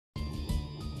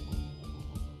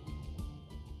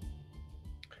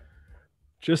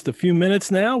Just a few minutes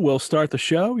now, we'll start the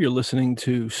show. You're listening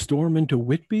to Storm into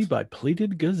Whitby by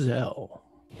Pleated Gazelle.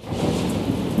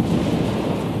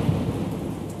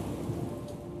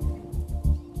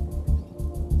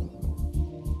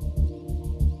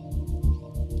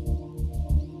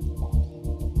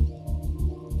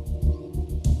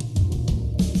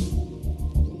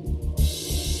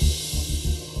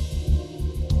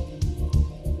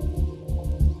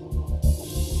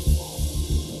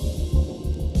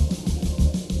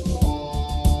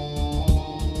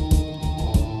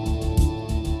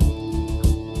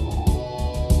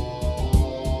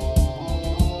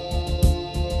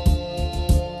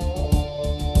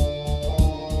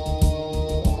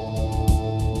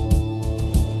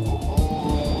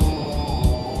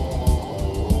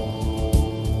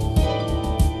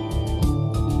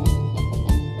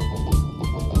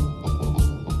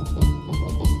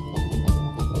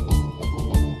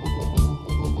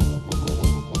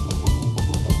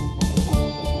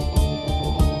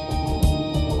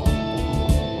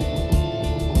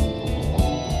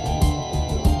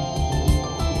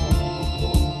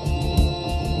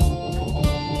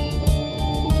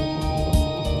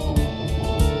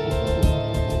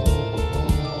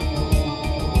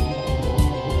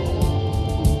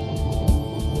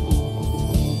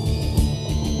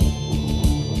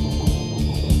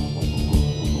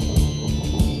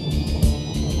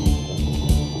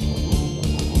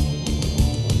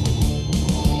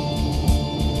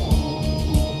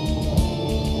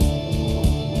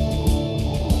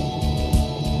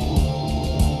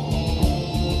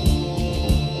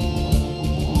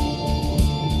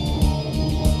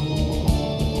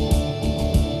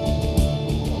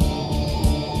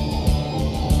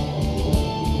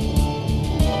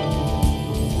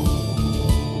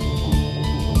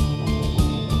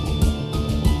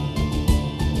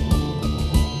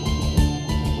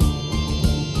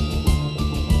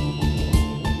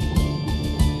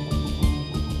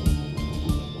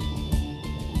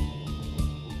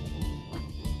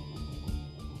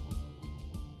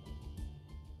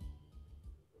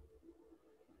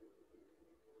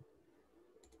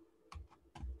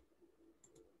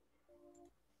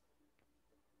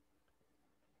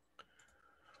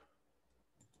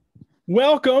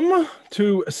 Welcome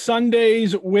to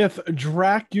Sundays with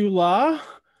Dracula.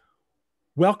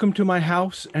 Welcome to my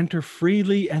house. Enter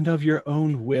freely and of your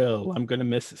own will. I'm going to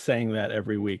miss saying that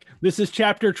every week. This is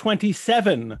chapter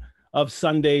 27 of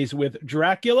Sundays with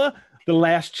Dracula, the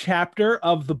last chapter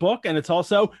of the book. And it's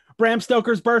also Bram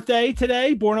Stoker's birthday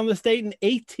today, born on this date in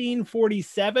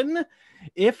 1847.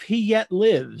 If he yet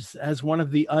lives as one of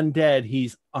the undead,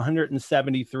 he's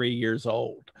 173 years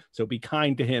old. So be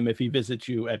kind to him if he visits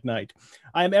you at night.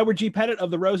 I am Edward G. Pettit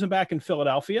of the Rosenbach in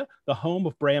Philadelphia, the home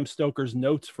of Bram Stoker's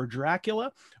Notes for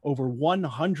Dracula. Over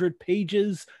 100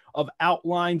 pages of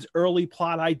outlines, early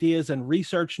plot ideas, and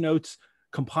research notes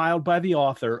compiled by the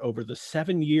author over the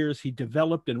 7 years he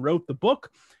developed and wrote the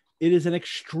book. It is an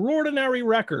extraordinary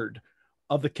record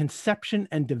of the conception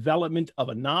and development of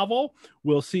a novel.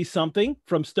 We'll see something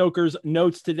from Stoker's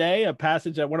notes today, a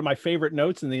passage that one of my favorite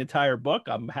notes in the entire book.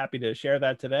 I'm happy to share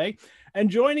that today. And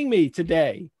joining me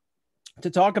today to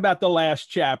talk about the last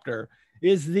chapter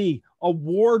is the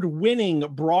award-winning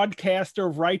broadcaster,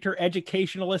 writer,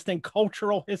 educationalist, and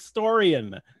cultural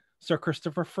historian, Sir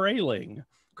Christopher Frayling.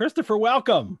 Christopher,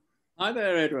 welcome. Hi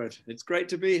there, Edward. It's great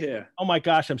to be here. Oh my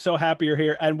gosh, I'm so happy you're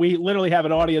here. And we literally have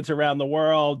an audience around the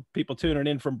world, people tuning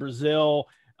in from Brazil,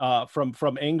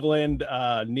 from England.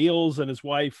 Niels and his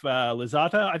wife,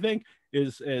 Lizata, I think,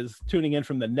 is tuning in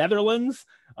from the Netherlands.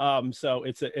 So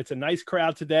it's a nice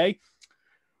crowd today.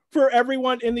 For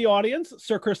everyone in the audience,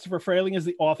 Sir Christopher Frayling is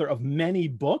the author of many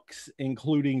books,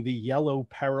 including The Yellow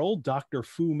Peril, Dr.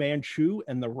 Fu Manchu,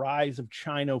 and the Rise of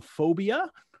Chinophobia,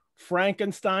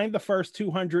 Frankenstein, The First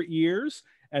 200 Years,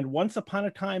 and Once Upon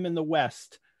a Time in the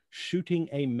West, Shooting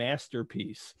a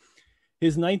Masterpiece.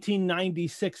 His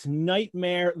 1996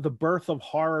 Nightmare, The Birth of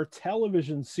Horror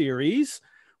television series,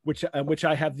 which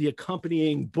I have the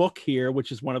accompanying book here,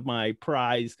 which is one of my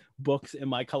prize books in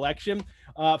my collection,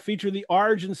 feature the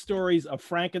origin stories of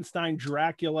Frankenstein,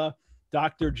 Dracula,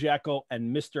 Dr. Jekyll,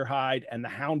 and Mr. Hyde, and the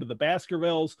Hound of the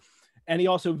Baskervilles. And he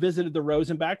also visited the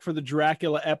Rosenbach for the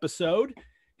Dracula episode.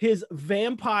 His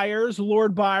Vampires,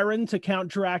 Lord Byron to Count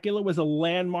Dracula, was a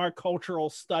landmark cultural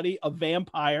study of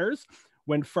vampires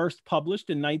when first published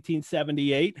in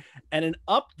 1978, and an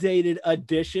updated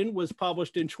edition was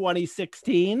published in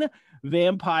 2016,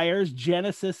 Vampires,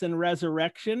 Genesis and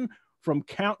Resurrection, From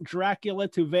Count Dracula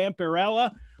to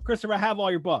Vampirella, Christopher, I have all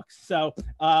your books. So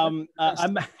I'm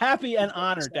happy and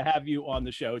honored to have you on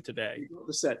the show today. You got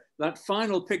the set. That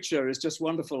final picture is just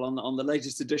wonderful on the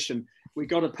latest edition. We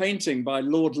got a painting by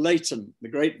Lord Leighton, the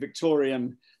great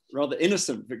Victorian, rather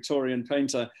innocent Victorian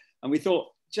painter. And we thought,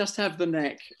 just have the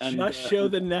neck. And just show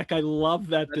the neck. I love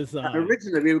that design. And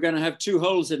originally, we were going to have 2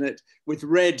 holes in it with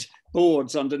red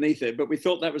boards underneath it, but we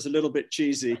thought that was a little bit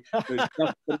cheesy. So just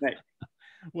the neck.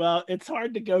 Well, it's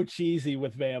hard to go cheesy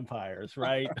with vampires,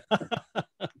 right?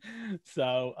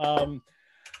 So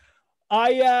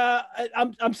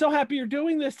I'm so happy you're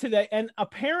doing this today. And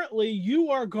apparently you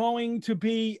are going to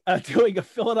be doing a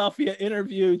Philadelphia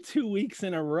interview 2 weeks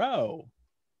in a row.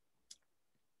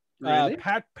 Really?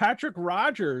 Patrick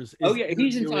Rogers. Oh yeah, I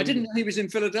didn't know he was in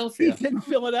Philadelphia. He's in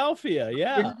Philadelphia.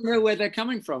 Yeah. We didn't know where they're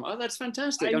coming from. Oh, that's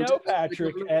fantastic. I know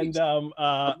Patrick, and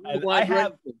I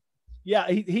have. Yeah,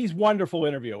 he's a wonderful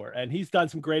interviewer, and he's done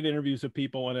some great interviews with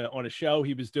people on a show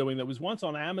he was doing that was once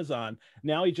on Amazon.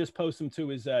 Now he just posts them to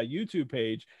his YouTube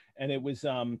page, and it was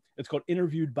it's called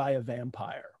Interviewed by a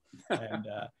Vampire, and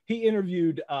he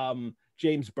interviewed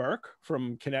James Burke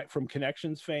from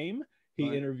Connections fame.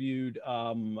 He interviewed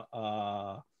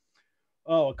a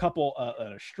couple,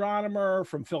 an astronomer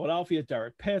from Philadelphia,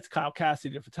 Derek Pitts, Kyle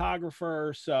Cassidy, the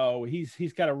photographer. So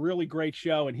he's got a really great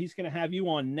show, and he's going to have you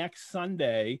on next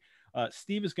Sunday.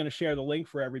 Steve is going to share the link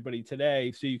for everybody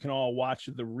today, so you can all watch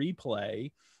the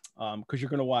replay, because you're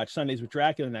going to watch Sundays with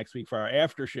Dracula next week for our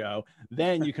after show.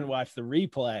 Then you can watch the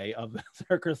replay of the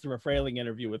Sir Christopher Frayling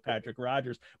interview with Patrick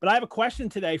Rogers. But I have a question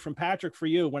today from Patrick for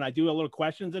you when I do a little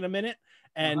questions in a minute,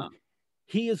 and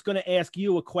he is going to ask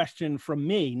you a question from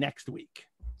me next week.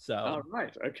 So, all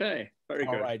right. Okay. Very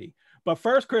good. All righty. But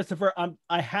first, Christopher,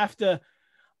 I have to,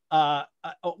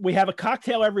 we have a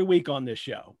cocktail every week on this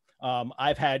show.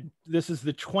 This is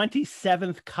the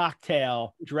 27th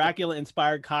cocktail, Dracula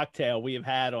inspired cocktail we have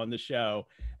had on the show.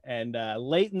 And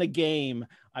late in the game,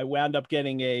 I wound up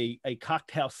getting a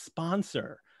cocktail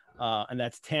sponsor. And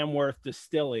that's Tamworth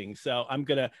Distilling. So I'm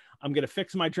gonna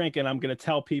fix my drink, and I'm gonna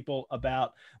tell people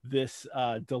about this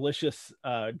delicious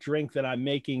drink that I'm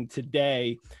making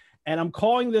today. And I'm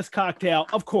calling this cocktail,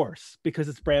 of course, because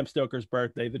it's Bram Stoker's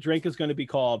birthday. The drink is going to be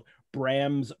called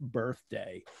Bram's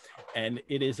Birthday, and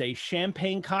it is a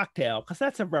champagne cocktail, because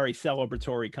that's a very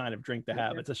celebratory kind of drink to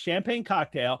have. It's a champagne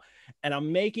cocktail, and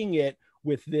I'm making it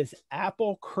with this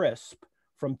apple crisp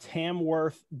from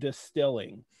Tamworth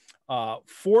Distilling.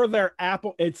 For their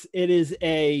apple, it is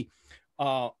a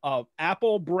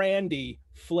apple brandy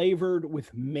flavored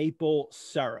with maple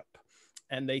syrup,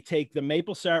 and they take the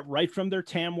maple syrup right from their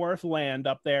Tamworth land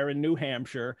up there in New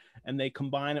Hampshire, and they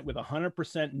combine it with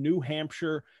 100% New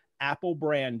Hampshire apple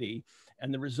brandy,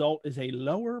 and the result is a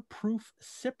lower proof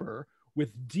sipper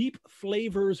with deep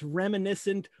flavors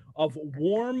reminiscent of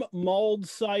warm mulled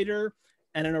cider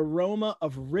and an aroma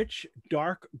of rich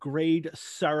dark grade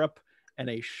syrup and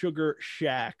a sugar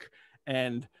shack.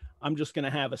 And I'm just going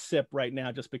to have a sip right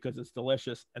now just because it's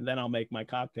delicious, and then I'll make my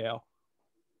cocktail.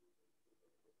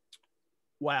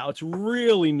 Wow, it's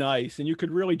really nice, and you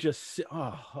could really just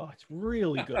it's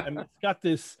really good. I mean, it's got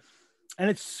this,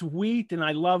 and it's sweet, and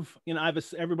I love,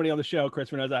 everybody on the show,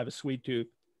 Chris knows I have a sweet tooth.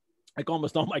 Like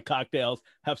almost all my cocktails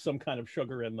have some kind of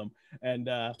sugar in them, and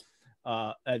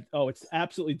it's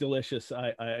absolutely delicious.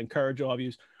 I encourage all of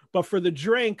you. But for the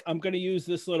drink, I'm going to use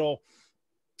this little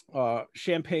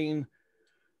champagne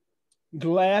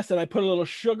glass, and I put a little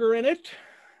sugar in it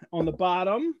on the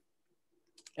bottom,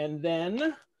 and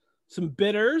then some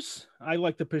bitters. I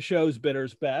like the Peugeot's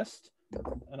bitters best,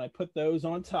 and I put those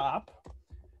on top,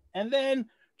 and then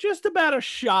just about a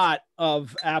shot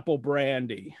of apple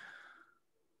brandy.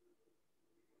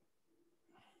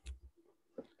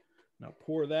 Now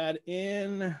pour that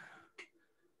in,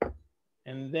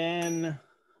 and then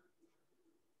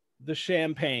the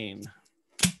champagne.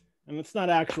 And it's not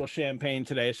actual champagne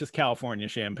today, it's just California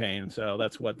champagne. So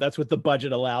that's what the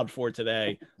budget allowed for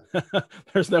today.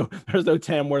 there's no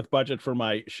Tamworth budget for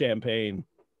my champagne.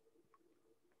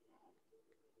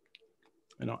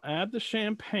 And I'll add the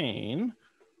champagne,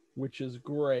 which is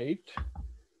great.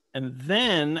 And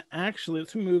then actually,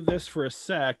 let's move this for a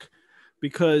sec,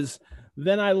 because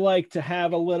then I like to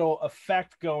have a little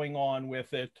effect going on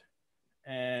with it.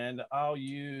 And I'll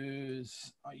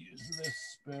use this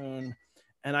spoon,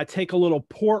 and I take a little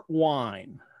port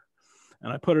wine,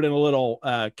 and I put it in a little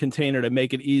container to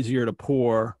make it easier to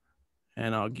pour.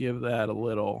 And I'll give that a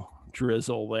little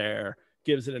drizzle there.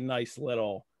 Gives it a nice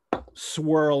little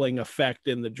swirling effect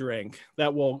in the drink.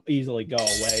 That will easily go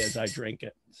away as I drink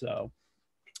it. So,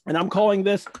 and I'm calling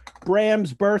this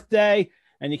Bram's Birthday,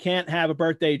 and you can't have a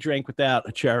birthday drink without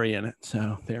a cherry in it.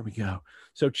 So there we go.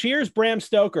 So cheers, Bram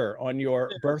Stoker, on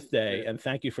your birthday, and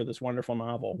thank you for this wonderful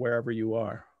novel, wherever you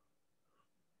are.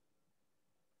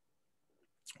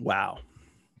 Wow.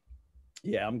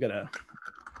 Yeah, I'm gonna.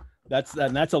 That's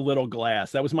a little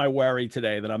glass. That was my worry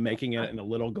today, that I'm making it in a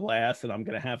little glass, and I'm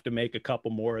gonna have to make a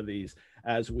couple more of these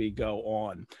as we go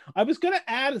on. I was gonna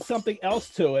add something else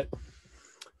to it,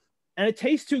 and it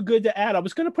tastes too good to add. I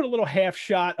was gonna put a little half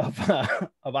shot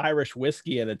of Irish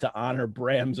whiskey in it to honor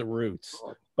Bram's roots,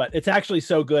 but it's actually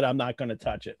so good I'm not gonna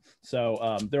touch it.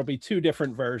 So there'll be two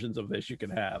different versions of this you can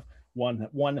have.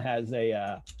 One has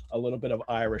a little bit of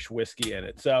Irish whiskey in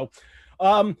it. So.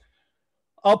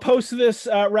 I'll post this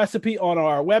recipe on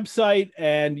our website,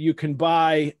 and you can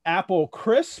buy apple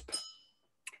crisp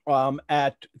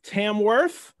at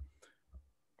Tamworth,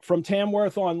 from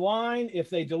Tamworth online if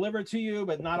they deliver to you,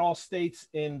 but not all states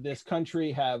in this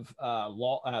country have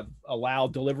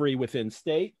allowed delivery within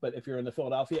state. But if you're in the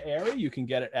Philadelphia area, you can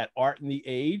get it at Art and the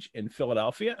Age in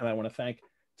Philadelphia. And I want to thank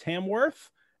Tamworth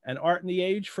and Art and the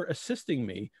Age for assisting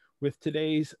me with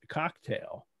today's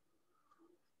cocktail.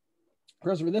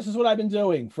 Christopher, this is what I've been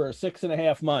doing for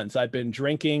 6.5 months. I've been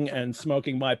drinking and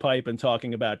smoking my pipe and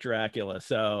talking about Dracula.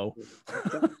 So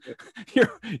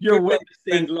you're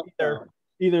witnessing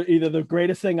either the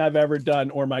greatest thing I've ever done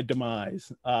or my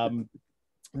demise.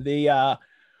 We've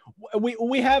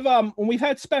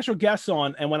had special guests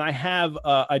on, and when I have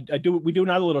we do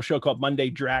another little show called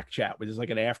Monday Drac Chat, which is like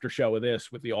an after show of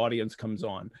this with the audience comes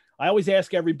on. I always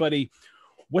ask everybody,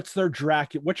 what's your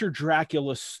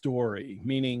Dracula story?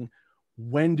 Meaning,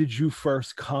 when did you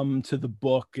first come to the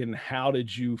book, and how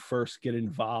did you first get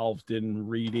involved in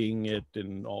reading it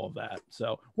and all of that?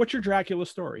 So what's your Dracula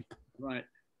story? Right.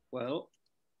 Well,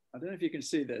 I don't know if you can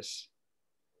see this.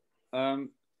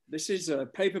 This is a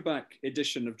paperback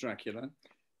edition of Dracula,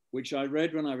 which I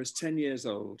read when I was 10 years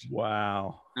old.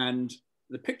 Wow. And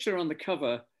the picture on the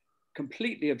cover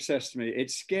completely obsessed me.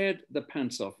 It scared the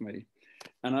pants off me.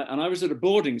 And I was at a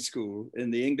boarding school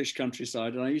in the English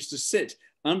countryside, and I used to sit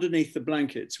underneath the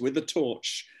blankets with a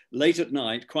torch late at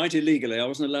night, quite illegally. I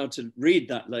wasn't allowed to read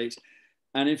that late.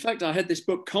 And in fact, I had this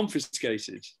book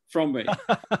confiscated from me.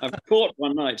 I was caught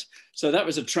one night. So that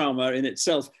was a trauma in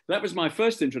itself. That was my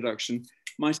first introduction.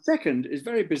 My second is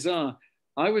very bizarre.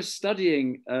 I was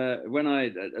studying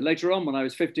later on when I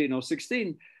was 15 or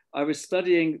 16, I was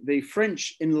studying the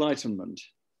French Enlightenment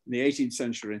in the 18th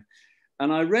century.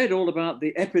 And I read all about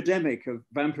the epidemic of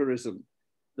vampirism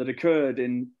that occurred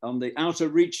on the outer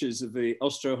reaches of the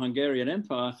Austro-Hungarian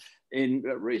Empire in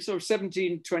sort of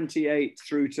 1728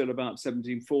 through till about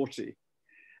 1740.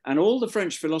 And all the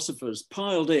French philosophers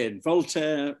piled in,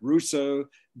 Voltaire, Rousseau,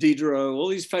 Diderot, all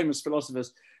these famous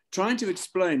philosophers, trying to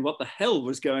explain what the hell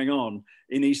was going on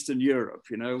in Eastern Europe.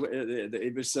 You know,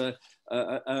 it was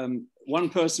one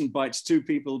person bites two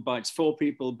people, bites four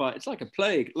people, it's like a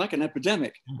plague, like an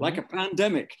epidemic, like a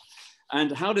pandemic.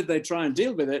 And how did they try and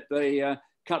deal with it? They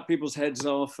cut people's heads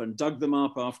off and dug them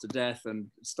up after death and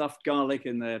stuffed garlic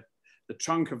in the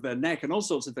trunk of their neck and all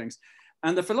sorts of things.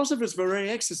 And the philosophers were very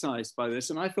exercised by this.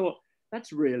 And I thought,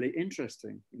 that's really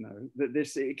interesting, you know, that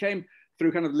it came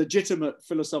through kind of legitimate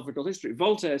philosophical history.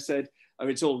 Voltaire said, oh,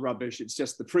 it's all rubbish. It's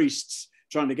just the priests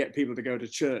trying to get people to go to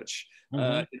church. You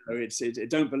know,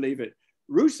 don't believe it.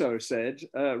 Rousseau said,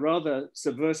 rather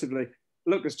subversively,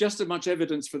 look, there's just as much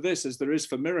evidence for this as there is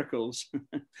for miracles.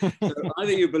 So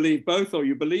either you believe both or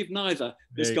you believe neither.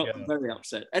 This got them very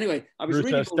upset. Anyway, I was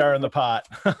Rousseau stirring the pot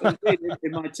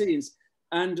in my teens.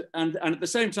 And at the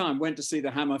same time went to see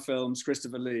the Hammer films,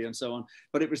 Christopher Lee and so on.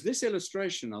 But it was this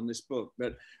illustration on this book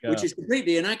which is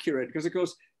completely inaccurate, because of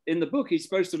course in the book he's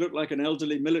supposed to look like an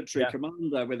elderly military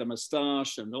commander with a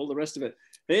moustache and all the rest of it.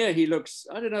 Here he looks,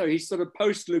 I don't know, he's sort of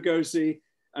post Lugosi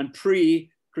and pre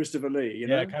Christopher Lee. You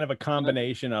know? Kind of a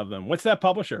combination of them. What's that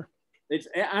publisher? It's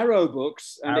Arrow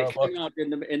Books, and it came out in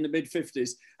the mid-50s.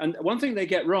 And one thing they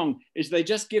get wrong is they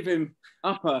just give him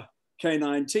upper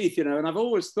canine teeth, you know. And I've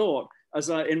always thought,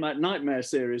 in my Nightmare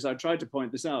series, I tried to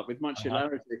point this out with much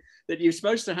hilarity, that you're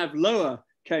supposed to have lower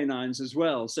canines as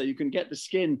well, so you can get the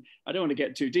skin. I don't want to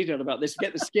get too detailed about this.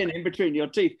 Get the skin in between your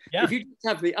teeth. If you just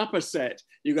have the upper set,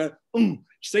 you go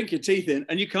sink your teeth in,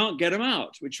 and you can't get them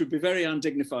out, which would be very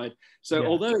undignified. So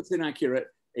although it's inaccurate,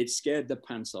 it scared the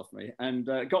pants off me and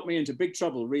got me into big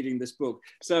trouble reading this book.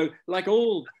 So, like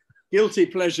all guilty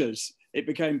pleasures, it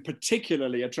became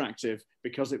particularly attractive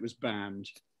because it was banned.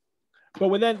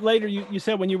 But then later, you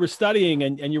said when you were studying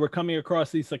and you were coming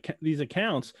across these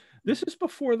accounts, this is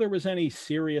before there was any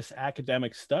serious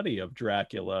academic study of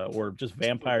Dracula or just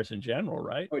vampires in general,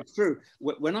 right? Oh, it's true.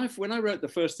 When I wrote the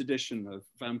first edition of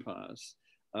Vampires,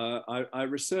 I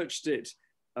researched it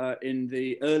in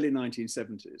the early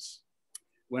 1970s.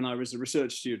 when I was a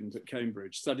research student at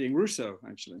Cambridge, studying Rousseau,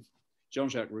 actually,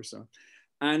 Jean-Jacques Rousseau.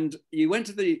 And you went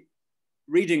to the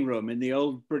reading room in the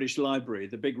old British Library,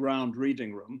 the big round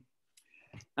reading room,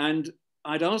 and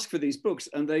I'd ask for these books,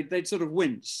 and they'd sort of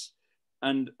wince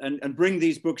and bring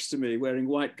these books to me wearing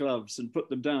white gloves and put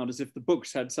them down as if the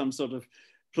books had some sort of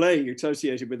plague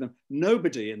associated with them.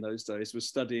 Nobody in those days was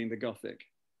studying the Gothic.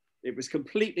 It was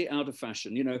completely out of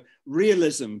fashion. You know,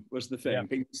 realism was the thing. Yeah.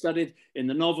 People studied in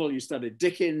the novel, you studied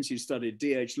Dickens, you studied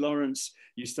D.H. Lawrence,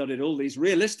 you studied all these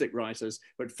realistic writers,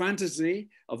 but fantasy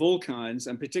of all kinds,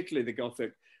 and particularly the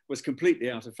Gothic, was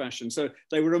completely out of fashion. So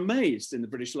they were amazed in the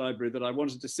British Library that I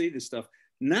wanted to see this stuff.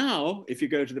 Now, if you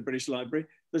go to the British Library,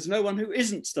 there's no one who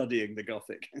isn't studying the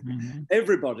Gothic. Mm-hmm.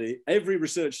 Everybody, every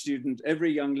research student,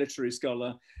 every young literary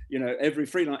scholar, you know, every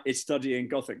freelance is studying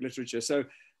Gothic literature. So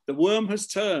the worm has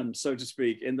turned, so to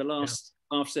speak, in the last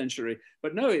half century.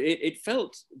 But no, it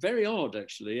felt very odd,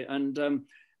 actually. And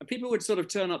people would sort of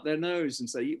turn up their nose and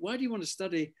say, why do you want to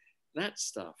study that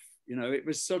stuff? You know, it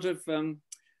was sort of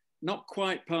not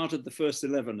quite part of the first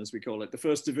 11, as we call it, the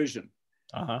first division.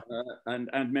 Uh-huh.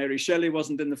 And Mary Shelley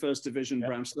wasn't in the first division. Yeah.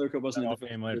 Bram Stoker wasn't in the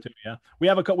first division. Too, yeah. We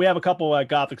have a couple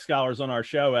Gothic scholars on our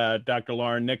show, Dr.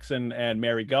 Lauren Nixon and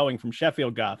Mary Going from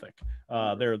Sheffield Gothic.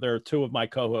 They're two of my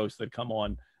co-hosts that come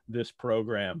on this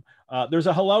program. There's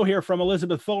a hello here from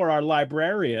Elizabeth Fuller, our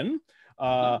librarian.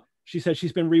 She says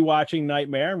she's been rewatching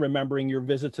Nightmare, remembering your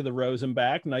visit to the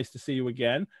Rosenbach. Nice to see you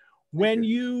again. When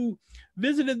you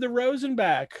visited the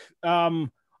Rosenbach,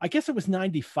 I guess it was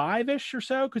 95-ish or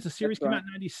so, because the series came out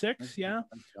in 96. Yeah.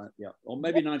 Right, yeah. Or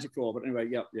maybe 94, but anyway,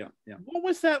 yeah. What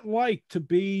was that like to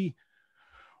be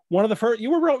one of the first? You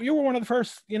were one of the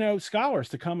first, you know, scholars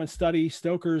to come and study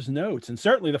Stoker's notes, and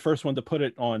certainly the first one to put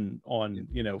it on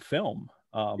you know, film.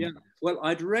 Yeah. Well,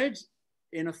 I'd read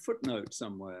in a footnote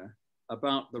somewhere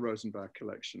about the Rosenbach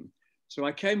collection. So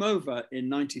I came over in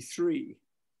 93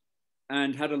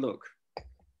 and had a look.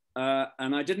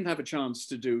 And I didn't have a chance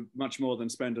to do much more than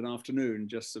spend an afternoon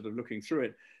just sort of looking through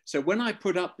it. So when I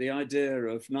put up the idea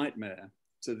of Nightmare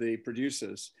to the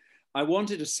producers, I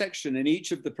wanted a section in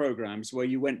each of the programs where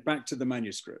you went back to the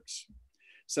manuscripts.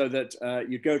 So that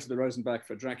you'd go to the Rosenbach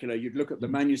for Dracula, you'd look at the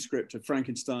manuscript of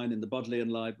Frankenstein in the Bodleian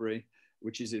Library,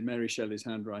 which is in Mary Shelley's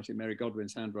handwriting, Mary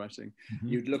Godwin's handwriting. Mm-hmm.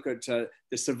 You'd look at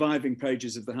the surviving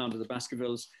pages of The Hound of the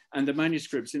Baskervilles and the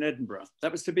manuscripts in Edinburgh.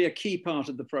 That was to be a key part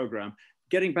of the program,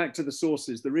 getting back to the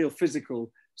sources, the real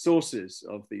physical sources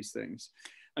of these things.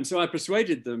 And so I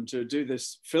persuaded them to do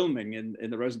this filming in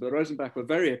the Rosenbach. The Rosenbach were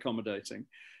very accommodating.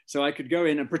 So I could go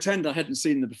in and pretend I hadn't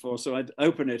seen them before. So I'd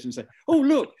open it and say, oh,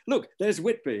 look, there's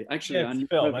Whitby. Actually, yeah,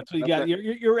 film. That's what you got.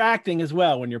 You're acting as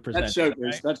well when you're presenting. That's showbiz.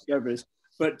 Right? That's showbiz.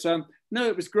 But no,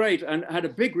 it was great, and had a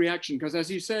big reaction because, as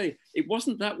you say, it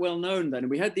wasn't that well known then.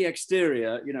 We had the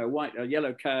exterior, you know, a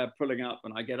yellow cab pulling up,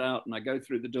 and I get out and I go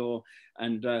through the door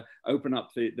and open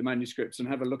up the manuscripts and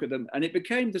have a look at them. And it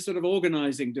became the sort of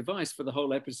organizing device for the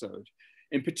whole episode.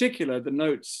 In particular, the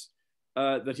notes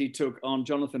that he took on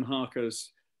Jonathan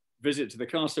Harker's visit to the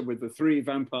castle with the 3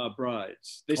 vampire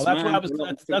brides. That's what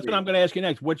I'm going to ask you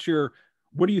next.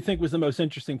 What do you think was the most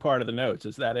interesting part of the notes?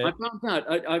 Is that it?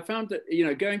 I found that, you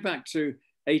know, going back to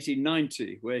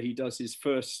 1890, where he does his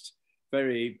first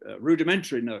very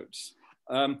rudimentary notes,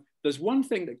 there's one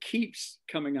thing that keeps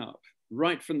coming up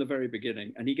right from the very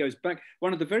beginning. And he goes back,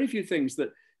 one of the very few things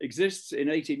that exists in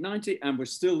 1890 and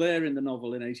was still there in the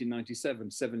novel in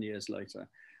 1897, 7 years later.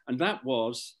 And that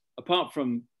was, apart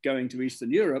from going to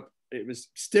Eastern Europe, it was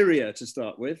Styria to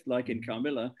start with, like in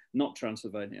Carmilla, not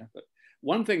Transylvania. But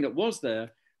one thing that was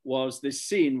there was this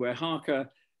scene where Harker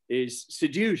is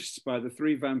seduced by the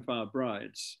 3 vampire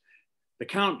brides. The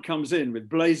Count comes in with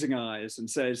blazing eyes and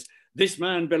says, "This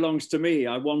man belongs to me,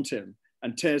 I want him,"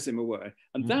 and tears him away.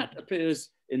 And that appears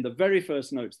in the very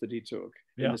first notes that he took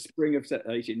in the spring of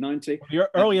 1890. Your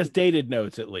earliest dated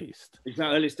notes, at least.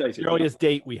 Exactly, earliest dated. The earliest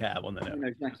date we have on the note.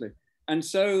 Exactly. And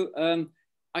so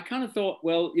I kind of thought,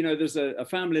 well, you know, there's a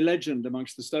family legend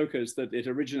amongst the Stokers that it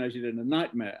originated in a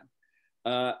nightmare.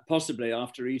 Possibly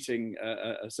after eating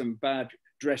some bad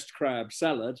dressed crab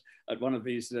salad at one of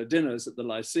these dinners at the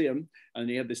Lyceum. And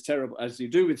he had this terrible, as you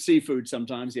do with seafood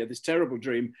sometimes, he had this terrible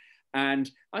dream.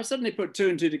 And I suddenly put 2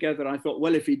 and 2 together. I thought,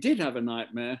 well, if he did have a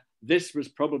nightmare, this was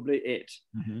probably it.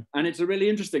 Mm-hmm. And it's a really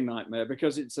interesting nightmare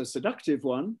because it's a seductive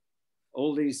one.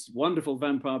 All these wonderful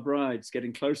vampire brides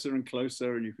getting closer and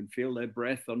closer, and you can feel their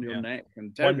breath on your neck.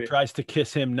 And one tries to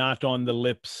kiss him, not on the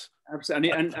lips.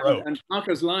 Absolutely. And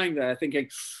Parker's lying there thinking,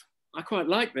 I quite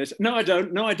like this. No, I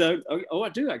don't. No, I don't. Oh, I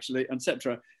do actually,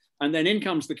 etc. And then in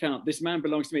comes the Count. This man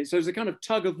belongs to me. So there's a kind of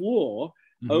tug of war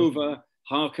over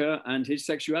Harker and his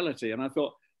sexuality. And I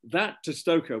thought, that to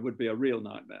Stoker would be a real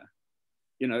nightmare,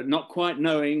 you know, not quite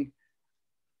knowing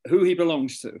who he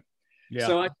belongs to. Yeah.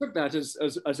 So I took that as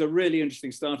a really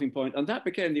interesting starting point, and that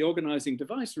became the organizing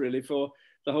device really for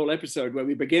the whole episode, where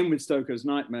we begin with Stoker's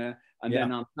nightmare and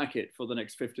then unpack it for the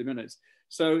next 50 minutes.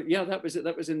 So yeah, that was it.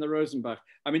 That was in the Rosenbach.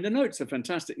 I mean, the notes are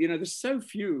fantastic. You know, there's so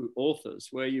few authors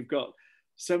where you've got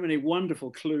so many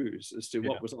wonderful clues as to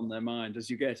what was on their mind as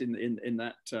you get in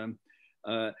that.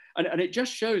 And it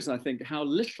just shows, I think, how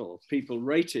little people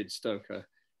rated Stoker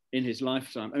in his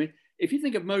lifetime. I mean, if you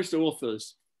think of most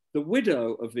authors, the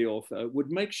widow of the author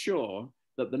would make sure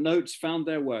that the notes found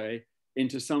their way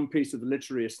into some piece of the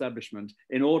literary establishment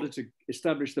in order to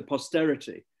establish the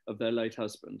posterity of their late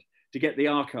husband, to get the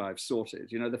archives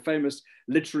sorted. You know, the famous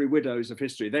literary widows of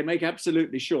history, they make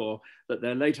absolutely sure that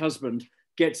their late husband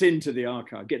gets into the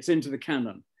archive, gets into the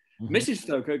canon. Mrs.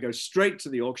 Stoker goes straight to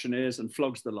the auctioneers and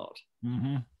flogs the lot.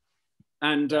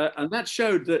 And that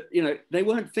showed that, you know, they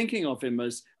weren't thinking of him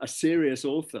as a serious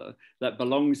author that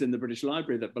belongs in the British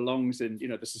Library, that belongs in, you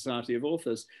know, the Society of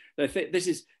Authors. They think this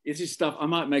is stuff, I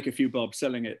might make a few bob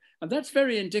selling it. And that's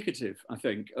very indicative, I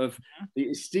think, of the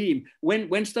esteem.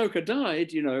 When Stoker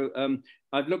died, you know,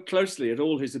 I've looked closely at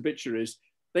all his obituaries.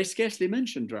 They scarcely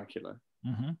mention Dracula.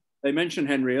 They mention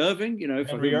Henry Irving, you know.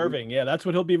 Henry Irving, yeah, that's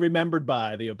what he'll be remembered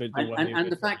by.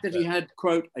 The fact that he had,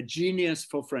 quote, a genius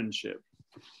for friendship.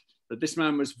 That this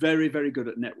man was very, very good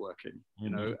at networking, you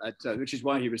know, which is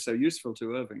why he was so useful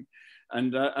to Irving.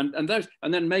 And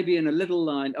then maybe in a little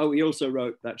line, oh, he also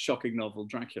wrote that shocking novel,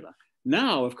 Dracula.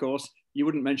 Now, of course, you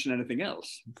wouldn't mention anything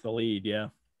else. It's the lead, yeah.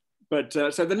 But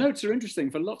so the notes are interesting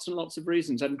for lots and lots of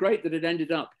reasons, and great that it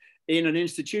ended up in an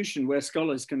institution where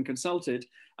scholars can consult it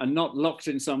and not locked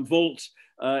in some vault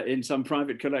in some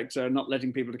private collector, not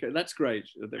letting people to. That's great.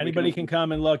 Anybody can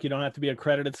come and look. You don't have to be a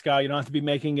accredited scholar. You don't have to be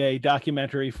making a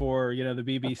documentary for, you know, the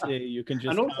BBC. You can just.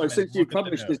 And also, since you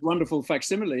published this wonderful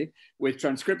facsimile with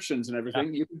transcriptions and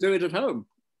everything, you can do it at home.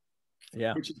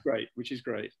 Yeah, which is great. Which is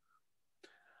great.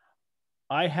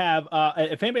 I have.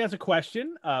 If anybody has a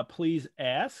question, please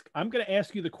ask. I'm going to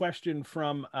ask you the question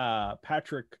from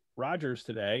Patrick Rogers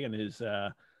today, and his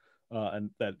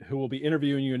who will be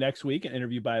interviewing you next week, an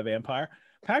interview by a vampire.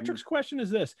 Patrick's question is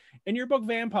this: in your book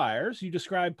Vampires, you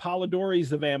describe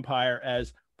Polidori's The Vampire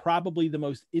as probably the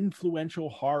most influential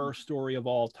horror story of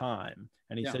all time.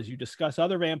 And he says you discuss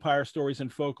other vampire stories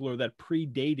and folklore that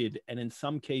predated and in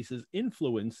some cases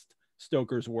influenced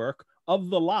Stoker's work.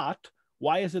 Of the lot,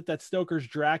 why is it that Stoker's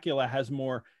Dracula has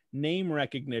more name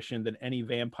recognition than any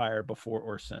vampire before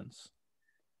or since?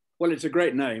 Well, it's a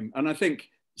great name. And I think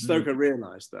Stoker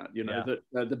realized that, you know,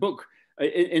 that the book,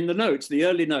 in the notes, the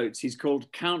early notes, he's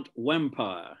called Count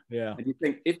Wampire. Yeah. And you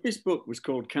think, if this book was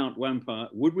called Count Wampire,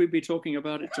 would we be talking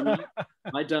about it tonight?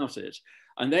 I doubt it.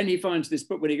 And then he finds this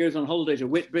book when he goes on holiday to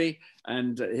Whitby,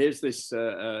 and here's this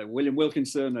William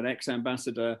Wilkinson, an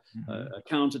ex-ambassador,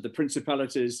 Count of the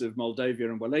Principalities of Moldavia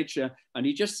and Wallachia, and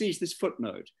he just sees this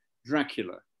footnote,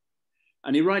 Dracula.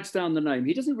 And he writes down the name.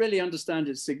 He doesn't really understand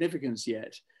its significance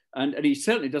yet. And he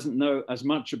certainly doesn't know as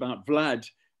much about Vlad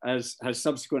as has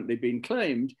subsequently been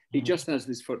claimed. He just has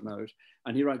this footnote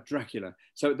and he writes Dracula.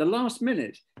 So at the last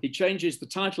minute, he changes the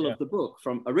title of the book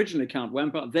from originally Count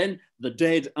Wampire, then The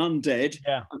Dead Undead.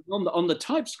 Yeah. And on the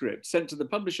typescript sent to the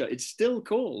publisher, it's still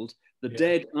called The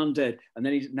Dead Undead. And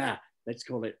then he's, let's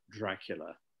call it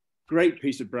Dracula. Great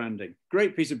piece of branding,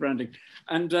 great piece of branding.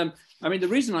 And I mean, the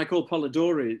reason I call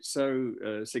Polidori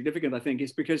so significant, I think,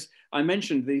 is because I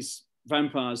mentioned these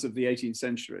vampires of the 18th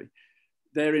century.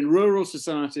 They're in rural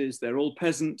societies, they're all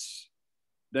peasants,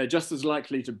 they're just as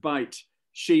likely to bite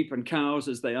sheep and cows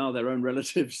as they are their own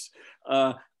relatives.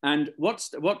 And what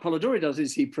Polidori does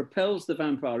is he propels the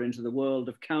vampire into the world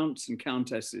of counts and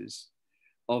countesses,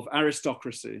 of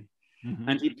aristocracy.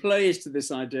 And he plays to this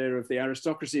idea of the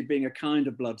aristocracy being a kind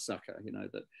of bloodsucker, you know,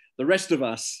 that the rest of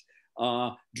us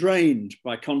are drained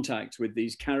by contact with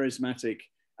these charismatic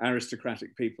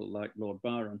aristocratic people like Lord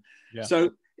Byron. Yeah.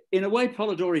 So in a way,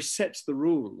 Polidori sets the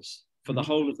rules for the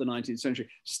whole of the 19th century.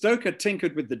 Stoker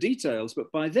tinkered with the details,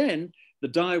 but by then the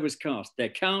die was cast. They're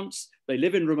counts, they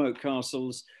live in remote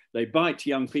castles, they bite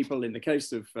young people. In the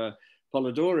case of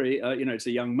Polidori, you know, it's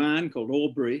a young man called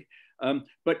Aubrey,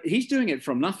 but he's doing it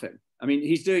from nothing. I mean,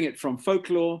 he's doing it from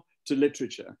folklore to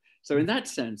literature. So in that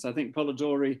sense, I think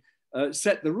Polidori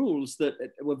set the rules that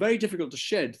were very difficult to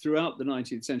shed throughout the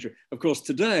 19th century. Of course,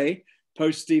 today,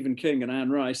 post Stephen King and Anne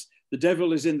Rice, the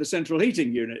devil is in the central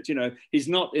heating unit. You know, he's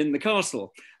not in the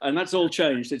castle. And that's all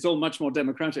changed. It's all much more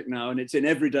democratic now, and it's in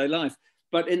everyday life.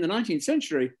 But in the 19th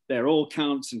century, they're all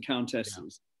counts and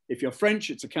countesses. Yeah. If you're French,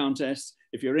 it's a countess.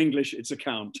 If you're English, it's a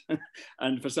count.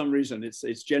 And for some reason,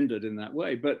 it's gendered in that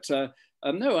way. But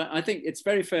no, I think it's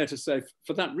very fair to say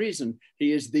for that reason,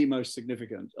 he is the most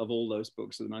significant of all those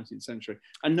books of the 19th century.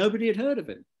 And nobody had heard of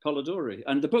him, Polidori.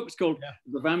 And the book's called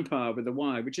The Vampire with a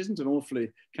Y, which isn't an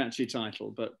awfully catchy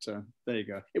title, but there you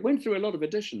go. It went through a lot of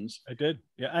editions. It did,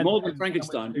 yeah. And, more than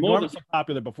Frankenstein. More than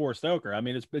popular before Stoker. I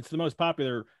mean, it's the most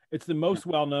popular, it's the most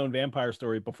well-known vampire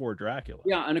story before Dracula.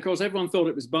 Yeah, and of course, everyone thought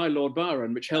it was by Lord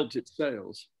Byron, which helped its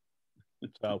sales.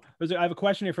 So I have a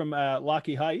question here from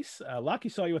Lockie Heiss. Lockie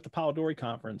saw you at the Polidori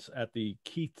conference at the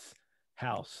Keats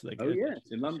House.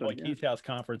 In London. Keats House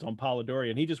conference on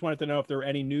Polidori, and he just wanted to know if there were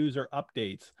any news or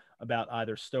updates about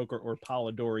either Stoker or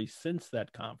Polidori since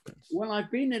that conference. Well,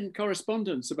 I've been in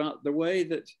correspondence about the way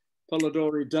that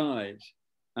Polidori died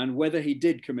and whether he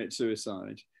did commit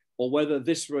suicide or whether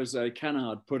this was a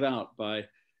canard put out by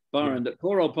Byron, that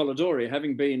poor old Polidori,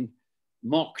 having been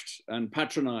mocked and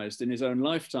patronized in his own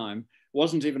lifetime,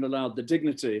 wasn't even allowed the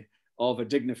dignity of a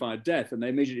dignified death. And they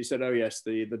immediately said, oh yes,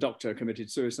 the doctor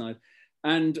committed suicide.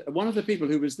 And one of the people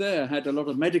who was there had a lot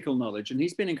of medical knowledge, and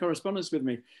he's been in correspondence with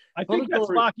me. I think that's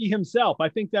Lockie himself. I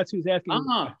think that's who's asking.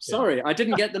 Ah, sorry, I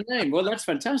didn't get the name. Well, that's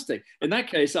fantastic. In that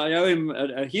case, I owe him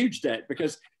a huge debt,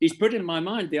 because he's put in my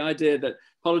mind the idea that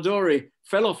Polidori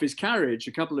fell off his carriage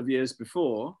a couple of years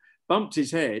before, bumped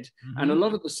his head, and a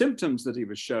lot of the symptoms that he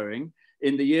was showing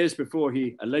in the years before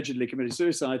he allegedly committed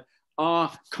suicide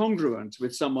are congruent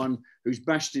with someone who's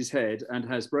bashed his head and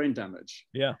has brain damage.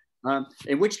 Yeah.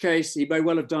 In which case, he may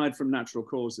well have died from natural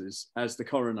causes, as the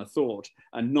coroner thought,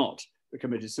 and not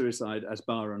committed suicide, as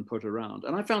Byron put around.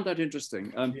 And I found that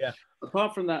interesting.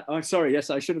 Apart from that, sorry, yes,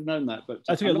 I should have known that. But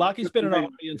that's okay. Lockie's been in our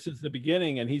audience since the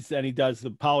beginning, and he does the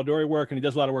Polidori work, and he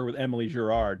does a lot of work with Emily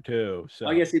Gerard too. So.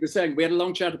 Oh yes, he was saying we had a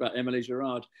long chat about Emily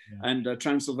Gerard and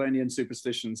Transylvanian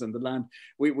superstitions and the land.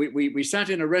 We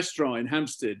sat in a restaurant in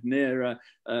Hampstead near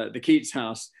the Keats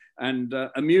House, and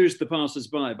amused the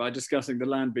passers-by by discussing the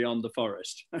land beyond the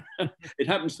forest. It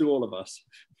happens to all of us.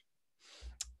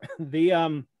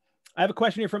 I have a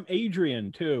question here from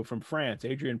Adrian too, from France,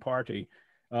 Adrian Party,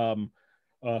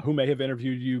 who may have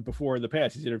interviewed you before in the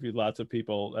past. He's interviewed lots of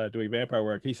people doing vampire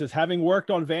work. He says, having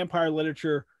worked on vampire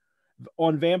literature,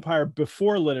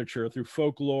 before literature through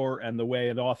folklore and the way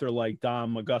an author like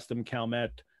Dom Augustin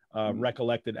Calmet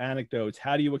recollected anecdotes,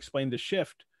 how do you explain the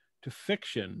shift to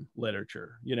fiction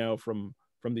literature, from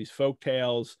these folk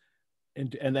tales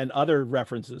and then other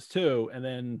references too, and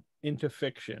then into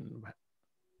fiction?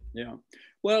 Yeah,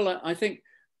 well, I think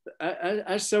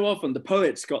as so often the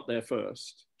poets got there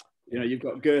first. You've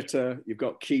got Goethe, you've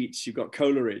got Keats, you've got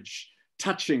Coleridge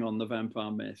touching on the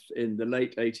vampire myth in the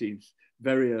late 18th,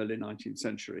 very early 19th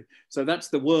century. So that's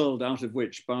the world out of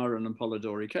which Byron and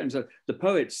Polidori came. So the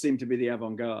poets seem to be the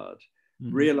avant-garde,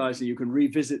 realizing you can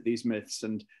revisit these myths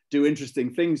and do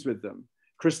interesting things with them.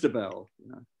 Christabel,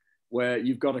 where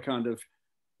you've got a kind of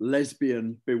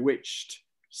lesbian, bewitched,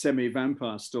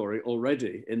 semi-vampire story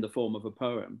already in the form of a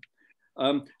poem.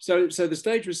 So the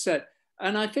stage was set.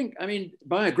 And I think,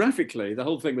 biographically, the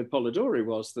whole thing with Polidori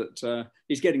was that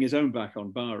he's getting his own back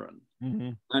on Byron.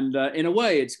 And in a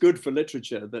way, it's good for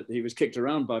literature that he was kicked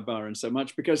around by Byron so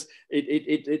much, because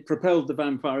it propelled the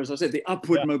vampire, as I said, the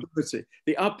upward mobility,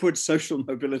 the upward social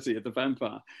mobility of the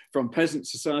vampire from peasant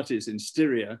societies in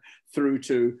Styria through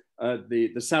to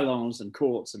the salons and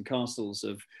courts and castles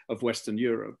of Western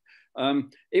Europe.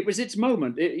 It was its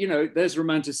moment. There's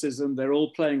romanticism. They're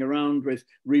all playing around with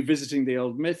revisiting the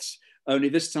old myths, only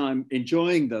this time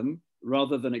enjoying them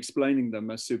rather than explaining them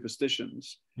as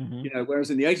superstitions. Whereas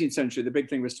in the 18th century, the big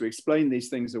thing was to explain these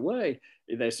things away.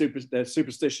 They're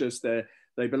superstitious.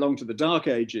 They belong to the Dark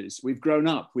Ages. We've grown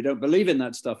up. We don't believe in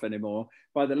that stuff anymore.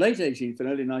 By the late 18th and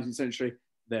early 19th century,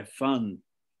 they're fun.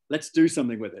 Let's do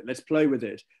something with it. Let's play with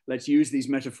it. Let's use these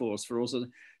metaphors for also.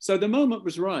 So the moment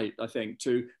was right, I think,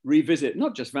 to revisit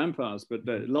not just vampires, but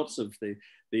lots of the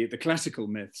classical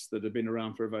myths that have been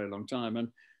around for a very long time. And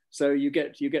so you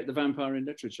get the vampire in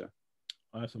literature.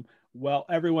 Awesome. Well,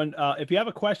 everyone, if you have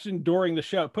a question during the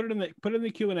show, put it in the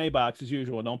Q&A box as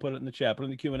usual. Don't put it in the chat. Put it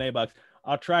in the Q&A box.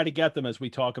 I'll try to get them as we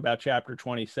talk about chapter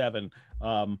 27.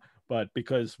 But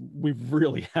because we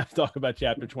really have to talk about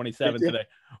chapter 27 today.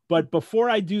 But before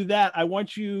I do that, I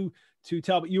want you to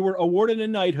tell me, you were awarded a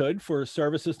knighthood for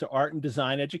services to art and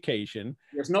design education.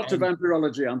 Yes, not to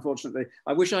vampirology, unfortunately.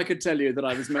 I wish I could tell you that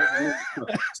I was made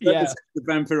to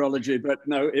vampirology, but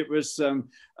no, it was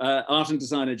art and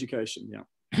design education, yeah.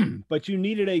 But you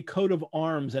needed a coat of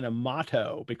arms and a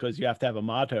motto, because you have to have a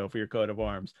motto for your coat of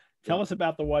arms. Tell us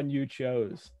about the one you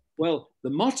chose. Well, the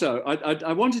motto,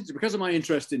 I wanted to, because of my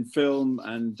interest in film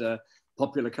and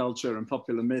popular culture and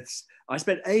popular myths. I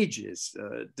spent ages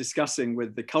discussing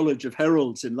with the College of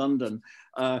Heralds in London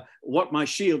what my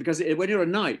shield, because when you're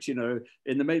a knight, you know,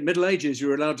 in the Middle Ages, you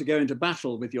were allowed to go into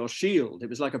battle with your shield. It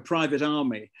was like a private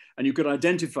army, and you could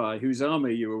identify whose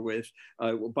army you were with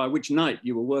by which knight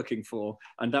you were working for,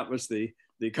 and that was the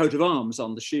coat of arms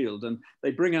on the shield. And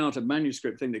they bring out a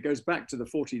manuscript thing that goes back to the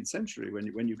 14th century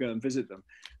when you go and visit them.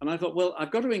 And I thought, well, I've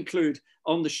got to include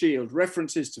on the shield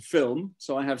references to film.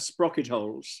 So I have sprocket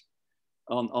holes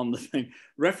on the thing,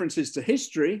 references to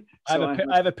history. So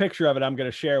I have a picture of it I'm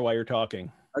going to share while you're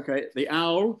talking. Okay, the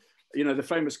owl, you know, the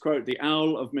famous quote, the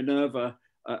owl of Minerva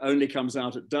only comes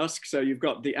out at dusk. So you've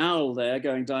got the owl there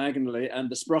going diagonally and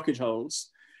the sprocket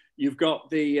holes. You've got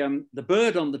the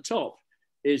bird on the top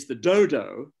is the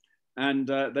dodo. And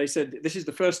they said, this is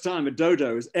the first time a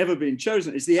dodo has ever been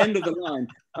chosen. It's the end of the line.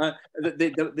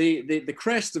 The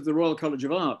crest of the Royal College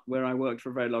of Art, where I worked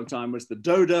for a very long time, was the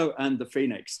dodo and the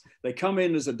phoenix. They come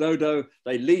in as a dodo,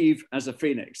 they leave as a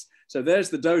phoenix. So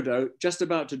there's the dodo just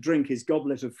about to drink his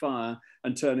goblet of fire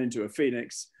and turn into a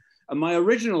phoenix. And my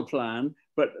original plan,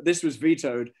 but this was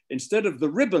vetoed, instead of the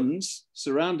ribbons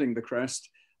surrounding the crest,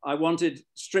 I wanted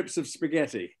strips of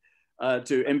spaghetti.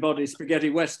 To embody spaghetti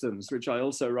westerns, which I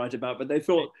also write about, but they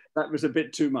thought that was a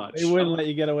bit too much. They wouldn't let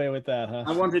you get away with that, huh?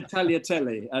 I wanted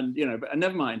tagliatelle, and you know, but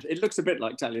never mind. It looks a bit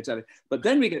like tagliatelle, but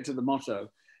then we get to the motto,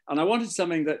 and I wanted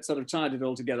something that sort of tied it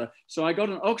all together. So I got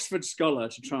an Oxford scholar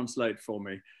to translate for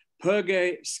me,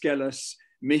 Perge scelus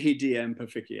mihi diem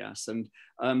perficias, and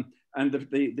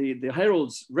the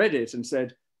heralds read it and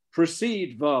said,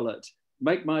 "Proceed, varlet,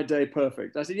 make my day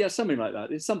perfect." I said, "Yeah, something like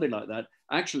that. It's something like that."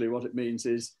 Actually, what it means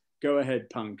is, "Go ahead,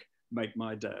 punk, make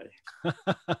my day."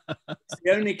 It's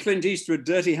the only Clint Eastwood,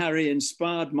 Dirty Harry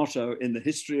inspired motto in the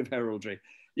history of heraldry.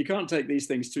 You can't take these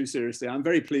things too seriously. I'm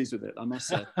very pleased with it, I must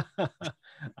say.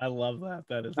 I love that.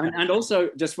 That is, and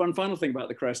also, just one final thing about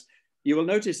the crest. You will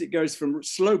notice it goes from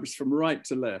slopes from right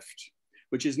to left,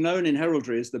 which is known in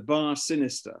heraldry as the bar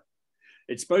sinister.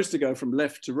 It's supposed to go from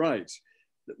left to right.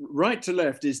 Right to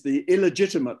left is the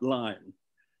illegitimate line.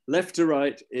 Left to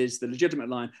right is the legitimate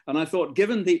line. And I thought,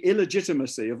 given the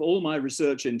illegitimacy of all my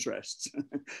research interests,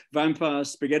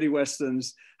 vampires, spaghetti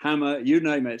westerns, Hammer, you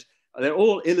name it, they're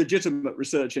all illegitimate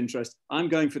research interests. I'm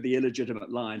going for the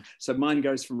illegitimate line. So mine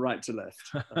goes from right to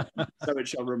left. So it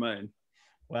shall remain.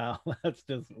 Wow, that's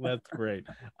great.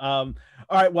 All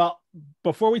right, well,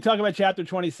 before we talk about chapter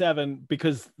 27,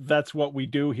 because that's what we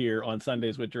do here on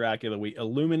Sundays with Dracula, we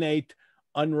illuminate,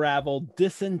 unravel,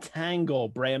 disentangle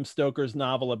Bram Stoker's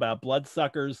novel about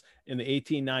bloodsuckers in the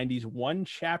 1890s, one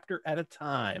chapter at a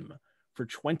time for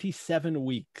 27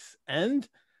 weeks. And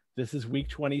this is week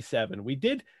 27. We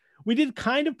did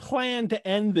kind of plan to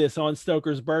end this on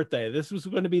Stoker's birthday. This was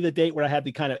going to be the date where I had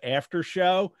the kind of after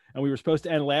show, and we were supposed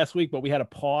to end last week, but we had a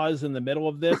pause in the middle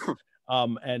of this.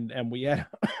 And we had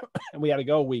and we had to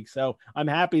go a week. So I'm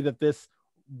happy that this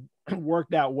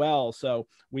worked out well. So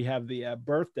we have the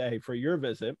birthday for your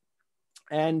visit,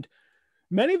 and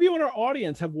many of you in our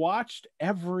audience have watched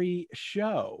every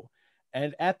show,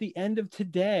 and at the end of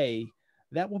today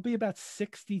that will be about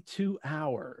 62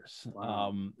 hours.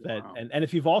 Wow. And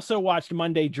if you've also watched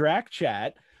Monday Drac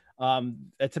Chat,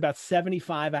 it's about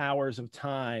 75 hours of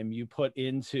time you put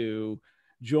into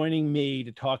joining me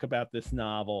to talk about this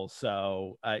novel.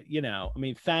 So you know, I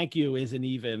mean, thank you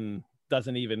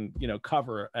doesn't even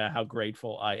cover how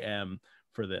grateful I am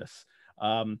for this.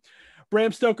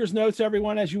 Bram Stoker's notes,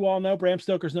 everyone, as you all know, Bram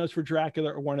Stoker's notes for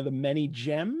Dracula are one of the many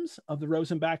gems of the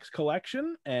Rosenbach's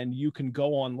collection, and you can go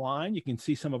online. You can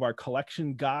see some of our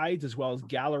collection guides as well as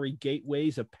gallery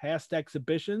gateways of past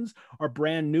exhibitions. Our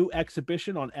brand new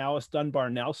exhibition on Alice Dunbar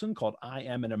Nelson called I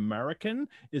Am an American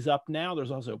is up now.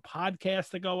 There's also podcasts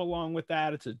that go along with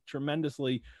that. It's a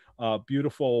tremendously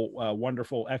beautiful,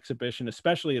 wonderful exhibition,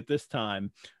 especially at this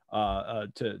time in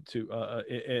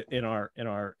our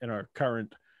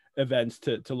current events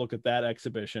to look at that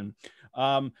exhibition.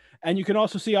 And you can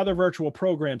also see other virtual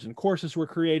programs and courses we're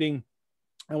creating.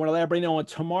 I want to let everybody know on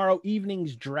tomorrow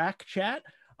evening's Drac Chat,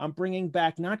 I'm bringing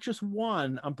back not just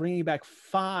one, I'm bringing back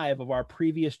 5 of our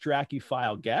previous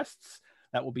Dracufile guests.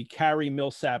 That will be Carrie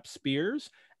Millsap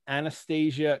Spears,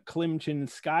 Anastasia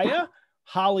Klimchinskaya,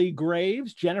 Holly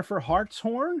Graves, Jennifer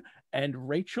Hartshorn, and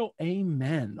Rachel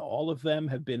Amen. All of them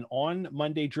have been on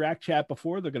Monday Drac Chat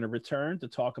before. They're going to return to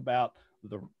talk about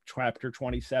the chapter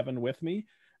 27 with me.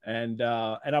 And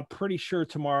I'm pretty sure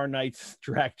tomorrow night's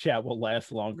Drac Chat will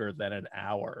last longer than an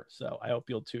hour. So I hope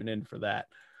you'll tune in for that.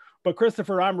 But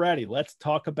Christopher, I'm ready. Let's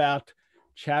talk about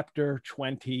chapter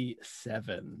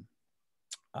 27.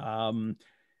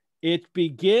 It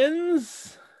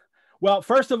begins, well,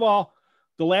 first of all,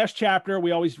 the last chapter, we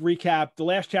always recap the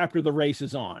last chapter. The race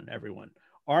is on, everyone.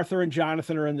 Arthur and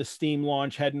Jonathan are in the steam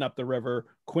launch heading up the river.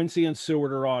 Quincy and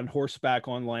Seward are on horseback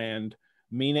on land.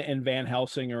 Mina and Van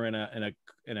Helsing are in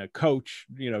a coach,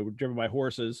 driven by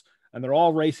horses, and they're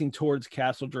all racing towards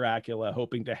Castle Dracula,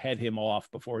 hoping to head him off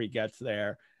before he gets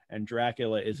there. And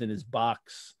Dracula is in his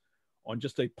box on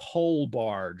just a pole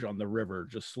barge on the river,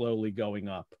 just slowly going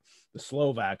up. The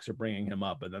Slovaks are bringing him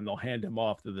up, and then they'll hand him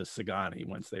off to the Sagani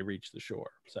once they reach the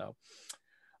shore. So,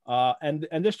 and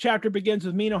this chapter begins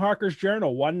with Mina Harker's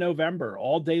journal. 1 November,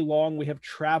 all day long we have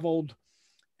traveled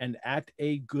and at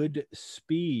a good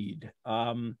speed.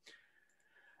 And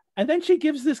then she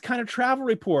gives this kind of travel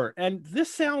report, and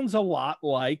this sounds a lot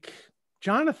like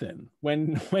Jonathan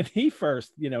when he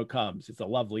first comes. It's a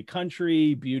lovely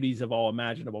country, beauties of all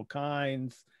imaginable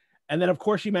kinds. And then, of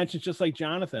course, she mentions, just like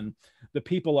Jonathan, the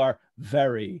people are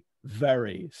very,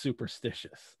 very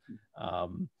superstitious.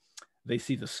 They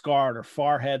see the scar on her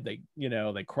forehead. They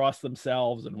cross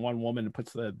themselves, and one woman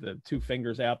puts the 2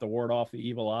 fingers out to ward off the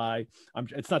evil eye.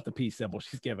 It's not the peace symbol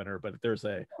she's given her, but there's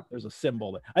a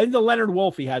symbol. I think the Leonard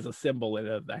Woolf, he has a symbol in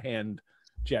the hand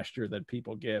gesture that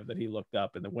people give that he looked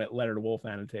up, and the Leonard Woolf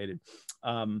annotated.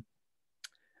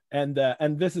 And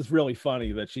this is really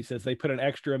funny that she says they put an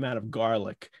extra amount of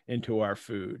garlic into our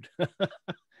food.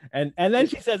 and then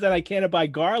she says that I can't buy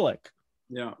garlic.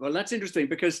 Yeah, well, that's interesting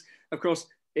because, of course,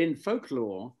 in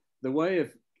folklore, the way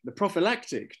of the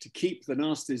prophylactic to keep the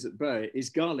nasties at bay is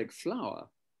garlic flour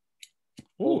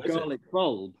or garlic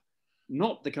bulb,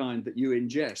 not the kind that you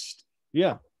ingest.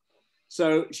 Yeah.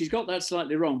 So she's got that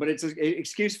slightly wrong, but it's an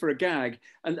excuse for a gag.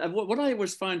 And what I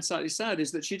always find slightly sad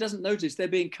is that she doesn't notice they're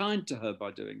being kind to her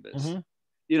by doing this. Mm-hmm.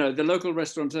 The local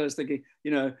restaurateurs thinking,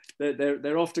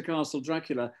 they're off to Castle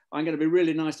Dracula. I'm going to be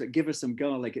really nice, but give her some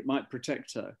garlic. It might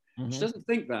protect her. Mm-hmm. She doesn't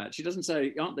think that. She doesn't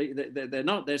say, aren't they? They're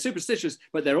not. They're superstitious,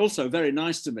 but they're also very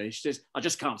nice to me. She says, I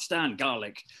just can't stand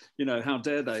garlic. How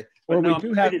dare they? Or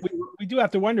we do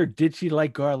have to wonder, did she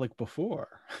like garlic before?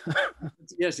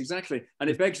 Yes, exactly. And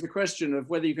it begs the question of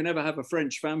whether you can ever have a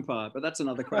French vampire, but that's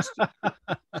another question.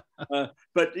 But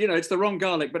it's the wrong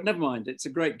garlic, but never mind. It's a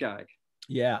great gag.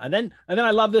 Yeah. And then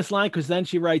I love this line, because then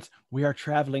she writes, we are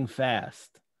traveling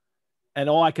fast. And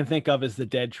all I can think of is the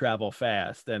dead travel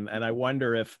fast. And I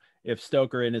wonder if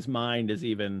Stoker in his mind is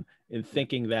even in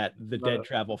thinking that the dead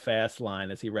travel fast line,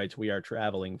 as he writes, we are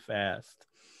traveling fast.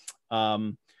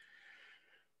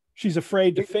 She's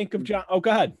afraid to think of John. Oh,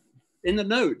 go ahead. In the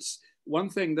notes, one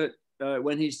thing that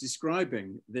when he's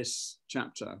describing this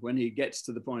chapter, when he gets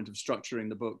to the point of structuring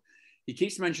the book, he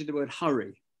keeps mentioning the word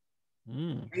hurry.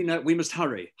 We must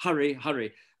hurry.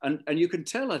 And you can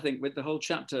tell, I think, with the whole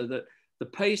chapter that the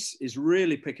pace is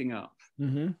really picking up.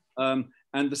 Mm-hmm.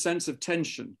 And the sense of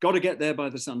tension. Got to get there by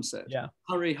the sunset. Yeah.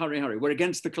 Hurry. We're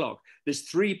against the clock. This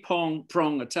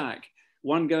 3-prong attack.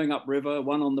 One going upriver,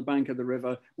 one on the bank of the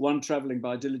river, one traveling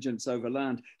by diligence over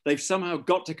land. They've somehow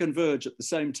got to converge at the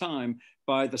same time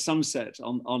by the sunset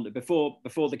before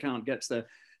the Count gets there.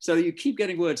 So you keep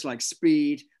getting words like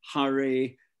speed,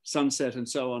 hurry, sunset, and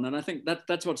so on. And I think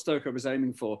that's what Stoker was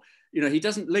aiming for. He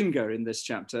doesn't linger in this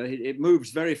chapter. It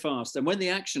moves very fast. And when the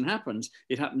action happens,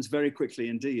 it happens very quickly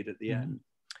indeed at the end.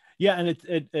 Yeah. And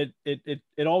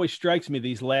it always strikes me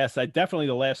definitely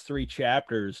the last 3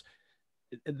 chapters,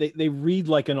 they read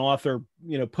like an author,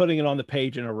 putting it on the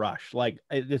page in a rush. Like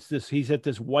he's at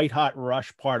this white hot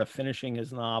rush part of finishing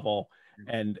his novel.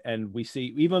 And we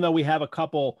see, even though we have a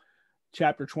couple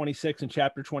chapter 26 and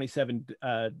chapter 27,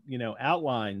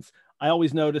 outlines, I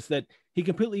always notice that he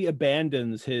completely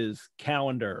abandons his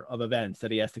calendar of events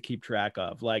that he has to keep track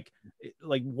of. Like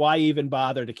why even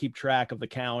bother to keep track of the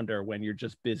calendar when you're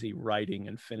just busy writing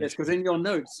and finishing? Yes, because in your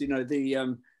notes,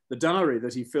 the diary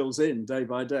that he fills in day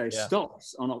by day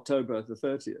stops on October the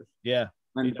 30th. Yeah.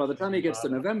 And by the time he gets to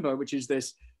November, which is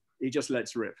this, he just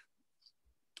lets rip.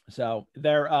 So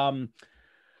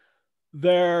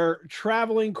they're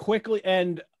traveling quickly,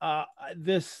 and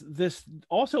this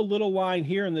also little line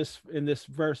here in this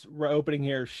verse opening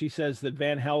here, she says that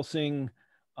Van Helsing,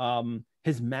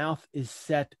 his mouth is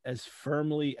set as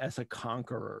firmly as a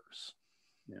conqueror's.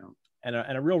 Yeah. And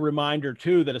a real reminder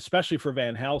too that especially for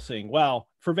Van Helsing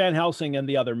and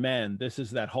the other men, this is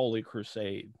that holy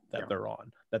crusade that they're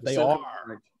on, that they are.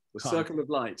 The circle of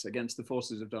light against the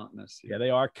forces of darkness. Yeah, they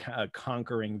are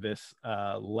conquering this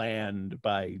land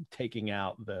by taking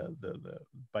out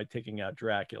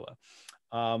Dracula.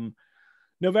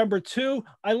 November 2,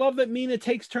 I love that Mina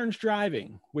takes turns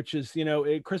driving, which is,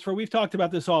 Christopher, we've talked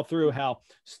about this all through, how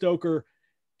Stoker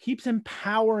keeps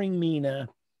empowering Mina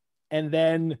and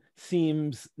then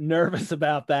seems nervous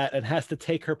about that and has to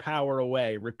take her power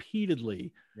away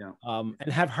repeatedly, and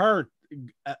have her,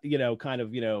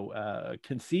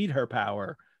 concede her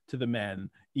power to the men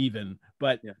even.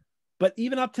 But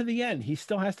even up to the end, he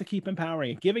still has to keep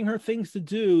empowering it, giving her things to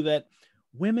do that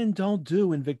women don't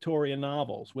do in Victorian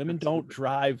novels. Women don't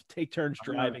take turns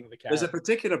driving the carriage. There's a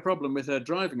particular problem with her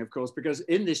driving, of course, because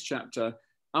in this chapter,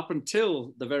 up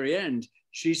until the very end,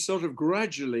 she's sort of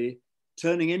gradually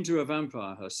turning into a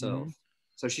vampire herself.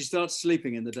 So she starts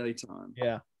sleeping in the daytime.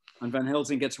 Yeah. And Van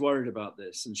Helsing gets worried about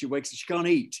this, and she wakes up, she can't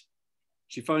eat.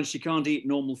 She finds she can't eat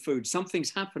normal food.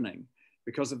 Something's happening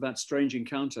because of that strange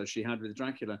encounter she had with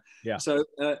Dracula. Yeah. So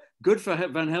good for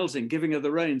Van Helsing giving her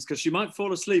the reins, because she might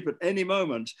fall asleep at any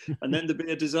moment and then there'd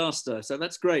be a disaster. So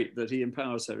that's great that he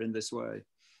empowers her in this way.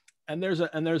 And there's a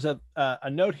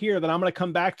note here that I'm going to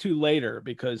come back to later,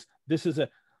 because there's a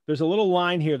little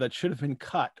line here that should have been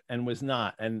cut and was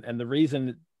not. And the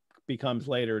reason becomes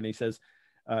later. And he says,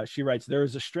 she writes, there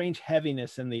is a strange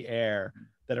heaviness in the air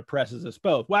that oppresses us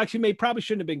both. Well, actually, probably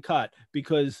shouldn't have been cut,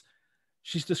 because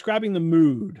she's describing the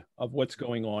mood of what's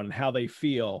going on and how they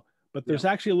feel, but there's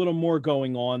actually a little more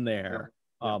going on there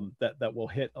that will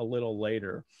hit a little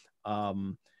later.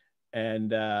 And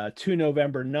to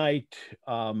November night,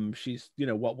 she's,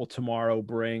 what will tomorrow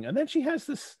bring? And then she has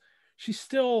this, she's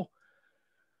still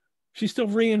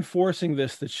reinforcing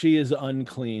this, that she is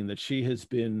unclean, that she has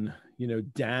been,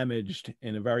 damaged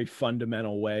in a very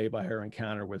fundamental way by her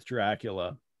encounter with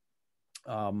Dracula.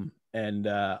 And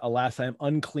alas, I am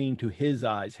unclean to his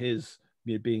eyes, his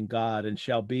being God, and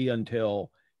shall be until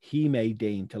he may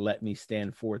deign to let me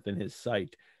stand forth in his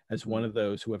sight as one of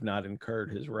those who have not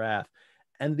incurred his wrath.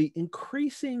 And the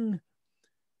increasing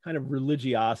kind of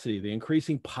religiosity, the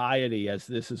increasing piety as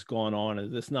this has gone on, as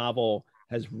this novel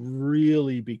has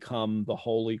really become the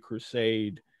Holy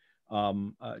Crusade.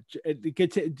 Do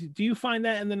you find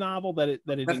that in the novel that it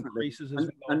increases as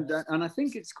and I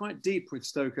think it's quite deep with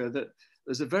Stoker. That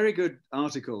there's a very good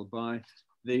article by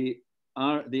the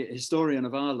historian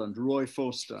of Ireland, Roy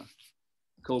Forster,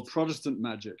 called Protestant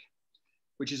Magic,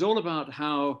 which is all about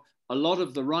how a lot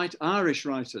of the Irish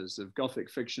writers of Gothic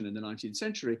fiction in the 19th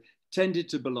century tended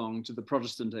to belong to the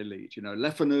Protestant elite,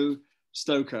 Le Fanu,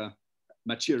 Stoker,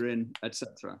 Maturin,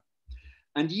 etc.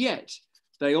 And yet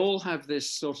they all have this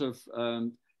sort of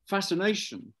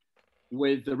fascination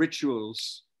with the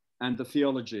rituals and the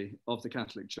theology of the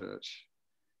Catholic Church.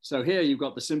 So here you've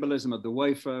got the symbolism of the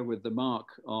wafer with the mark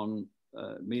on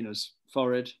Mina's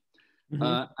forehead.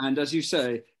 And as you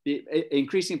say, the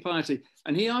increasing piety.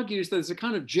 And he argues there's a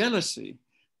kind of jealousy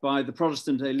by the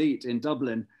Protestant elite in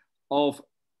Dublin of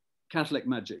Catholic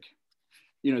magic.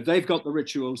 They've got the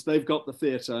rituals, they've got the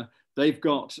theatre, they've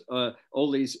got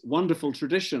all these wonderful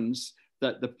traditions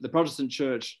that the Protestant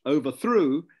church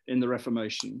overthrew in the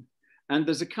Reformation. And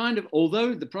there's a kind of,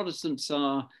 although the Protestants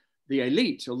are the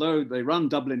elite, although they run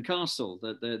Dublin Castle,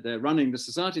 that they're running the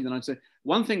society in the 19th century,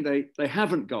 one thing they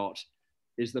haven't got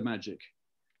is the magic.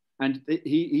 And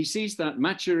he sees that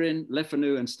Maturin, Le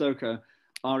Fanu, and Stoker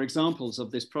are examples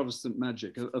of this Protestant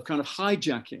magic, of kind of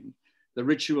hijacking the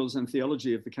rituals and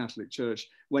theology of the Catholic Church,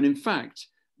 when in fact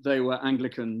they were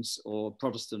Anglicans or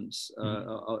Protestants,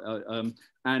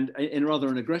 and in rather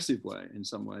an aggressive way in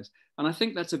some ways. And I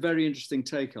think that's a very interesting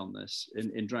take on this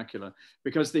in Dracula,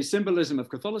 because the symbolism of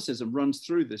Catholicism runs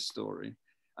through this story,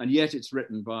 and yet it's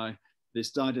written by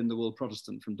this dyed-in-the-wool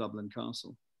Protestant from Dublin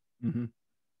Castle.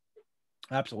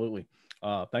 Absolutely.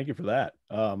 Thank you for that.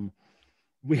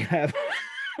 We have,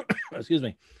 excuse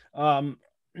me.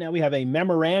 Now we have a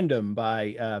memorandum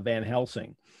by Van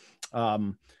Helsing.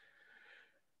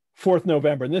 4th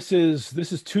November, and this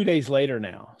is 2 days later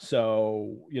now.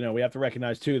 So, we have to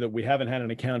recognize too that we haven't had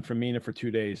an account from Mina for 2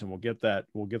 days, and we'll get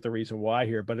the reason why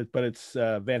here. But it's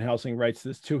Van Helsing writes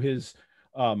this to his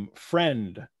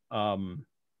friend, John,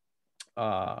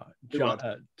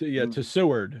 to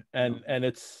Seward, and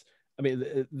it's,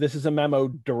 this is a memo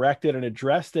directed and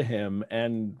addressed to him,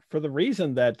 and for the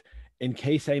reason that, in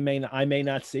case I may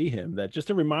not see him, that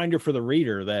just a reminder for the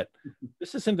reader that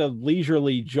this isn't a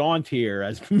leisurely jaunt here,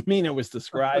 as Mina was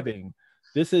describing.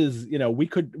 This is, we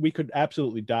could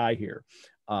absolutely die here.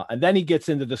 And then he gets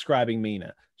into describing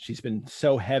Mina. She's been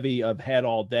so heavy of head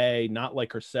all day, not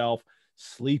like herself,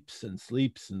 sleeps and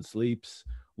sleeps and sleeps,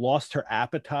 lost her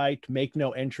appetite, make no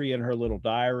entry in her little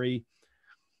diary.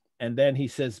 And then he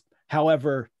says,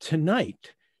 however,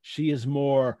 tonight she is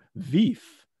more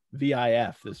vif,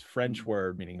 V-I-F, this French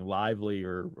word meaning lively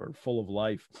or full of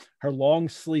life. Her long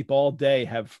sleep all day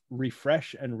have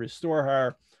refresh and restore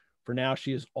her, for now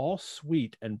she is all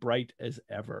sweet and bright as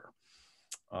ever.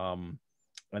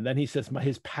 And then he says,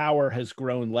 his power has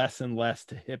grown less and less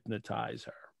to hypnotize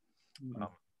her.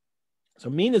 So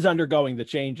Mina's undergoing the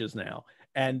changes now.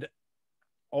 And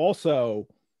also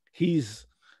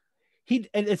and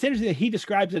it's interesting that he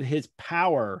describes that his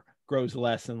power grows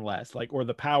less and less, like, or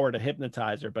the power to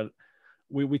hypnotize her. But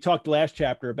we talked last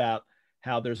chapter about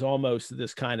how there's almost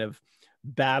this kind of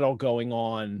battle going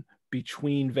on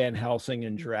between Van Helsing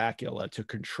and Dracula to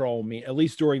control me, at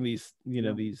least during these,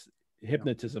 these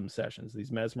hypnotism sessions,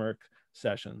 these mesmeric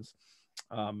sessions.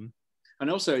 And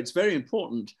also it's very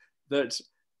important that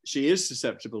she is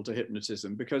susceptible to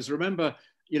hypnotism, because remember,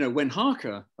 when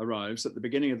Harker arrives at the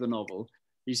beginning of the novel,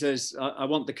 he says, I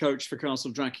want the coach for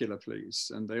Castle Dracula,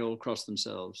 please. And they all cross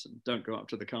themselves and don't go up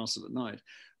to the castle at night.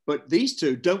 But these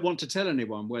two don't want to tell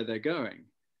anyone where they're going.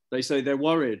 They say they're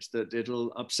worried that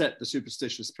it'll upset the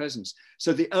superstitious presence.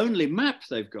 So the only map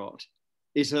they've got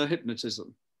is her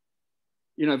hypnotism.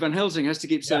 Van Helsing has to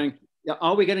keep saying,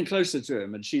 are we getting closer to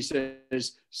him? And she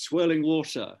says, swirling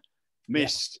water,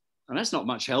 mist. And that's not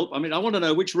much help. I mean, I want to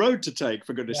know which road to take,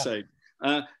 for goodness sake.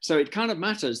 So it kind of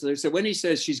matters. So when he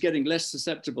says she's getting less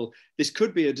susceptible, this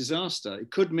could be a disaster.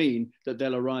 It could mean that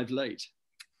they'll arrive late.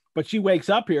 But she wakes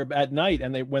up here at night,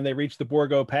 and when they reach the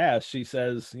Borgo Pass, she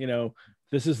says,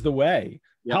 this is the way.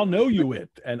 Yep. How know you it?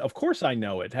 And of course I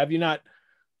know it.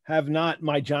 Have not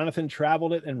my Jonathan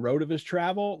traveled it and wrote of his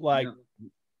travel? Like,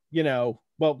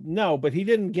 well, no, but he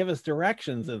didn't give us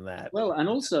directions in that. Well, and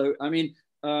also, I mean,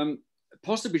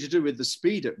 possibly to do with the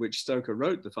speed at which Stoker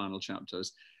wrote the final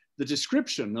chapters, the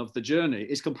description of the journey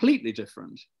is completely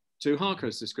different to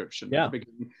Harker's description at the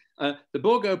beginning. The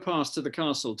Borgo Pass to the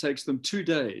castle takes them 2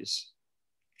 days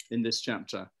in this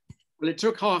chapter. Well, it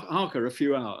took Harker a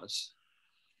few hours.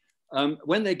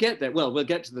 When they get there, well, we'll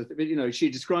get to the, she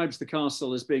describes the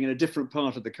castle as being in a different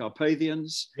part of the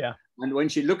Carpathians. Yeah. And when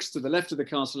she looks to the left of the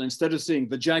castle, instead of seeing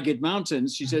the jagged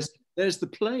mountains, she says, there's the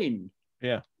plain.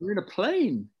 Yeah. We're in a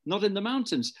plain, not in the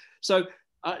mountains. So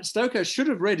Stoker should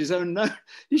have read his own note.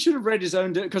 He should have read his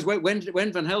own, because when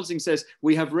Van Helsing says,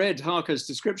 we have read Harker's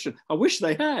description, I wish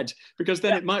they had, because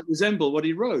then it might resemble what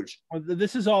he wrote. Well,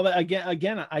 this is all that,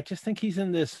 again, I just think he's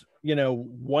in this,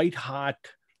 white hot,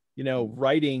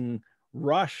 writing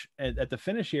rush at the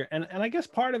finish here. And I guess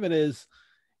part of it is,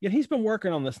 he's been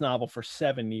working on this novel for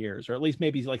 7 years, or at least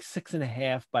maybe he's like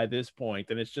 6.5 by this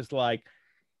point. And it's just like,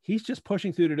 he's just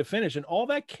pushing through to the finish. And all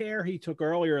that care he took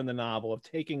earlier in the novel of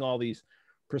taking all these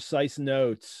precise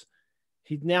notes,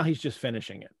 he's just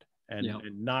finishing it and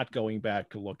not going back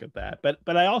to look at that.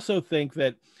 But I also think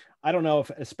that, I don't know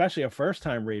if especially a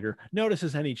first-time reader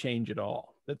notices any change at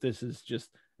all, that this is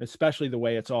just, especially the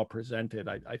way it's all presented.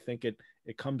 I think it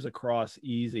comes across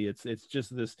easy. It's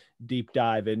just this deep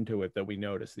dive into it that we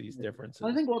notice these differences.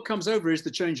 I think what comes over is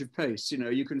the change of pace.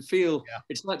 You can feel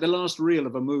it's like the last reel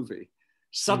of a movie.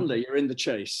 Suddenly you're in the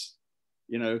chase,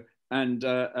 and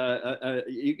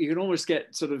you can almost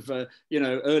get sort of,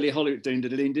 early Hollywood. You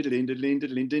can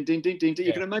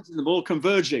imagine them all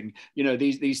converging,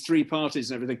 these three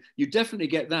parties and everything. You definitely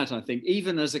get that, I think,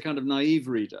 even as a kind of naive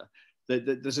reader.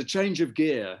 There's a change of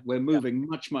gear. We're moving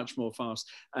much, much more fast,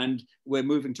 and we're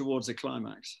moving towards a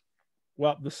climax.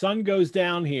 Well, the sun goes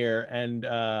down here, and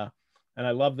I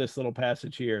love this little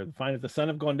passage here. Find that the sun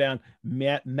have gone down,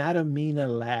 Madam Mina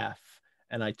laugh,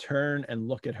 and I turn and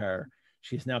look at her.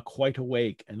 She is now quite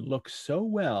awake and looks so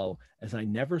well as I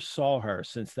never saw her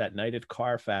since that night at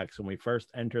Carfax when we first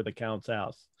entered the Count's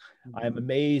house. I am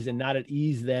amazed and not at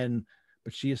ease then,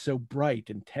 but she is so bright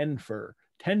and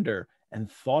tender and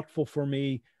thoughtful for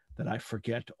me that I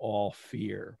forget all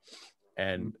fear.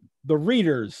 And the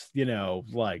readers,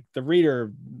 like the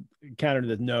reader counter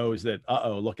that knows that,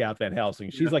 look out, Van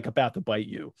Helsing. She's like about to bite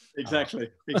you. Exactly.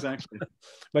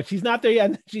 But she's not there yet.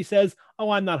 And she says,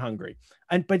 I'm not hungry.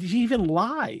 But she even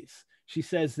lies. She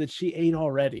says that she ate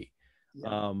already.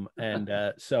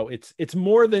 Yeah. So it's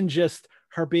more than just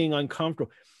her being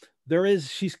uncomfortable.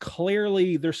 There's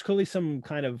clearly some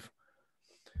kind of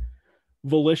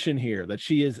volition here that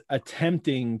she is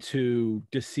attempting to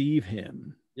deceive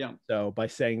him. Yeah. So by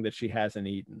saying that she hasn't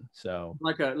eaten, so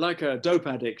like a dope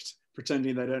addict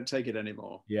pretending they don't take it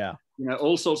anymore. Yeah.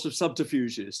 All sorts of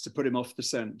subterfuges to put him off the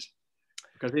scent,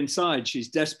 because inside she's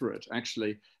desperate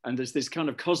actually, and there's this kind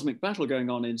of cosmic battle going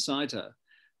on inside her,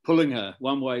 pulling her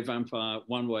one way vampire,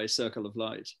 one way circle of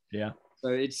light. Yeah. So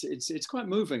it's quite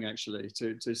moving actually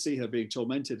to see her being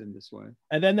tormented in this way.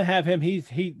 And then to have him, he's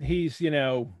a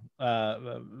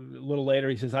little later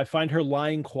he says, I find her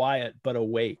lying quiet but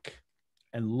awake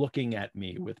and looking at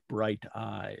me with bright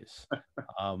eyes.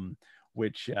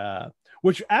 which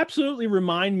absolutely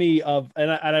remind me of,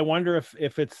 and I wonder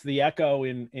if it's the echo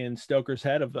in Stoker's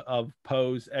head of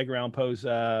Poe's, Edgar Allan Poe's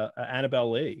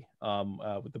Annabelle Lee,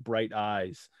 with the bright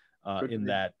eyes in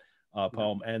that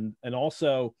poem, and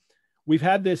also we've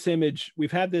had this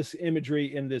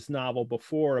imagery in this novel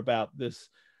before about this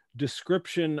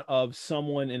description of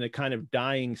someone in a kind of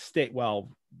dying state. Well,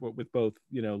 with both,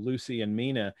 Lucy and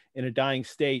Mina in a dying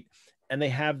state, and they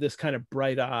have this kind of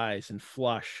bright eyes and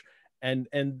flush. And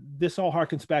this all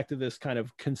harkens back to this kind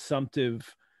of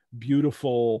consumptive,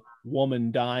 beautiful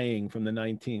woman dying from the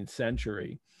 19th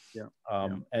century.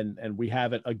 And we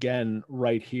have it again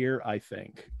right here, I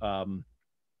think.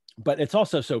 But it's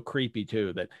also so creepy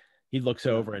too, that he looks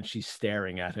over and she's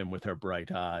staring at him with her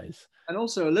bright eyes. And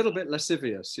also a little bit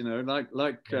lascivious, like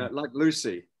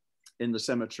Lucy in the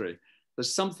cemetery.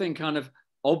 There's something kind of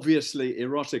obviously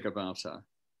erotic about her,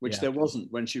 which there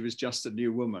wasn't when she was just a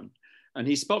new woman. And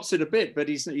he spots it a bit, but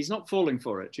he's not falling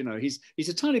for it. He's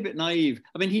a tiny bit naive.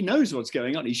 I mean, he knows what's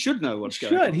going on. He should know what's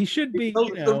going on. He should be.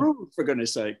 The rules, for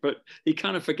goodness sake, but he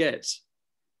kind of forgets.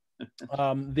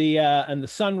 And the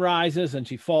sun rises and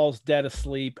she falls dead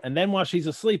asleep. And then while she's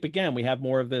asleep again, we have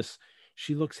more of this.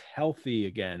 She looks healthy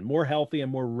again, more healthy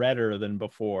and more redder than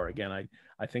before. Again,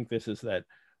 I think this is the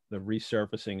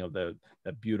resurfacing of that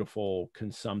beautiful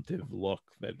consumptive look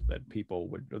that people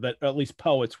would, that at least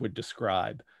poets would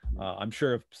describe. I'm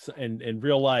sure if in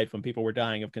real life, when people were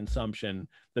dying of consumption,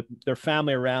 their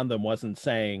family around them wasn't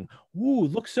saying, "Ooh,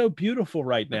 looks so beautiful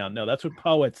right now." No, that's what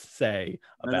poets say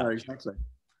about it. Exactly.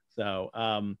 So,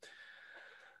 and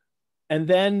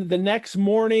then the next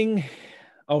morning,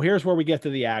 here's where we get to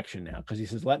the action now, because he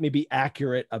says, "Let me be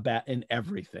accurate in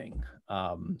everything."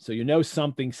 So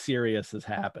something serious has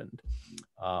happened.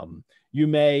 You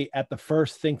may at the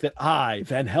first think that I,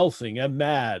 Van Helsing, am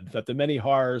mad, that the many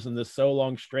horrors and the so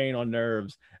long strain on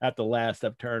nerves at the last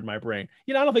have turned my brain.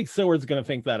 I don't think Seward's going to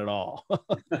think that at all.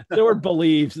 Seward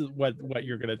believes what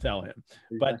you're going to tell him,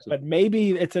 but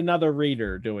maybe it's another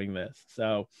reader doing this.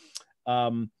 So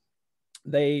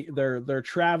they're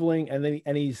traveling,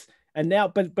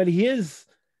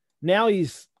 now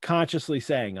he's consciously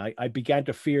saying, I began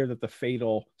to fear that the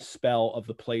fatal spell of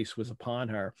the place was upon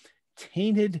her,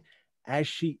 tainted as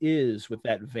she is with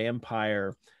that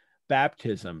vampire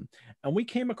baptism. And we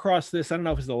came across this, I don't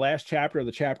know if it's the last chapter or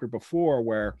the chapter before,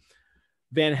 where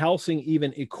Van Helsing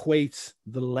even equates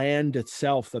the land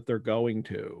itself that they're going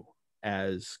to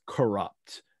as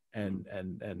corrupt. And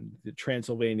the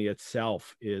Transylvania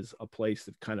itself is a place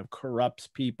that kind of corrupts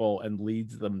people and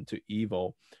leads them to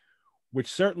evil, which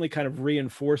certainly kind of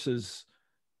reinforces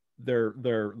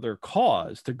their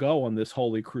cause to go on this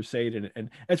holy crusade.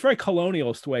 And it's a very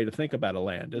colonialist way to think about a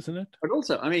land, isn't it? But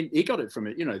also, I mean, he got it from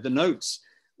it, the notes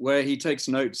where he takes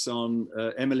notes on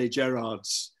Emily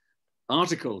Gerard's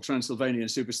article, Transylvanian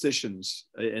Superstitions,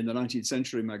 in the 19th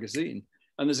Century magazine.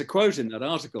 And there's a quote in that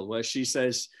article where she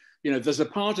says, there's a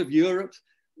part of Europe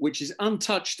which is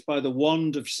untouched by the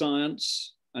wand of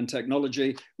science and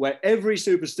technology, where every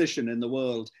superstition in the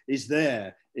world is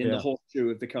there in the horseshoe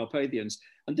of the Carpathians.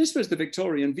 And this was the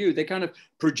Victorian view. They kind of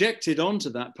projected onto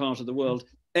that part of the world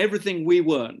everything we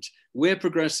weren't. We're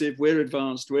progressive, we're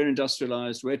advanced, we're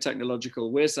industrialized, we're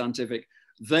technological, we're scientific.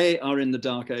 They are in the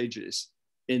Dark Ages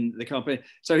in the Carpathians.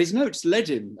 So his notes led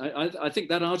him. I think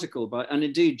that article, and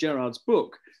indeed Gerard's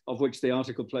book, of which the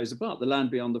article plays a part, The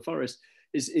Land Beyond the Forest,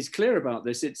 is clear about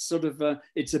this. It's sort of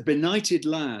it's a benighted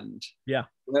land,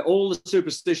 where all the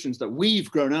superstitions that we've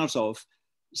grown out of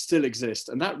still exist,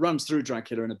 and that runs through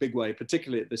Dracula in a big way,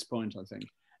 particularly at this point, I think.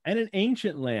 And an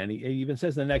ancient land. He even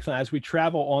says in the next line, as we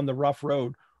travel on the rough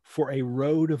road, for a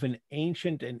road of an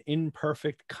ancient and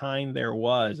imperfect kind there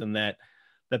was, and that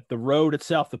the road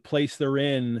itself, the place they're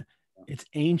in, it's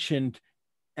ancient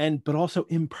but also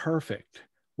imperfect,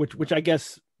 which I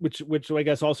guess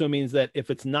also means that if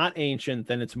it's not ancient,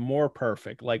 then it's more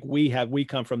perfect. Like we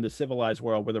come from the civilized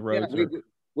world where the roads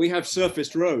we have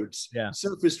surfaced roads,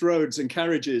 and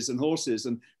carriages and horses,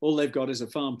 and all they've got is a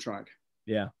farm track.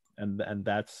 Yeah. And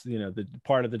that's, the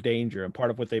part of the danger and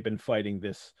part of what they've been fighting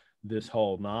this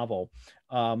whole novel.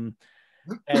 And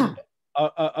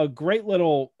a great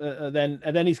little,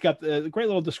 then he's got the great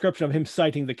little description of him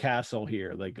sighting the castle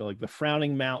here, like the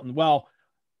frowning mountain. Well,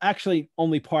 actually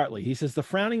only partly. He says the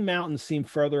frowning mountains seemed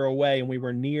further away, and we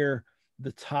were near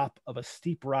the top of a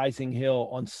steep rising hill,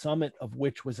 on summit of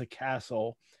which was a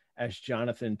castle, as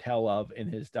Jonathan tell of in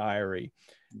his diary.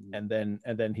 And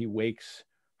then he wakes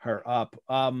her up.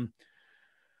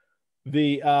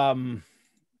 He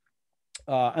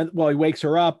wakes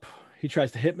her up. He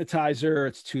tries to hypnotize her.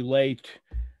 It's too late.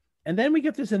 And then we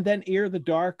get this, and then ere the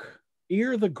dark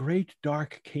ere the great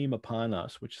dark came upon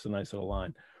us, which is a nice little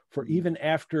line, for even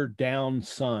after down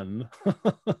sun,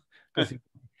 because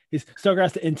he's Stoker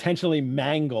has to intentionally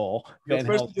mangle You're Van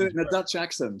supposed to do Helsing's it in a work. Dutch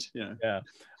accent. Yeah. Yeah.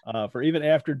 For even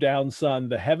after down sun,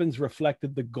 the heavens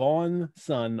reflected the gone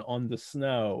sun on the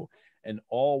snow, and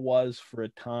all was for a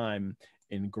time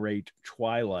in great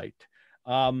twilight.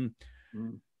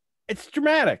 It's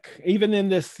dramatic, even in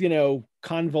this,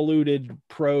 convoluted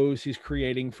prose he's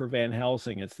creating for Van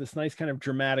Helsing. It's this nice kind of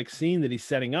dramatic scene that he's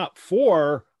setting up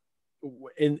for.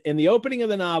 In the opening of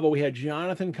the novel, we had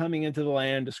Jonathan coming into the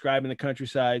land, describing the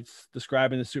countrysides,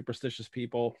 describing the superstitious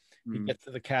people. He gets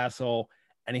to the castle,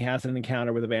 and he has an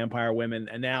encounter with the vampire women,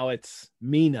 and now it's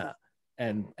Mina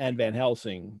and Van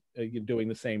Helsing doing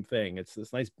the same thing. It's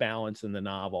this nice balance in the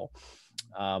novel.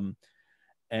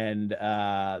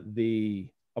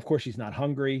 Of course, she's not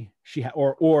hungry.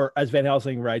 Or as Van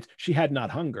Helsing writes, she had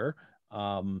not hunger.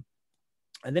 And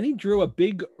then he drew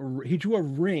a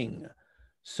ring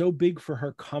so big for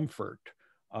her comfort,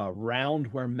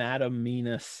 round where Madame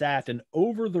Mina sat, and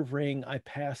over the ring I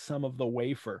passed some of the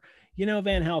wafer.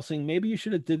 Van Helsing, maybe you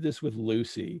should have did this with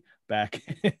Lucy back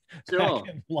in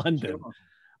London.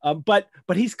 Sure. But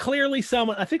he's clearly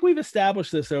someone. I think we've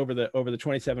established this over the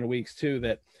 27 weeks too,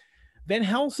 that Van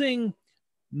Helsing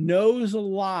knows a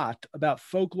lot about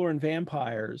folklore and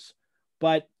vampires,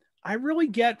 but I really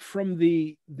get from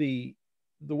the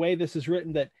way this is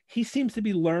written that he seems to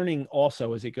be learning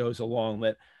also as it goes along,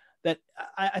 that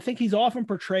I think he's often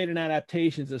portrayed in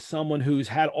adaptations as someone who's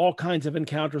had all kinds of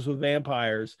encounters with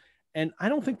vampires. And I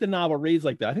don't think the novel reads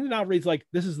like that. I think the novel reads like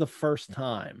this is the first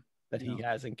time that he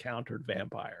has encountered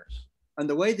vampires. And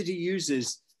the way that he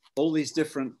uses all these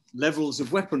different levels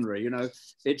of weaponry,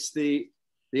 it's the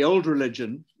old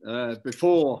religion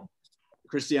before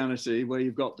Christianity, where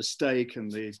you've got the stake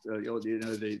and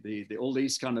the all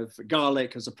these kind of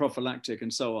garlic as a prophylactic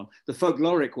and so on, the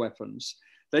folkloric weapons.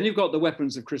 Then you've got the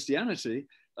weapons of Christianity,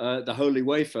 the holy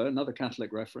wafer, another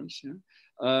Catholic reference,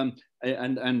 and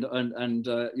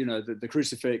the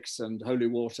crucifix and holy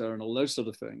water and all those sort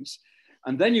of things.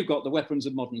 And then you've got the weapons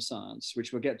of modern science,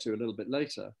 which we'll get to a little bit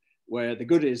later, where the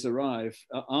goodies arrive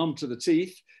armed to the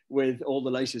teeth with all the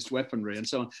latest weaponry and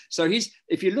so on. So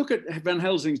if you look at Van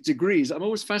Helsing's degrees, I'm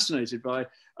always fascinated by,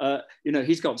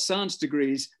 he's got science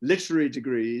degrees, literary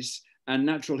degrees, and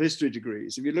natural history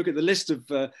degrees. If you look at the list of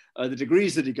the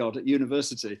degrees that he got at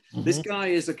university, this guy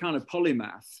is a kind of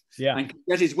polymath and can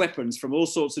get his weapons from all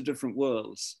sorts of different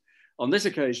worlds. On this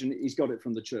occasion, he's got it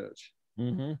from the church.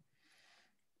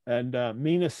 And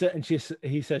Mina said, and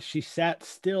he says, she sat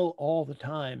still all the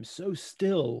time, so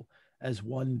still as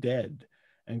one dead,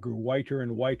 and grew whiter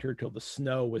and whiter till the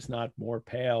snow was not more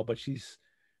pale. But she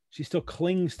still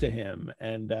clings to him.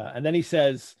 And then he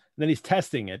says, and then he's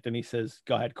testing it, and he says,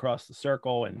 go ahead, cross the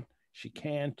circle, and she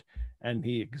can't. And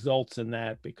he exults in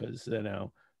that because,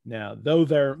 now though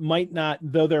there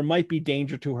might be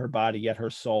danger to her body, yet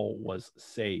her soul was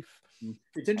safe.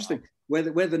 It's interesting where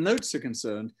the notes are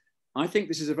concerned. I think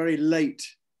this is a very late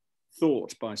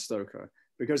thought by Stoker,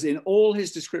 because in all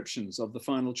his descriptions of the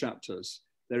final chapters,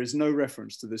 there is no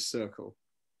reference to this circle.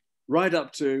 Right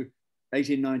up to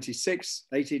 1896,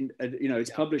 it's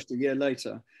published a year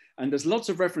later. And there's lots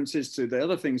of references to the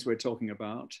other things we're talking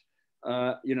about,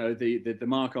 the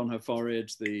mark on her forehead,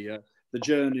 the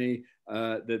journey,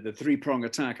 the three-prong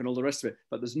attack and all the rest of it.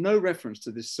 But there's no reference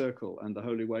to this circle and the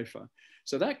holy wafer.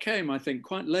 So that came, I think,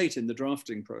 quite late in the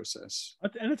drafting process.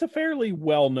 And it's a fairly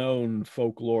well-known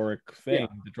folkloric thing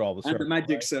to draw the circle. And the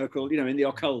magic circle, in the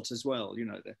occult as well. I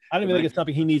don't even think it's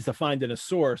something he needs to find in a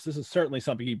source. This is certainly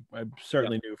something he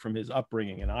certainly knew from his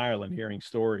upbringing in Ireland, hearing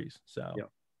stories. So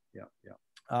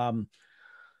and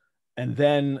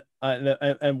then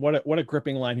and what a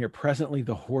gripping line here. Presently,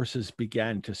 the horses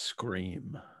began to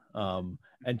scream, and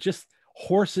just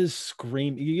horses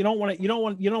scream. You don't want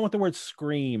the word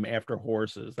scream after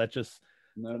horses. That just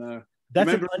no.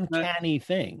 That's an uncanny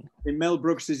thing. In Mel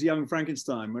Brooks's Young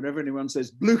Frankenstein, whenever anyone says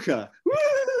Blucher,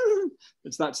 woo!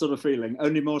 It's that sort of feeling,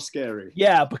 only more scary.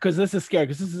 Yeah, because this is scary,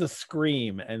 because this is a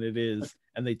scream, and it is,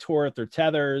 and they tore at their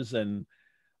tethers, and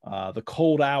the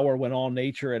cold hour when all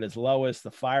nature at its lowest,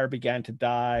 the fire began to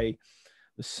die,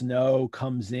 the snow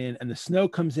comes in, and the snow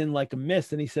comes in like a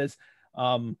mist, and he says,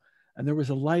 and there was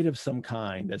a light of some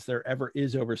kind, as there ever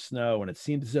is over snow, and it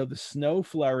seemed as though the snow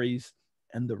flurries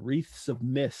and the wreaths of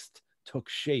mist took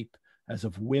shape as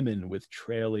of women with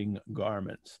trailing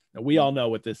garments. Now, we all know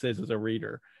what this is as a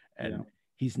reader, and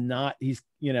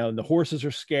and the horses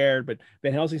are scared, but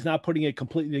Van Helsing's not putting it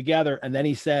completely together. And then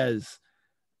he says,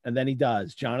 and then he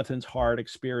does, Jonathan's hard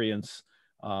experience,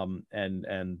 and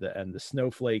the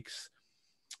snowflakes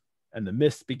and the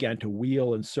mist began to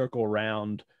wheel and circle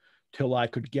round till I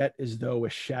could get as though a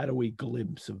shadowy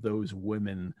glimpse of those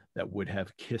women that would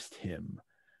have kissed him.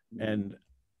 And,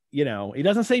 you know, he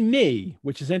doesn't say me,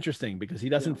 which is interesting because he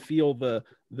doesn't feel the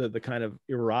kind of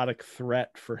erotic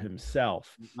threat for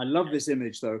himself. I love this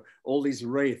image, though. All these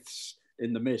wraiths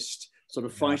in the mist sort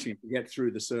of fighting to get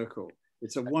through the circle.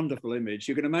 It's a wonderful image.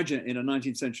 You can imagine it in a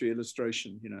 19th century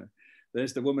illustration, you know.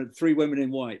 There's the woman, 3 women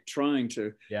in white trying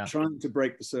to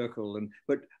break the circle.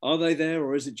 But are they there,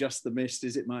 or is it just the mist?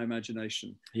 Is it my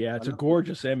imagination? Yeah, it's a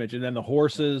gorgeous image. And then the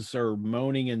horses are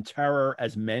moaning in terror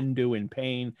as men do in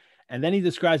pain. And then he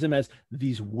describes them as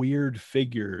these weird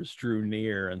figures drew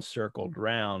near and circled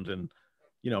round. And,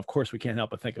 you know, of course, we can't help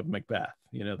but think of Macbeth,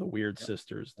 you know, the weird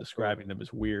sisters, describing them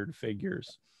as weird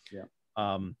figures. Yeah.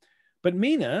 But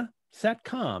Mina sat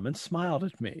calm and smiled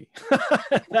at me.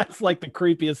 That's like the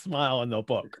creepiest smile in the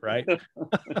book, right?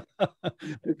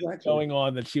 Exactly. Going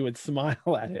on that she would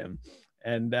smile at him.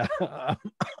 And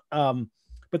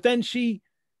but then she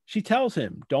tells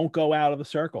him, don't go out of the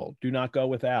circle, do not go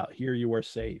without, here you are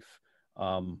safe.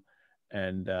 And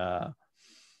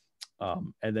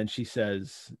then she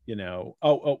says, you know,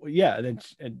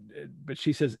 but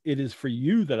she says, it is for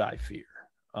you that I fear.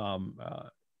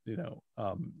 You know,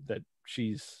 that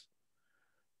she's,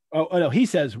 no, he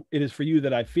says, it is for you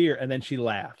that I fear. And then she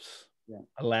laughs. Yeah.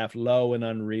 I laughed low and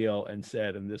unreal and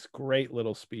said in this great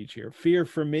little speech here, fear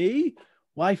for me?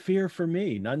 Why fear for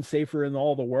me? None safer in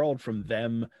all the world from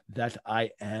them that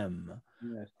I am.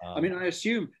 Yes. I mean, I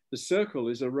assume the circle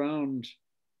is around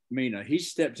Mina. He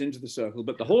stepped into the circle,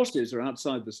 but the horses are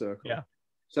outside the circle. Yeah.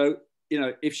 So, you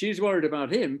know, if she's worried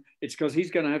about him, it's because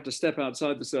he's going to have to step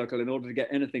outside the circle in order to get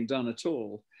anything done at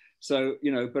all. So,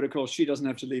 you know, but of course she doesn't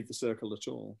have to leave the circle at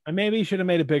all. And maybe you should have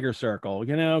made a bigger circle.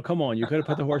 You know, come on, you could have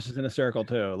put the horses in a circle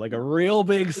too, like a real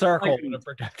big circle to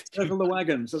protect you. Circle the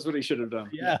wagons. That's what he should have done.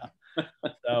 Yeah.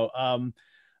 So,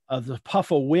 the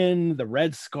puff of wind, the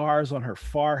red scars on her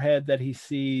forehead that he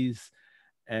sees,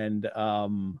 and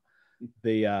then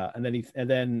they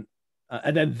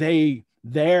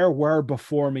there were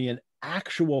before me in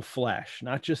actual flesh,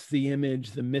 not just the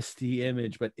image, the misty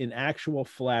image, but in actual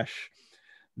flesh,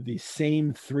 the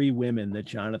same 3 women that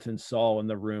Jonathan saw in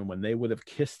the room when they would have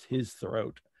kissed his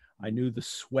throat. I knew the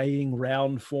swaying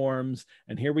round forms,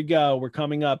 and here we go. We're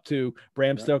coming up to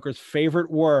Bram Stoker's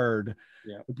favorite word.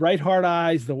 Yeah. The bright hard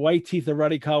eyes, the white teeth, the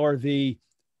ruddy color, the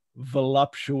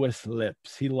voluptuous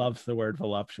lips. He loves the word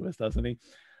voluptuous, doesn't he?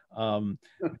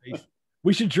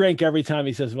 We should drink every time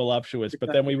he says voluptuous,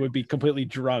 but then we would be completely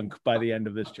drunk by the end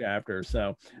of this chapter.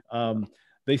 So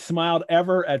they smiled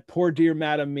ever at poor dear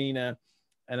Madam Mina,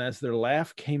 and as their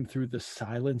laugh came through the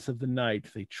silence of the night,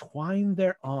 they twined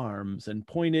their arms and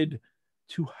pointed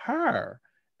to her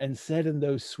and said in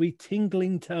those sweet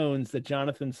tingling tones that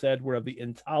Jonathan said were of the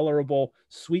intolerable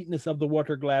sweetness of the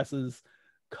water glasses,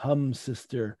 come,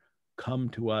 sister, come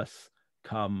to us,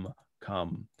 come,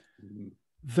 come.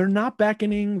 They're not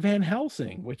beckoning Van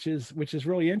Helsing, which is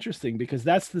really interesting, because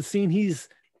that's the scene he's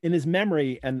in his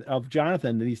memory and of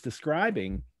Jonathan that he's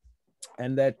describing.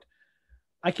 And that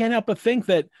I can't help but think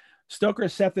that Stoker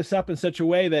set this up in such a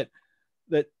way that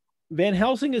Van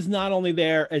Helsing is not only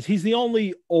there as he's the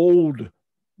only old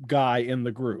guy in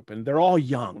the group, and they're all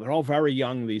young. They're all very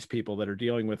young, these people that are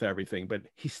dealing with everything, but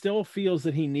he still feels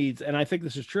that he needs, and I think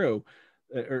this is true,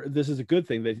 or this is a good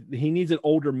thing, that he needs an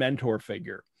older mentor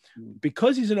figure.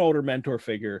 Because he's an older mentor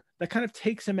figure, that kind of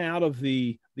takes him out of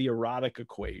the erotic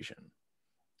equation.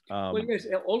 Well, yes.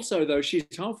 Also, though, she's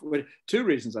halfway. 2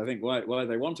 reasons I think why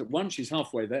they want it. One, she's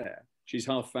halfway there. She's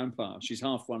half vampire. She's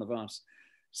half one of us.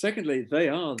 Secondly, they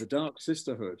are the Dark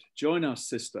Sisterhood. Join us,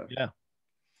 sister. Yeah.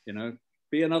 You know,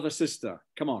 be another sister.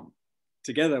 Come on,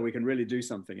 together we can really do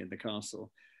something in the castle.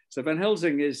 So Van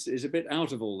Helsing is a bit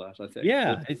out of all that, I think.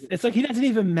 Yeah, it's like he doesn't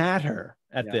even matter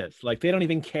at this. Like they don't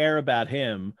even care about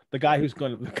him, the guy who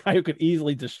could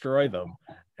easily destroy them,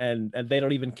 and they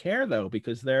don't even care though,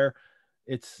 because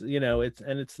it's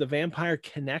the vampire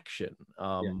connection.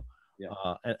 And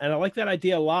I like that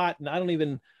idea a lot.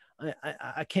 And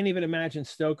I can't even imagine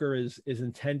Stoker is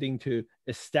intending to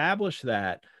establish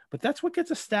that. But that's what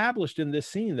gets established in this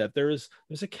scene, that there's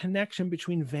a connection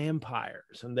between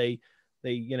vampires, and they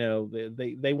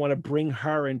want to bring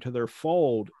her into their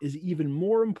fold is even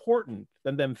more important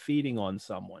than them feeding on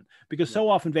someone, because so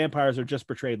often vampires are just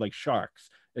portrayed like sharks.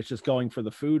 It's just going for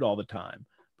the food all the time.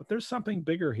 But there's something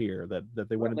bigger here that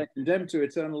they want to. They're condemned to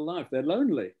eternal life. They're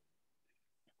lonely.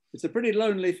 It's a pretty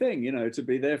lonely thing, you know, to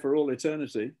be there for all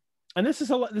eternity. And this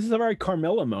is a very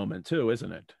Carmilla moment too,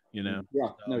 isn't it? You know. Yeah.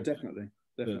 So, no, definitely.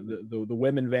 definitely. The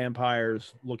women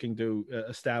vampires looking to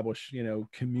establish,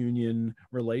 communion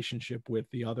relationship with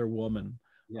the other woman.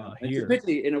 Yeah, it's a Here.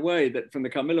 pity in a way that from the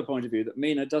Carmilla point of view that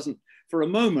Mina doesn't for a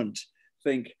moment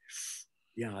think,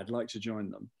 yeah, I'd like to join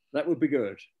them. That would be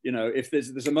good, if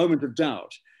there's a moment of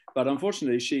doubt. But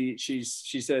unfortunately, she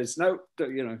says no,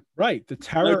 Right, the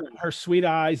terror, no. her sweet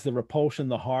eyes, the repulsion,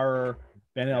 the horror.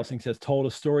 Van Helsing says, told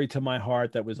a story to my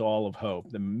heart that was all of hope.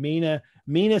 The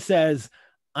Mina says,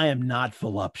 I am not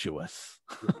voluptuous.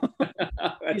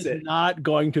 That's He's it. not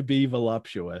going to be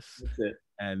voluptuous. That's it.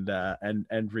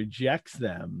 And rejects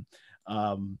them.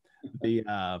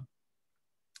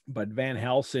 But Van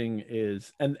Helsing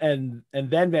is and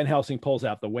then Van Helsing pulls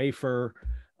out the wafer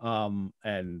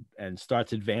and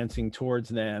starts advancing towards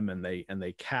them, and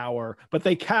they cower, but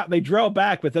they draw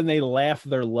back, but then they laugh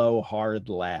their low hard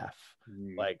laugh.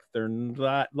 Like they're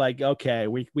not like, okay,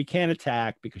 we can't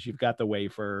attack because you've got the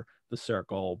wafer, the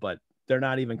circle, but they're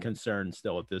not even concerned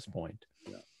still at this point.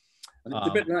 Yeah. And it's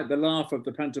a bit like the laugh of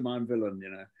the pantomime villain,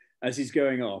 as he's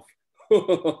going off.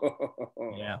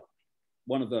 Yeah,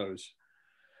 one of those.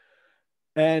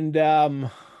 And then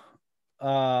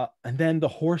the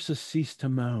horses cease to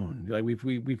moan. Like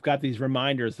we've got these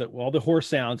reminders that all the horse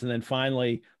sounds, and then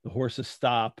finally the horses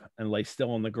stop and lay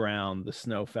still on the ground. The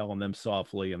snow fell on them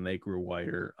softly, and they grew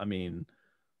whiter. I mean,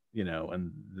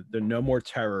 and there's no more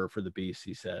terror for the beasts.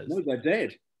 He says, no, they're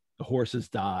dead. The horses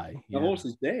die. The horse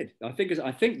is dead. I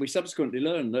think we subsequently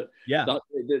learned that. Yeah.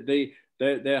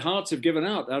 That their hearts have given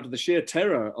out of the sheer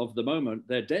terror of the moment.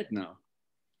 They're dead now.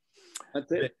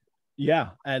 That's it. Yeah,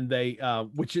 and they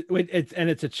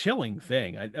it's a chilling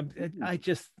thing. I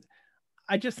just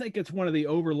think it's one of the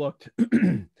overlooked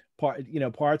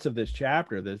parts of this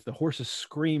chapter. There's the horses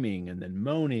screaming and then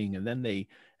moaning, and then they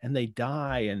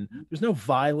die, and there's no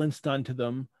violence done to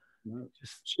them. No.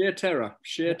 Just sheer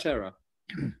terror.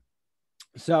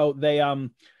 So they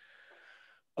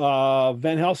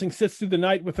Van Helsing sits through the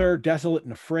night with her, desolate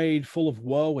and afraid, full of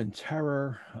woe and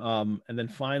terror. And then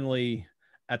finally,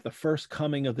 at the first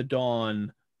coming of the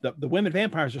dawn, the women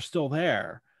vampires are still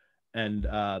there, and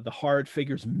the horrid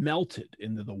figures melted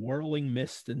into the whirling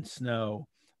mist and snow.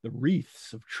 The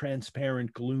wreaths of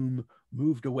transparent gloom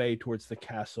moved away towards the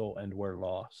castle and were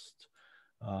lost.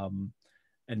 And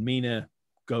Mina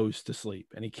goes to sleep,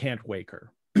 and he can't wake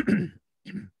her.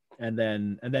 And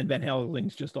then Van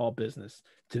Helsing's just all business.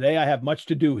 Today I have much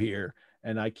to do here,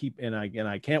 and I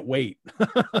can't wait.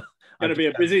 It's going to be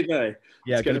a busy day.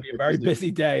 Yeah, it's going to be a very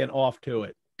busy day, and off to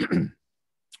it.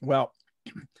 Well,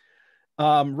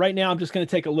 right now I'm just going to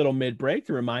take a little mid-break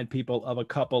to remind people of a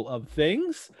couple of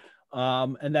things.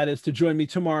 And that is to join me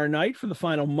tomorrow night for the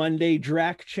final Monday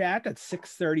Drac Chat at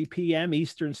 6:30 p.m.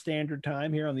 Eastern Standard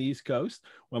Time here on the East Coast,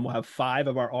 when we'll have 5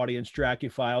 of our audience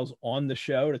Dracuphiles on the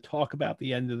show to talk about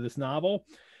the end of this novel.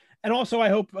 And also, I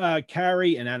hope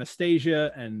Carrie and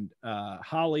Anastasia and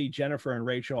Holly, Jennifer, and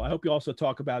Rachel, I hope you also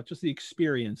talk about just the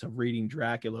experience of reading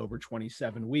Dracula over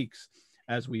 27 weeks,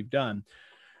 as we've done.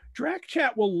 Drac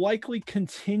Chat will likely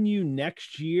continue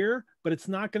next year, but it's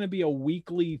not going to be a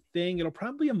weekly thing. It'll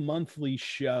probably be a monthly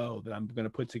show that I'm going to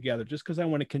put together, just because I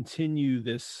want to continue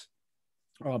this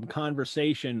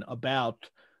conversation about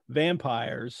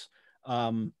vampires,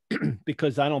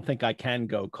 because I don't think I can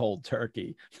go cold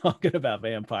turkey talking about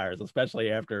vampires,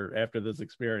 especially after this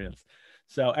experience.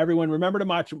 So everyone, remember to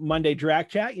watch Monday Drac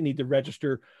Chat. You need to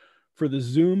register for the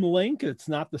Zoom link. It's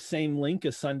not the same link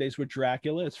as Sundays with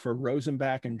Dracula. It's for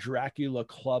Rosenbach and Dracula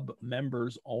Club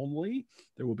members only.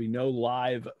 There will be no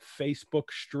live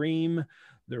Facebook stream,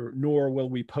 nor will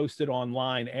we post it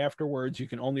online afterwards. You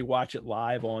can only watch it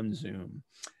live on Zoom.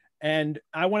 And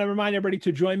I want to remind everybody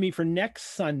to join me for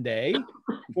next Sunday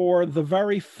for the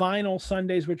very final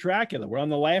Sundays with Dracula. We're on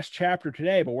the last chapter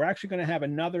today, but we're actually going to have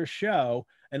another show,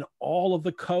 and all of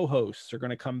the co-hosts are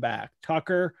going to come back.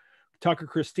 Tucker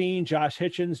Christine, Josh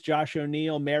Hitchens, Josh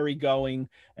O'Neill, Mary Going,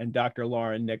 and Dr.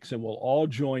 Lauren Nixon will all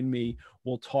join me.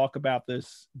 We'll talk about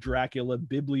this Dracula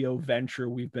biblio venture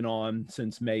we've been on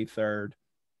since May 3rd.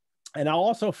 And I'll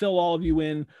also fill all of you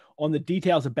in on the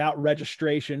details about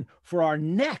registration for our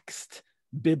next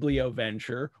biblio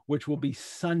venture, which will be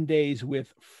Sundays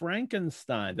with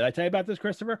Frankenstein. Did I tell you about this,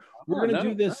 Christopher? We're going to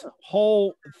do this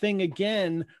whole thing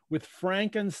again with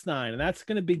Frankenstein, and that's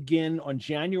going to begin on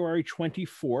January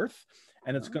 24th,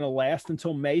 and it's going to last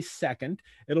until May 2nd.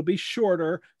 It'll be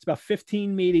shorter. It's about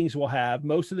 15 meetings we'll have.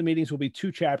 Most of the meetings will be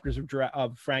 2 chapters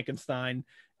of Frankenstein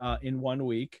in 1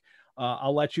 week.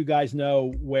 I'll let you guys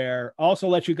know where. Also,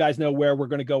 let you guys know where we're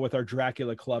going to go with our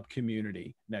Dracula Club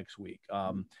community next week.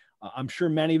 I'm sure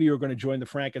many of you are going to join the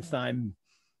Frankenstein,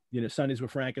 Sundays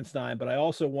with Frankenstein, but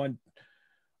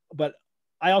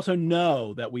I also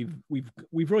know that we've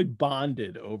really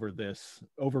bonded over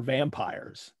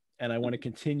vampires, and I want to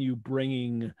continue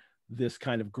bringing this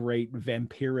kind of great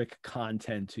vampiric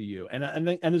content to you. And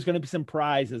there's going to be some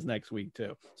prizes next week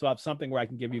too. So I have something where I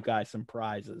can give you guys some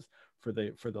prizes for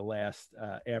the last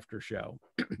after show.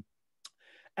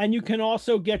 And you can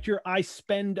also get your I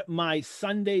Spend My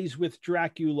Sundays with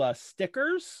Dracula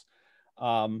stickers.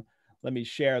 Let me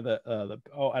share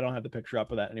I don't have the picture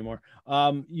up of that anymore.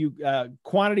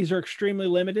 Quantities are extremely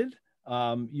limited.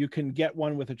 You can get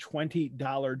one with a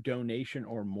 $20 donation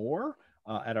or more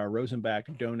at our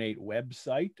Rosenbach Donate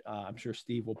website. I'm sure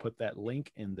Steve will put that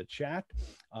link in the chat.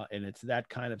 And it's that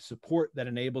kind of support that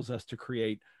enables us to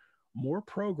create more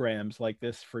programs like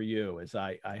this for you, as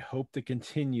I hope to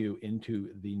continue into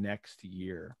the next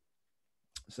year.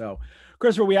 So,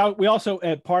 Christopher, we also,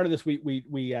 part of this,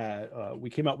 we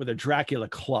came up with a Dracula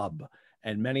club,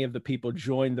 and many of the people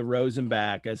joined the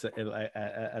Rosenbach at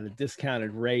a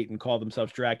discounted rate and called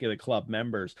themselves Dracula Club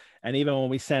members. And even when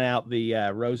we sent out the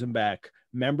Rosenbach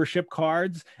membership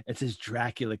cards, it says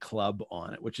Dracula Club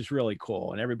on it, which is really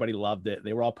cool. And everybody loved it.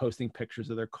 They were all posting pictures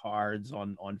of their cards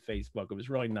on Facebook. It was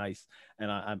really nice. And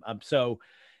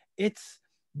it's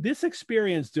this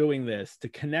experience doing this, to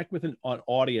connect with an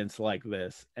audience like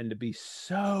this, and to be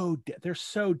they're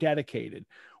so dedicated.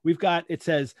 It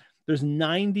says there's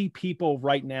 90 people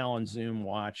right now on Zoom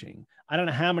watching. I don't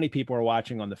know how many people are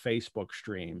watching on the Facebook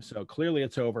stream. So clearly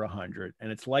it's over 100, and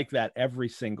it's like that every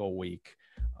single week.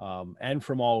 And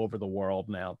from all over the world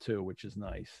now too, which is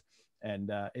nice. And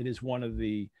it is one of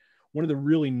the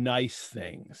really nice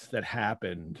things that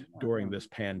happened during this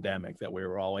pandemic, that we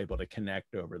were all able to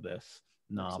connect over this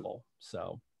novel.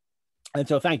 So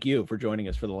thank you for joining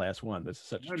us for the last one. This is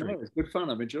such a treat. It's good fun.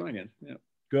 I'm enjoying it. Yeah.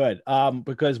 Good.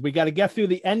 Because we got to get through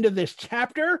the end of this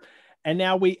chapter. And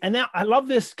now I love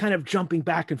this kind of jumping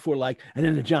back and forth, and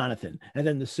then the Jonathan, and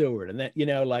then the Seward, and then,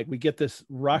 we get this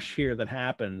rush here that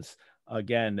happens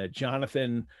again.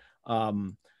 Jonathan,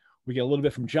 we get a little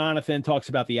bit from Jonathan, talks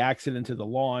about the accident to the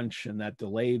launch, and that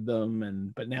delayed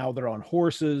them. But now they're on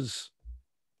horses,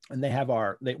 and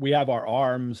we have our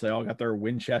arms. They all got their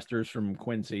Winchesters from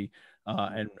Quincy,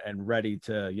 and ready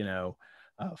to,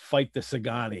 fight the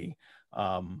Sagani.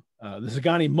 The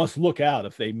Sagani must look out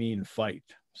if they mean fight.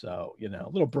 So, a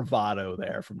little bravado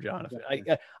there from Jonathan.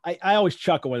 I always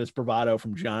chuckle when it's bravado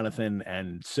from Jonathan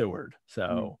and Seward.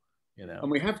 So, And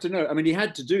we have to know, he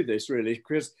had to do this really,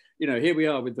 because, here we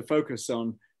are with the focus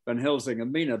on Van Helsing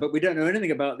and Mina, but we don't know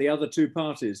anything about the other two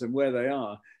parties and where they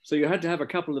are. So you had to have a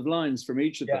couple of lines from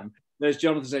each of them. There's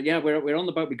Jonathan saying, yeah, we're on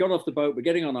the boat. We got off the boat. We're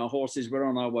getting on our horses. We're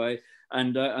on our way.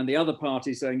 And the other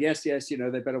party saying, yes,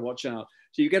 they better watch out.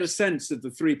 So you get a sense of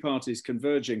the three parties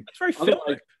converging. It's very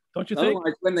filmic, don't you think?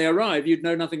 Otherwise, when they arrive, you'd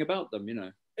know nothing about them,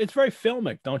 It's very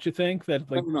filmic, don't you think? That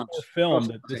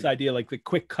film, this idea, the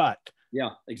quick cut.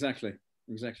 Yeah, exactly.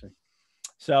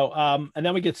 So, and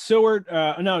then we get Seward.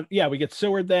 We get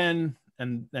Seward then,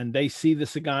 and they see the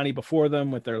Sagani before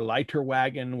them with their lighter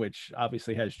wagon, which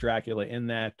obviously has Dracula in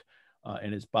that,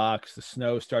 in his box. The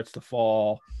snow starts to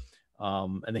fall,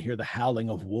 and they hear the howling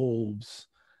of wolves.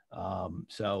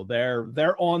 So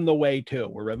they're on the way too.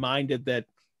 We're reminded that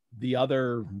the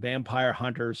other vampire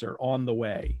hunters are on the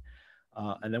way,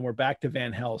 and then we're back to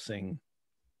Van Helsing,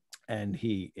 and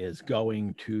he is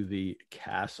going to the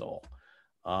castle.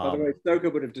 By the way, Stoker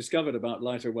would have discovered about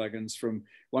lighter wagons from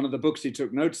one of the books he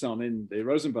took notes on in the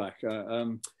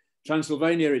Rosenbach,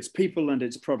 Transylvania, Its People and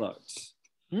Its Products.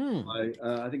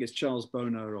 I think it's Charles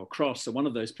Boner or Cross, or one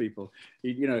of those people.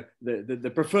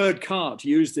 The preferred cart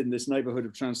used in this neighborhood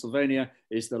of Transylvania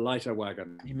is the lighter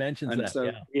wagon. He mentions that.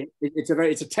 So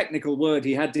it's a technical word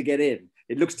he had to get in.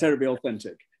 It looks terribly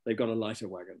authentic. They've got a lighter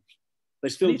wagon. They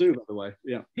still do, by the way.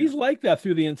 Yeah. He's like that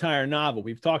through the entire novel.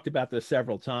 We've talked about this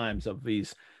several times, of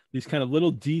these kind of little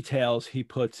details he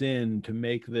puts in to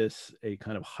make this a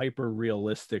kind of hyper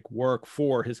realistic work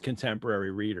for his contemporary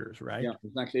readers, right? Yeah,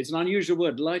 exactly. It's an unusual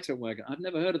word, lighter wagon. I've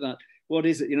never heard of that. What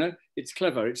is it? It's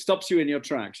clever. It stops you in your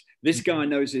tracks. This guy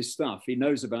knows his stuff. He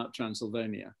knows about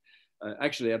Transylvania.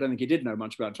 Actually, I don't think he did know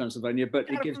much about Transylvania, but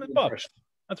it gives me books.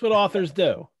 That's what authors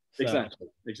do. So.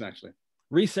 Exactly.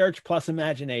 Research plus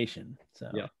imagination.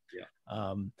 So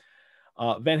yeah.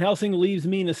 Van Helsing leaves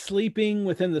Mina sleeping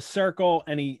within the circle,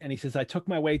 and he says, I took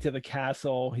my way to the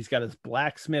castle. He's got his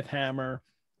blacksmith hammer,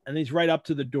 and he's right up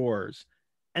to the doors.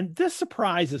 And this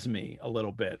surprises me a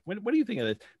little bit. What do you think of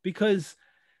this? Because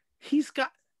he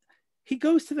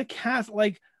goes to the castle.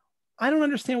 I don't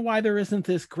understand why there isn't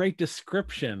this great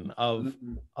description of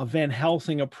Van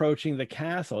Helsing approaching the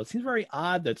castle. It seems very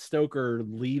odd that Stoker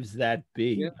leaves that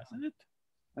be, doesn't it?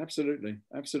 Absolutely,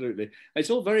 absolutely. It's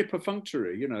all very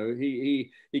perfunctory, you know.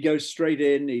 He goes straight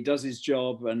in, he does his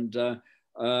job,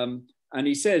 and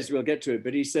he says, we'll get to it,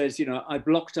 but he says, you know, I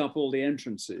blocked up all the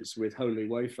entrances with holy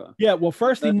wafer. Yeah, well,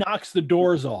 first he knocks the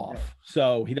doors off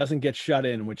so he doesn't get shut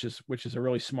in, which is a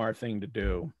really smart thing to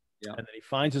do. Yeah. And then he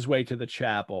finds his way to the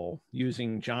chapel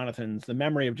using the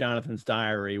memory of Jonathan's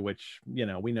diary, which, you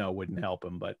know, we know wouldn't help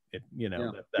him, but it, you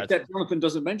know, except Jonathan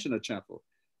doesn't mention a chapel.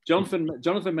 Jonathan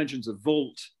mentions a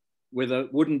vault with a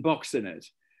wooden box in it.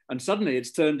 And suddenly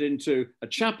it's turned into a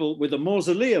chapel with a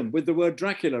mausoleum with the word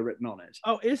Dracula written on it.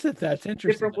 Oh, is it? That's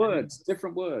interesting.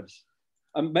 Different words.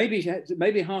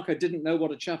 Maybe Harker didn't know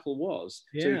what a chapel was.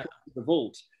 So he called it the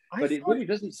vault. But it really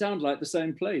doesn't sound like the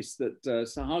same place that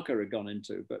Sir Harker had gone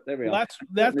into. But there we are.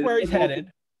 That's where he's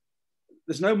headed.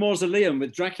 There's no mausoleum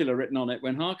with Dracula written on it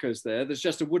when Harker's there. There's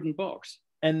just a wooden box.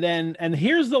 And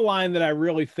here's the line that I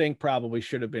really think probably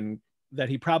should have been, that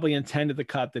he probably intended to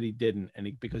cut that he didn't.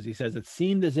 Because he says, it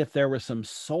seemed as if there was some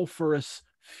sulfurous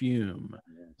fume.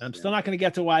 Yes, I'm still not going to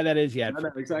get to why that is yet. No,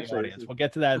 exactly. We'll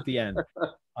get to that at the end.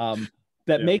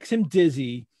 That makes him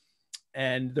dizzy.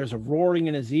 And there's a roaring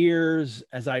in his ears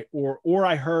or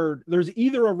I heard there's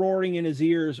either a roaring in his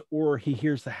ears or he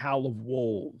hears the howl of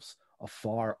wolves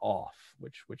afar off,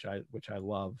 which I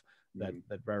love.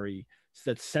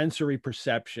 That sensory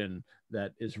perception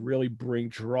that is really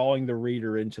drawing the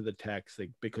reader into the text,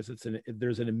 because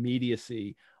there's an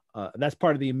immediacy. That's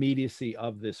part of the immediacy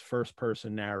of this first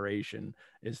person narration,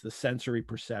 is the sensory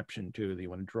perception too. That you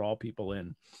want to draw people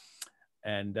in,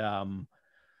 and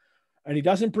he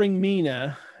doesn't bring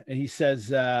Mina, and he says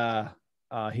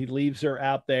he leaves her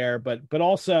out there, but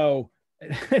also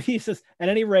he says, at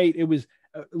any rate, it was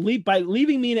by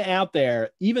leaving Mina out there,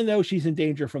 even though she's in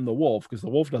danger from the wolf, because the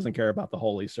wolf doesn't care about the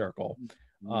holy circle.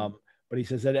 But he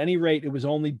says, at any rate, it was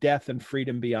only death and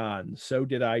freedom beyond. So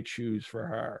did I choose for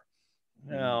her.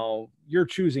 Now, you're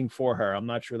choosing for her. I'm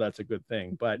not sure that's a good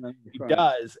thing, but he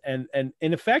does. And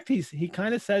in effect, he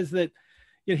kind of says that,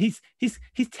 you know, he's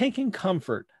taking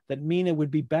comfort that Mina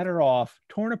would be better off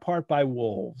torn apart by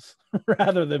wolves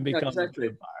rather than become a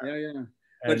vampire. Yeah.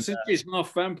 But since she's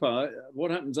half vampire,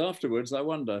 what happens afterwards, I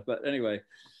wonder. But anyway,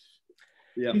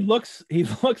 he looks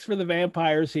for the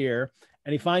vampires here,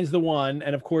 and he finds the one,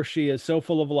 and of course she is so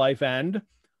full of life and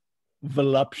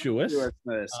voluptuous. And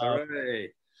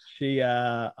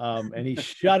he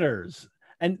shudders,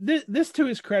 and this to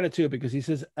his credit too, because he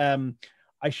says,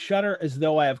 I shudder as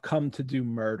though I have come to do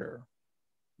murder.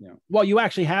 Yeah. Well, you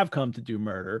actually have come to do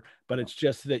murder, but it's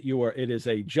just that it is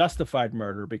a justified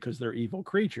murder because they're evil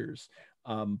creatures.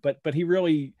 But he's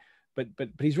really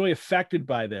affected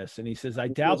by this, and he says, I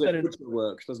doubt that butcher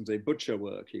work, doesn't he? Butcher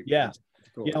work.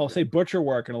 I'll say butcher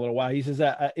work in a little while. He says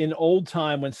that in old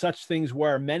time, when such things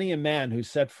were, many a man who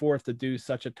set forth to do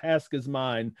such a task as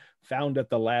mine found at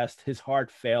the last his heart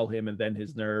fail him, and then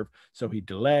his nerve, so he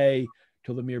delay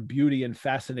till the mere beauty and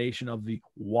fascination of the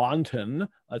wanton,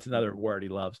 that's another word he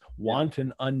loves,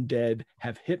 wanton undead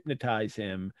have hypnotized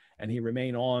him, and he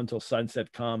remain on till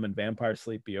sunset come and vampire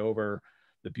sleep be over.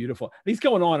 The beautiful, he's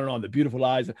going on and on, the beautiful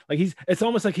eyes, like it's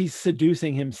almost like he's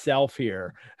seducing himself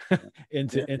here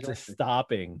into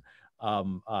stopping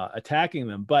attacking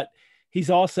them. But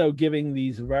he's also giving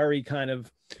these very kind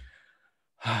of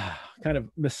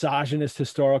misogynist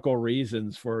historical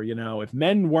reasons for, you know, if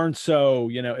men weren't so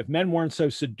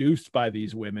seduced by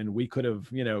these women, we could have,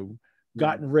 you know,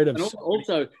 gotten rid of. And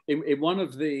also in one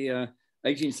of the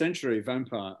 18th century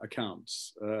vampire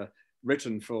accounts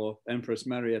written for Empress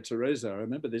Maria Theresa, I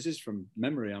remember this is from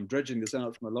memory, I'm dredging this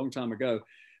out from a long time ago,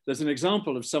 there's an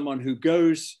example of someone who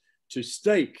goes to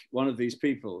stake one of these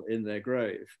people in their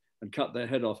grave and cut their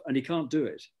head off, and he can't do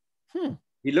it.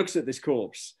 He looks at this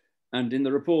corpse, and in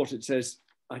the report it says,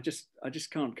 I just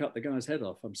can't cut the guy's head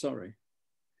off, I'm sorry.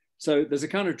 So there's a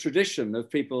kind of tradition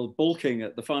of people balking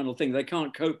at the final thing. They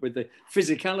can't cope with the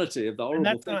physicality of the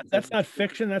horrible thing. That's not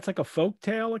fiction. That's like a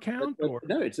folktale account? No,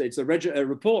 it's a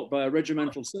report by a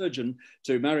regimental surgeon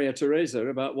to Maria Theresa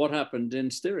about what happened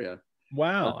in Styria.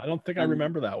 Wow, I don't think I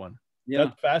remember that one. Yeah.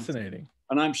 That's fascinating.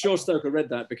 And I'm sure Stoker read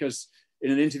that, because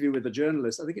in an interview with a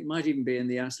journalist, I think it might even be in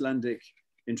the Icelandic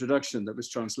introduction that was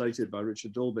translated by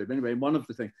Richard Dalby. But anyway, one of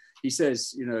the things he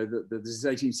says, you know, that these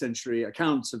 18th century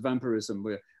accounts of vampirism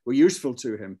were useful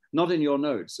to him, not in your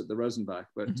notes at the Rosenbach,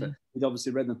 but he'd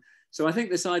obviously read them. So I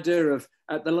think this idea of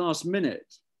at the last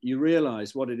minute, you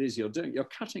realize what it is you're doing. You're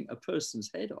cutting a person's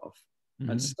head off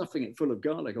and stuffing it full of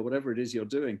garlic or whatever it is you're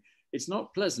doing. It's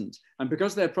not pleasant. And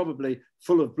because they're probably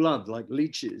full of blood like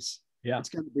leeches, it's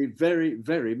going to be very,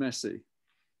 very messy.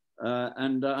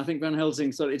 And I think Van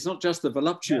Helsing, so it's not just the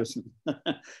voluptuous,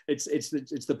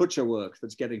 it's the butcher work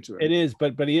that's getting to him. It is,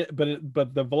 but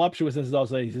the voluptuousness is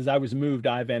also, he says, I was moved,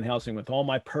 I, Van Helsing, with all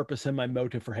my purpose and my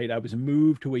motive for hate, I was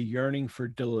moved to a yearning for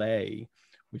delay,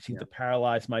 which seemed to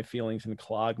paralyze my feelings and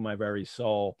clog my very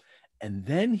soul. And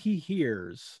then he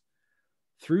hears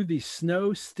through the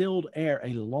snow-stilled air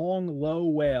a long, low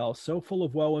wail, so full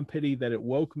of woe and pity that it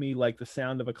woke me like the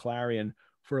sound of a clarion,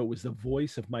 for it was the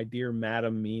voice of my dear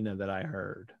Madam Mina that I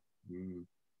heard.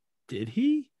 Did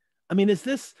he? I mean, is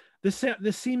this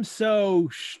seems so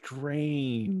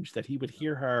strange that he would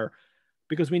hear her,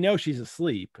 because we know she's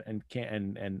asleep and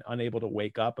can't and unable to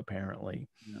wake up, apparently.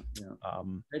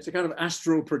 It's a kind of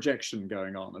astral projection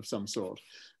going on of some sort.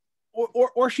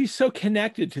 Or she's so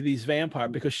connected to these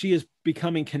vampires, because she is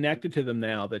becoming connected to them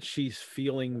now, that she's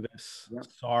feeling this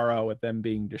sorrow at them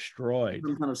being destroyed.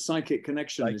 Some kind of psychic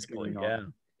connection is going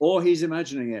on. Or he's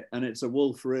imagining it and it's a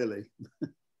wolf, really.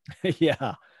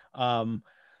 Yeah. But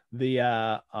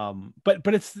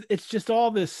it's just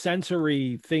all this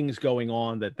sensory things going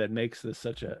on that makes this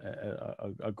such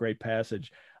a great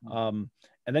passage. And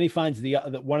then he finds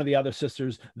one of the other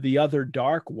sisters, the other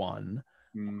dark one.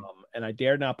 And I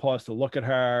dared not pause to look at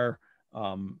her,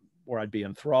 or I'd be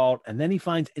enthralled. And then he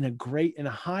finds in a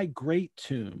high great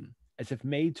tomb, as if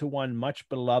made to one much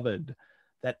beloved,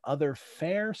 that other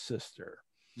fair sister.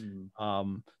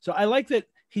 So I like that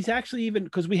he's actually, even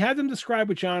because we had them described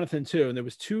with Jonathan too, and there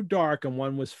was two dark and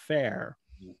one was fair.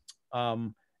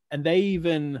 And they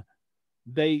in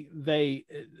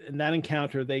that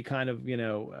encounter, they kind of,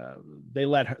 they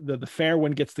let her, the fair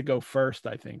one gets to go first,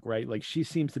 I think, right? Like, she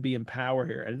seems to be in power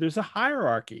here, and there's a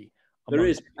hierarchy. There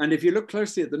is. And if you look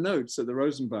closely at the notes of the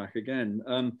Rosenbach again,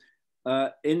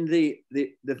 in the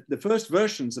first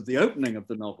versions of the opening of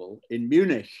the novel in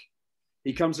Munich,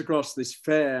 he comes across this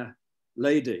fair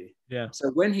lady.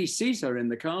 So when he sees her in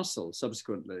the castle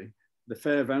subsequently, the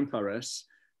fair vampiress,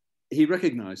 he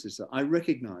recognizes her. I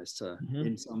recognized her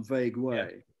in some vague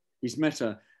way. He's met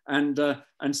her. And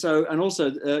also,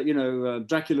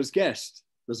 Dracula's guest,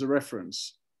 there's a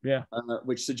reference,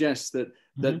 which suggests that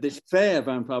this fair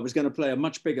vampire was going to play a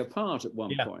much bigger part at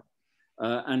one point.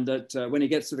 And that when he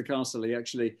gets to the castle, he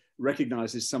actually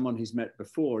recognizes someone he's met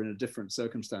before in a different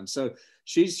circumstance. So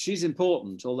she's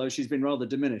important, although she's been rather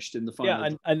diminished in the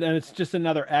final. And it's just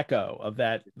another echo of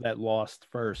that lost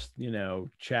first,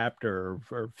 chapter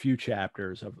or few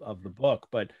chapters of the book.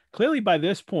 But clearly by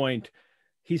this point,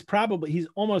 he's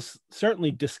almost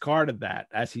certainly discarded that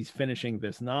as he's finishing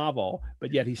this novel,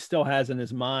 but yet he still has in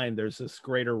his mind, there's this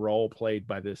greater role played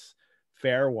by this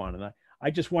fair one. And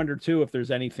I just wonder too, if there's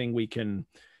anything we can,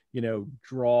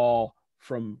 draw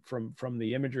from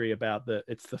the imagery about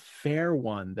it's the fair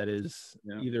one that is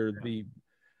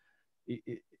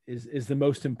is the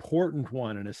most important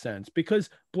one, in a sense, because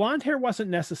blonde hair wasn't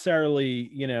necessarily,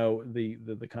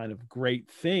 the kind of great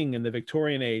thing in the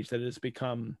Victorian age that has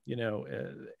become,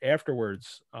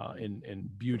 afterwards in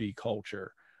beauty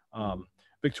culture.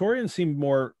 Victorians seemed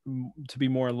to be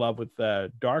more in love with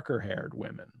darker haired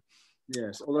women.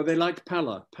 Yes, although they liked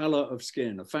pallor of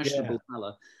skin, a fashionable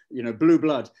pallor, blue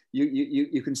blood.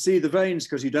 You can see the veins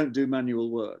because you don't do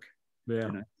manual work.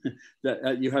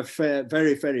 That you have fair,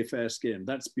 very, very fair skin.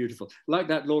 That's beautiful. Like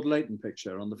that Lord Leighton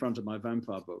picture on the front of my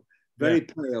vampire book. Very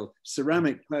pale,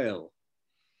 ceramic pale.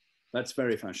 That's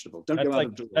very fashionable.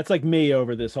 That's like me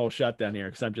over this whole shutdown here,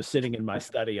 because I'm just sitting in my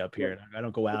study up here. And I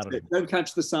don't go out. Don't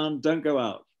catch the sun. Don't go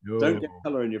out. No. Don't get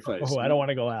color in your face. I don't want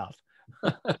to go out.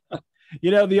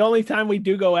 The only time we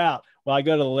do go out, well, I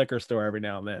go to the liquor store every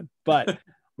now and then, but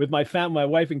with my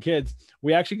wife and kids,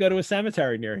 we actually go to a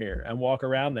cemetery near here and walk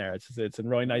around there. It's a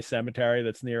really nice cemetery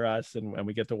that's near us, and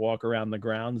we get to walk around the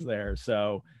grounds there.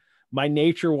 So my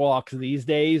nature walks these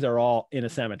days are all in a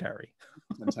cemetery.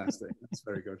 Fantastic. That's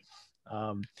very good.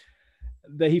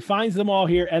 He finds them all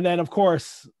here. And then, of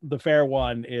course, the fair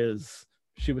one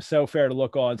she was so fair to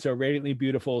look on, so radiantly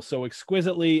beautiful, so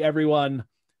exquisitely, everyone,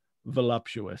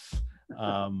 voluptuous.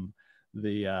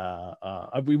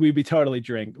 We'd be totally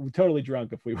drunk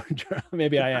if we were drunk.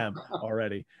 Maybe I am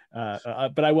already,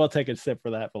 but I will take a sip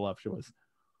for that voluptuous.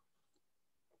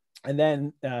 And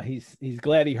then he's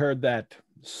glad he heard that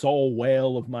soul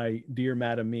wail of my dear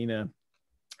Madam Mina,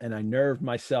 and I nerved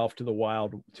myself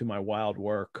to my wild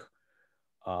work.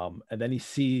 And then he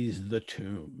sees the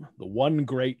tomb, the one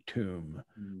great tomb,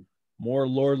 more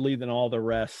lordly than all the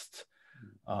rest.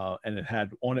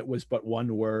 And it was but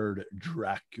one word,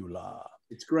 Dracula.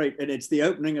 It's great. And it's the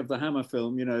opening of the Hammer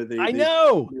film, I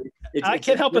know. I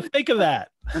can't help but think of that.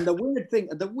 And the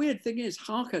weird thing is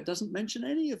Harker doesn't mention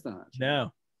any of that.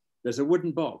 No. There's a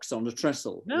wooden box on a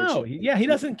trestle. No, he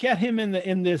doesn't get him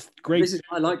in this great.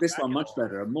 I like this one much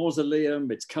better. A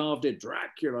mausoleum. It's carved in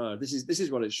Dracula. This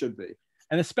is what it should be.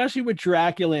 And especially with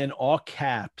Dracula in all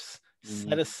caps,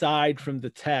 set aside from the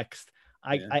text.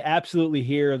 I absolutely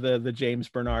hear the James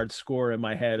Bernard score in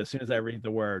my head as soon as I read the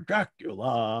word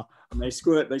Dracula. And they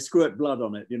squirt blood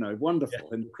on it, wonderful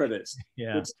in the credits.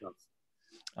 Yeah. Good stuff.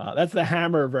 That's the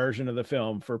Hammer version of the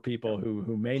film for people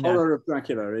who may not. Horror of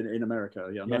Dracula in America.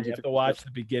 Yeah, you have to watch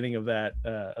the beginning of that,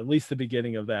 at least the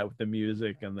beginning of that with the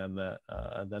music, and then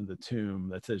the tomb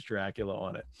that says Dracula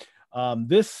on it.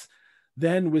 This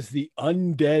then was the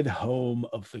undead home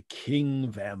of the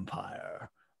king vampire.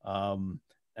 And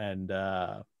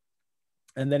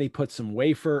then he put some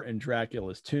wafer in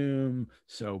Dracula's tomb,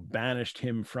 so banished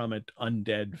him from it,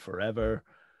 undead forever.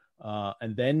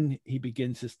 And then he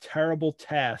begins his terrible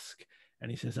task,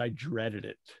 and he says, I dreaded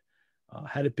it.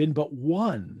 Had it been but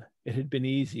one, it had been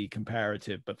easy,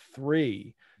 comparative, but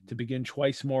three, to begin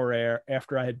twice more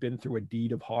after I had been through a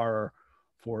deed of horror,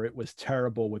 for it was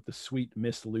terrible with the sweet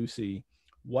Miss Lucy.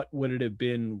 What would it have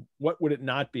been? What would it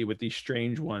not be with these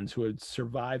strange ones who had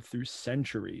survived through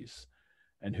centuries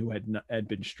and who had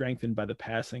been strengthened by the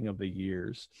passing of the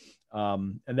years?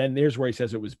 And then there's where he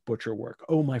says it was butcher work.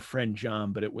 Oh, my friend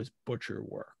John, but it was butcher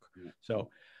work. Yeah. So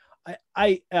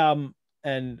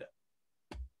and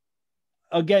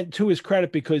again, to his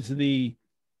credit, because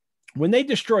when they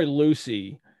destroy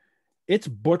Lucy, it's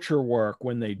butcher work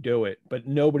when they do it, but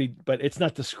it's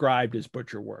not described as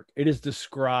butcher work. It is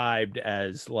described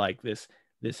as like this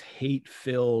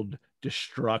hate-filled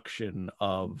destruction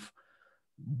of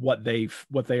what they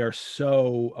are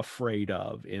so afraid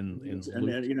of in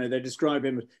and they describe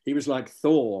him, he was like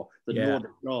Thor, the Nordic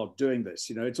god, doing this.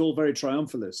 It's all very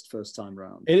triumphalist first time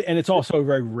round, and it's also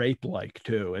very rape-like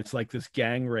too. It's like this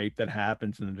gang rape that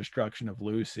happens in the destruction of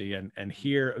Lucy, and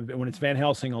here when it's Van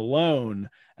Helsing alone,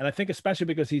 and I think especially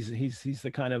because he's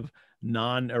the kind of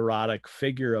non-erotic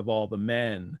figure of all the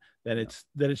men, that it's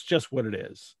just what it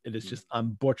is. It is just,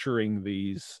 I'm butchering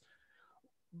these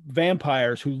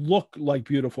vampires who look like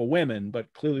beautiful women,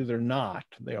 but clearly they're not.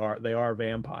 They are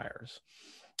vampires.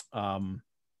 And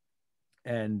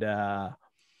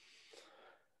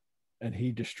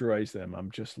he destroys them.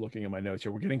 I'm just looking at my notes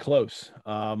here. We're getting close.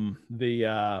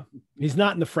 He's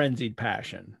not in the frenzied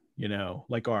passion,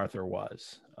 like Arthur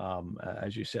was,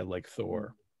 as you said, like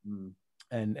Thor.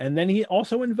 And then he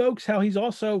also invokes how he's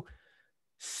also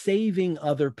saving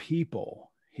other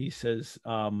people. He says,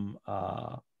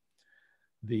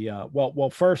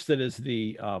 first it is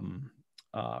the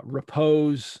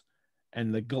repose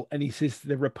and he says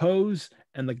the repose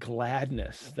and the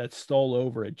gladness that stole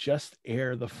over it just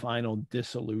ere the final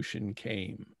dissolution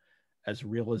came, as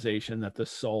realization that the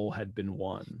soul had been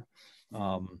won.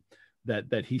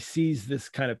 That he sees this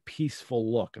kind of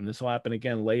peaceful look, and this will happen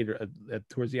again later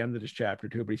towards the end of this chapter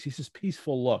too, but he sees this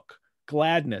peaceful look.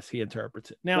 Gladness, he interprets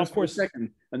it. Now, just of course,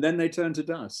 second, and then they turn to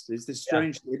dust. Is this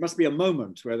strange? Yeah. It must be a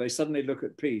moment where they suddenly look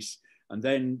at peace, and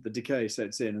then the decay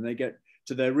sets in, and they get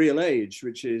to their real age,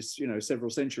 which is several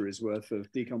centuries worth of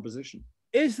decomposition.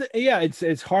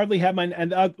 It's hardly had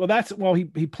my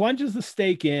he plunges the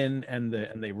stake in, and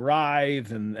they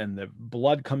writhe, and the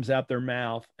blood comes out their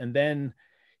mouth, and then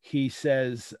he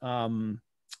says,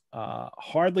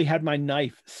 hardly had my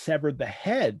knife severed the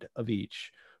head of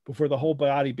each before the whole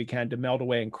body began to melt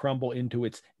away and crumble into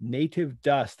its native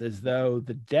dust, as though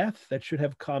the death that should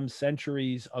have come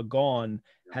centuries agone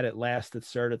had at last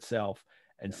asserted itself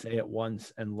and say at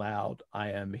once and loud, I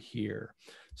am here.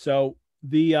 So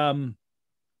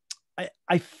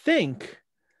I think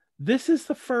this is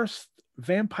the first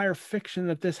vampire fiction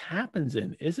that this happens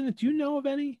in, isn't it? Do you know of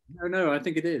any? No, I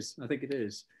think it is.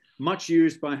 Much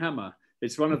used by Hammer.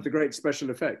 It's one of the great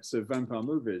special effects of vampire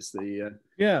movies, the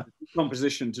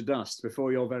composition to dust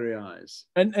before your very eyes.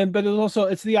 But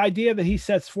it's the idea that he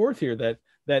sets forth here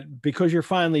that because you're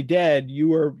finally dead,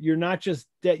 you're not just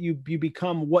dead, you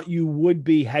become what you would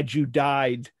be had you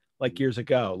died like years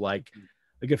ago. Like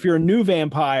if you're a new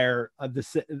vampire,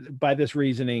 by this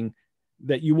reasoning,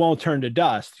 that you won't turn to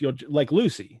dust. You'll, like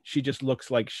Lucy, she just looks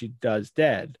like she does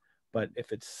dead. But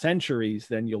if it's centuries,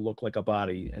 then you'll look like a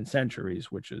body, and centuries,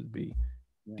 which would be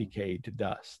decayed to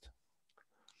dust.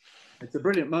 It's a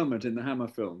brilliant moment in the Hammer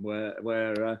film where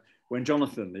when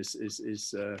Jonathan is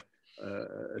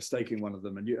staking one of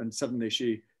them, and suddenly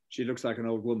she looks like an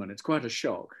old woman. It's quite a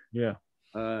shock. Yeah.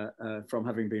 From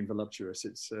having been voluptuous,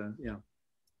 it's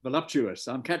voluptuous.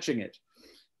 I'm catching it.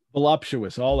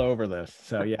 Voluptuous all over this.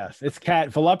 So yes, it's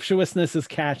voluptuousness is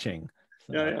catching.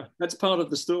 So. Yeah, yeah, that's part of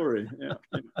the story. Yeah,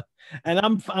 yeah.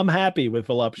 And I'm happy with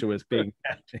voluptuous being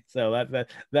catchy, so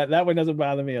that one doesn't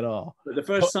bother me at all. But the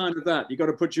first sign of that, you got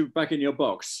to put you back in your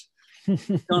box. You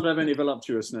can't have any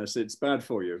voluptuousness; it's bad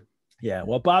for you. Yeah,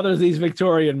 what bothers these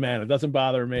Victorian men, it doesn't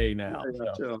bother me now. Yeah,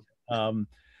 yeah, so,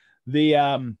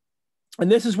 sure. And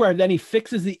this is where then he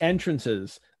fixes the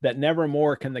entrances that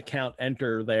nevermore can the Count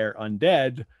enter there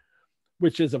undead,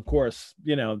 which is, of course,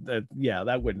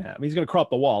 that wouldn't happen. He's going to crawl up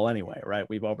the wall anyway, right?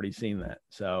 We've already seen that.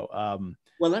 So,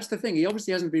 well, that's the thing. He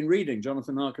obviously hasn't been reading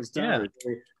Jonathan Harker's diary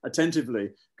very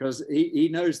attentively, because he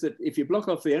knows that if you block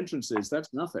off the entrances,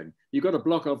 that's nothing. You've got to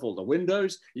block off all the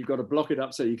windows. You've got to block it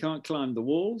up so you can't climb the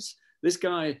walls. This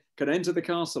guy can enter the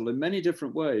castle in many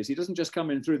different ways. He doesn't just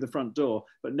come in through the front door,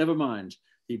 but never mind.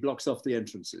 He blocks off the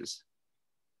entrances.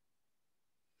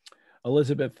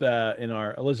 Elizabeth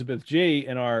G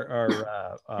in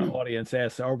our audience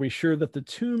asks, "Are we sure that the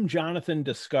tomb Jonathan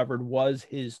discovered was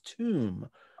his tomb?"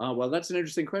 Well, that's an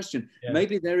interesting question. Yeah.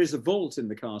 Maybe there is a vault in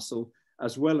the castle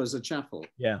as well as a chapel.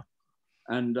 Yeah.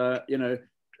 And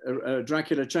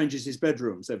Dracula changes his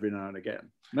bedrooms every now and again.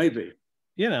 Maybe.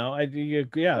 Possible.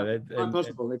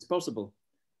 It's possible.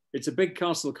 It's a big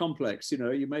castle complex.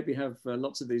 You maybe have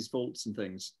lots of these vaults and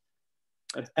things.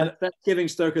 That's giving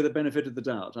Stoker the benefit of the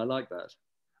doubt. I like that.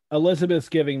 Elizabeth's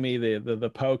giving me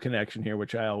the Poe connection here,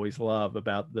 which I always love.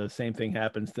 About the same thing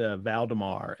happens to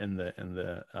Valdemar in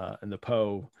the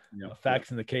Poe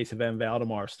Facts in the Case of M.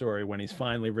 Valdemar story, when he's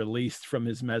finally released from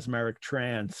his mesmeric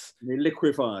trance. And he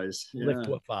liquefies.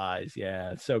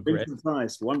 Yeah, it's so great.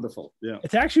 Nice, wonderful. Yeah,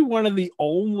 it's actually one of the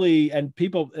only, and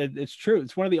people, it's true,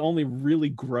 it's one of the only really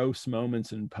gross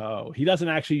moments in Poe. He doesn't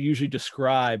actually usually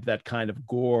describe that kind of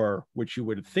gore, which you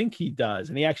would think he does,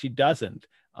 and he actually doesn't.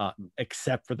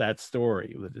 Except for that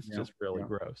story, it's just really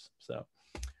gross. So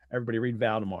everybody read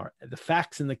Valdemar. The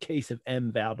Facts in the Case of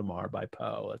M. Valdemar by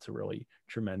Poe. That's a really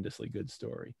tremendously good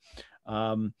story.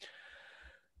 Van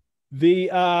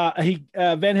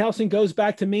Helsing goes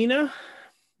back to Mina,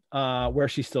 where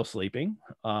she's still sleeping,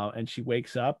 and she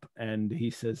wakes up, and he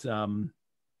says, come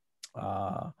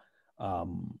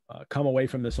away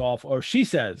from this awful, or she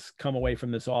says, come away from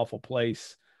this awful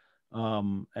place.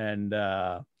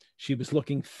 She was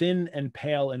looking thin and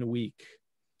pale and weak,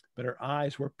 but her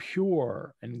eyes were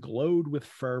pure and glowed with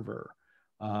fervor.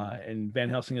 And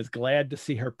Van Helsing is glad to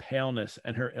see her paleness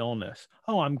and her illness.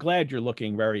 Oh, I'm glad you're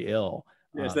looking very ill.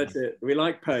 Yes, that's it. We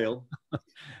like pale.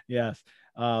 Yes.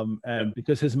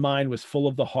 Because his mind was full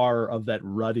of the horror of that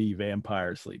ruddy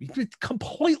vampire sleep. He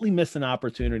completely missed an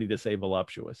opportunity to say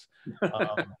voluptuous.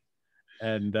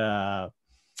 Mina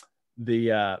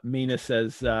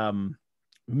says,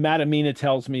 Madam Mina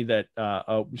tells me that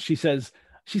she says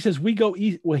we go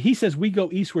east. Well, he says we go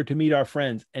eastward to meet our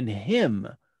friends, and him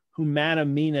who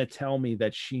Madam Mina tell me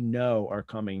that she know are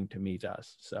coming to meet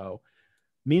us. So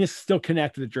Mina's still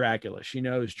connected to Dracula. She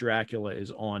knows Dracula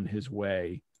is on his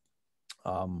way.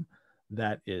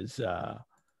 That is,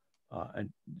 and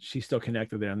she's still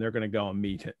connected there, and they're going to go and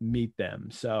meet them.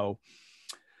 So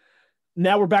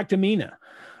now we're back to Mina.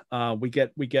 We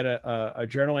get a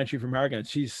journal entry from her again.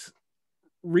 She's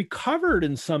recovered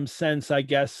in some sense, I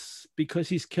guess, because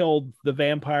he's killed the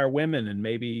vampire women, and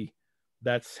maybe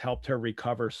that's helped her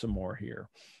recover some more here.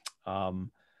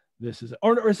 This is,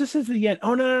 or is this is the end?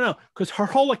 Oh, no, because her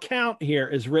whole account here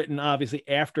is written obviously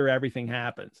after everything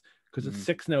happens, because it's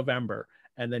 6 November,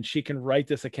 and then she can write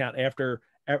this account after.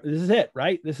 This is it,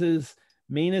 right? This is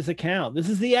Mina's account. This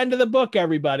is the end of the book,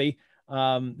 everybody.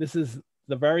 This is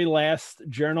the very last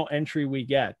journal entry we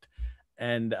get.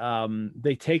 And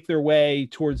they take their way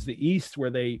towards the east,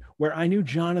 where I knew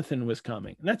Jonathan was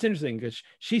coming. And that's interesting, because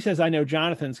she says, I know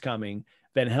Jonathan's coming.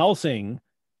 Van Helsing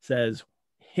says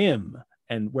him,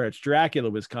 and where it's Dracula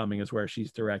was coming is where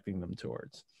she's directing them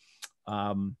towards.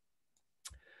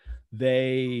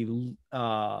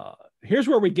 Here's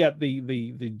where we get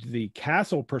the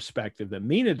castle perspective that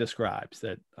Mina describes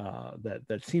that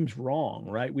seems wrong,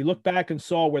 right? We look back and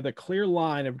saw where the clear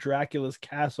line of Dracula's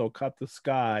castle cut the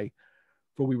sky,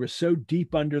 for we were so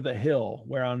deep under the hill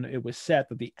whereon it was set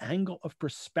that the angle of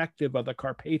perspective of the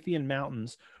Carpathian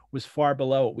Mountains was far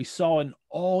below it. We saw in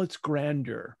all its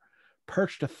grandeur,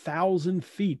 perched 1,000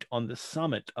 feet on the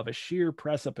summit of a sheer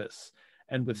precipice,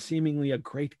 and with seemingly a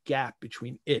great gap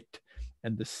between it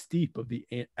and the steep of the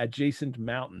adjacent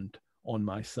mountain on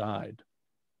my side.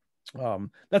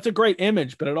 That's a great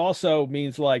image, but it also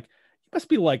means like, must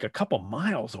be like a couple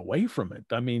miles away from it.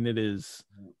 I mean, it is,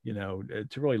 to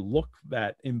really look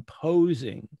that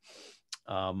imposing.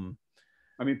 I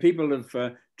mean, people have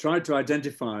tried to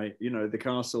identify, the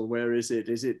castle. Where is it?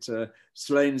 Is it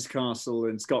Slane's castle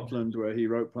in Scotland, where he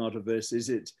wrote part of this? Is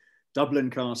it Dublin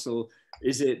Castle?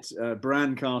 Is it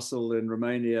Bran Castle in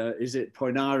Romania? Is it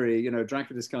Poenari,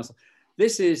 Dracula's castle?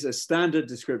 This is a standard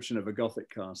description of a Gothic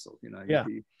castle. Yeah.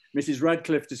 Mrs.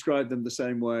 Radcliffe described them the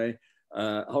same way.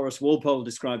 Horace Walpole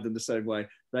described them the same way.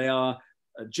 They are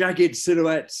jagged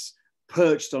silhouettes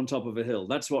perched on top of a hill.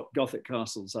 That's what Gothic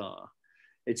castles are.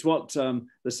 It's what the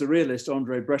surrealist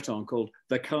André Breton called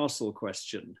the castle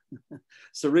question.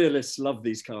 Surrealists love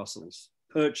these castles,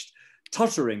 perched,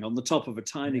 tottering on the top of a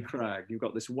tiny crag. You've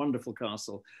got this wonderful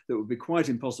castle that would be quite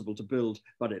impossible to build,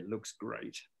 but it looks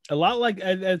great. A lot like,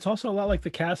 it's also a lot like the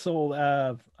castle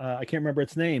of, I can't remember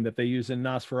its name, that they use in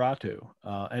Nosferatu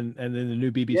and in the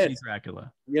new BBC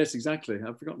Dracula. Yes, exactly.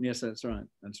 I've forgotten. Yes, that's right.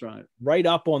 That's right. Right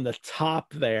up on the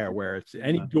top there, where it's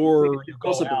any door.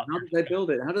 How did they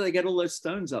build it? How do they get all those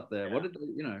stones up there? What did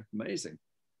they, amazing.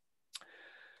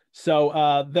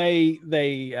 So they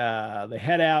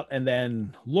head out, and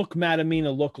then look,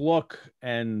 Madamina, look,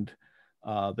 and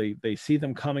they see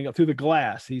them coming up through the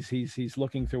glass. He's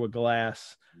looking through a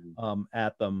glass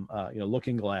at them,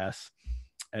 looking glass,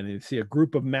 and they see a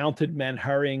group of mounted men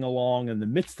hurrying along. In the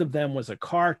midst of them was a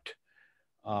cart.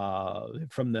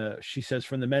 She says,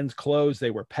 from the men's clothes,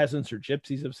 they were peasants or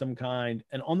gypsies of some kind,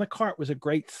 and on the cart was a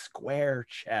great square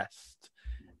chest.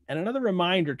 And another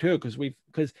reminder too,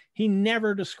 because he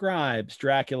never describes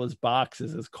Dracula's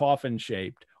boxes as coffin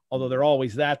shaped, although they're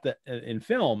always that in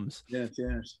films. Yes.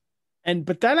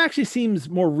 But that actually seems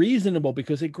more reasonable,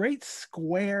 because a great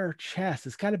square chest,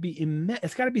 it's got to be immense.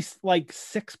 It's got to be like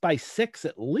 6 by 6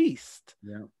 at least.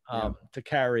 To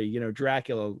carry,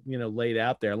 Dracula, laid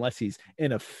out there, unless he's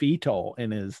in a fetal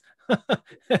in his.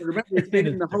 Remember, it's been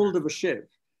in the hold of a ship,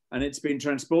 and it's been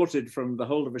transported from the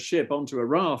hold of a ship onto a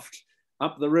raft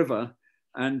up the river.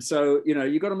 And so,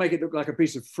 you've got to make it look like a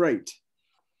piece of freight.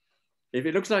 If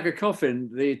it looks like a coffin,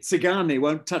 the Tsigani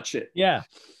won't touch it. Yeah.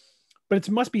 But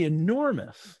it must be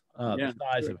enormous, the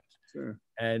size of it. Sure.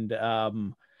 And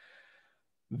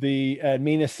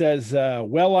Mina says,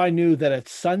 well, I knew that at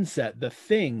sunset, the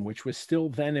thing which was still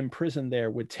then imprisoned there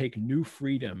would take new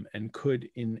freedom and could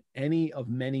in any of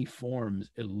many forms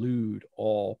elude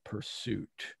all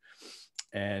pursuit.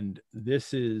 And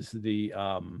this is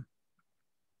I'm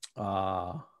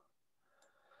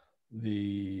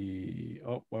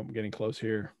getting close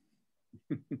here.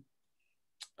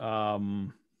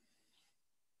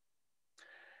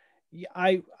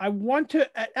 I want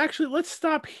to actually, let's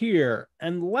stop here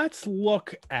and let's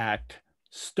look at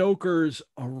Stoker's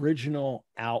original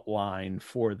outline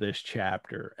for this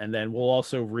chapter, and then we'll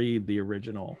also read the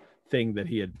original thing that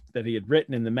he had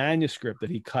written in the manuscript that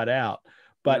he cut out.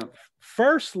 But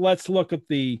first, let's look at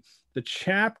the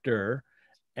chapter,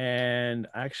 and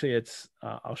actually, it's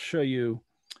I'll show you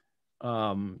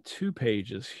 2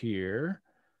 pages here.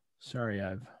 Sorry,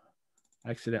 I've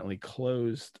accidentally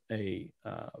closed a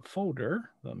folder.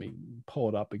 Let me pull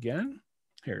it up again.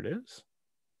 Here it is.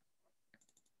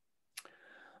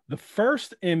 The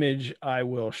first image I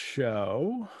will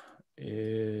show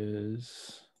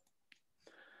is,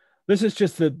 this is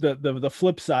just the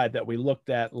flip side that we looked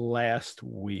at last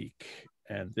week.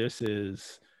 And this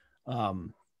is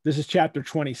chapter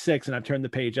 26, and I've turned the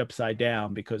page upside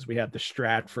down because we have the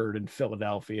Stratford and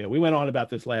Philadelphia. We went on about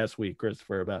this last week,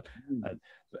 Christopher, about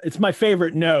it's my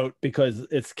favorite note because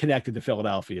it's connected to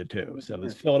Philadelphia too. So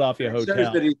this Philadelphia hotel.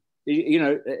 Shows that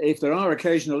if there are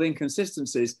occasional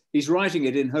inconsistencies, he's writing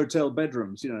it in hotel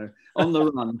bedrooms, on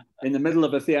the run, in the middle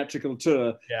of a theatrical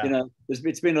tour. Yeah.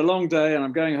 It's been a long day and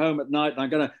I'm going home at night and I'm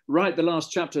going to write the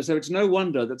last chapter. So it's no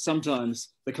wonder that sometimes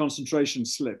the concentration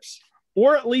slips.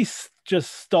 Or at least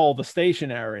just stole the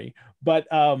stationery, but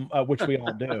which we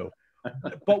all do.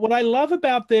 But what I love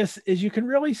about this is you can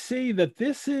really see that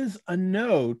this is a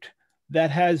note that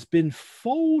has been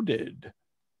folded,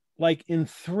 like in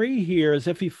 3 here, as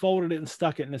if he folded it and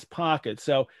stuck it in his pocket.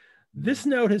 So this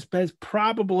note has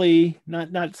probably,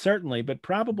 not certainly, but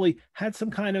probably had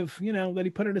some kind of, that he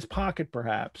put in his pocket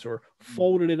perhaps, or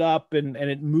folded it up and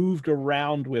it moved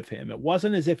around with him. It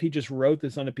wasn't as if he just wrote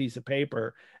this on a piece of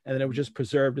paper and then it was just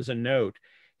preserved as a note.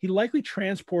 He likely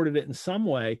transported it in some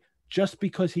way just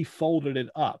because he folded it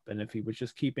up. And if he was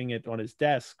just keeping it on his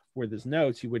desk with his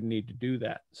notes, he wouldn't need to do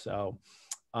that. So,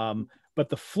 but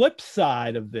the flip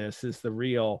side of this is the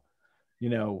real,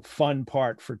 fun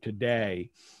part for today.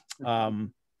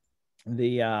 The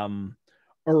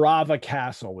Orava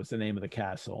Castle was the name of the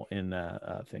castle in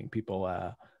the thing.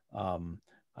 People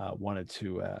wanted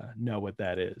to know what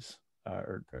that is,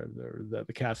 or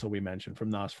the castle we mentioned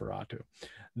from Nosferatu.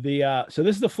 So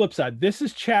this is the flip side. This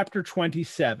is chapter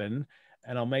 27,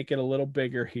 and I'll make it a little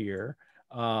bigger here.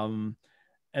 And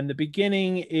the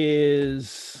beginning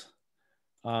is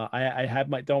I have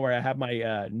my, don't worry, I have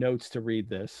my notes to read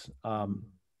this.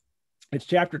 It's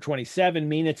chapter 27.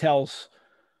 Mina tells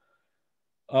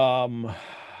Harker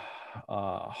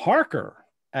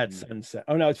at sunset.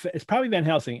 Oh no, it's probably Van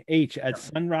Helsing. H at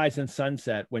sunrise and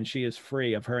sunset when she is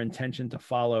free of her intention to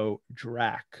follow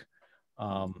Drac.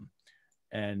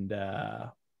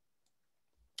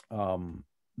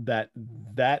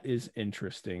 That is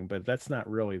interesting, but that's not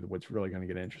really what's really going to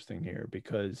get interesting here,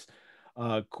 because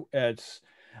it's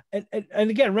and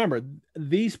again, remember,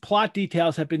 these plot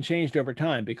details have been changed over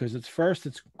time, because it's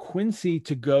Quincy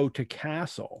to go to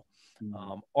Castle,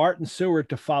 Art and Seward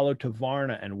to follow to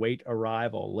Varna and wait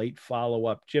arrival, late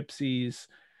follow-up gypsies,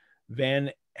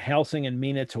 Van Helsing and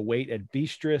Mina to wait at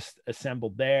Beatrice,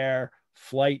 assembled there,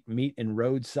 flight, meet in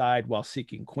roadside while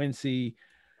seeking Quincy.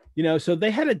 So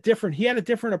he had a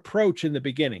different approach in the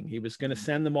beginning. He was going to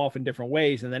send them off in different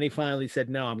ways. And then he finally said,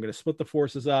 no, I'm going to split the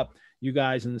forces up. You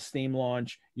guys in the steam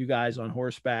launch, you guys on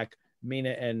horseback,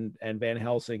 Mina and Van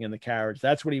Helsing in the carriage.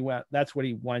 That's what he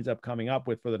winds up coming up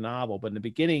with for the novel. But in the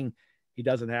beginning, he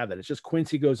doesn't have that. It's just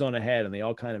Quincy goes on ahead and they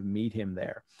all kind of meet him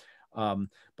there.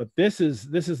 But this is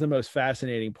the most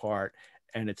fascinating part.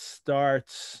 And it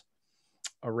starts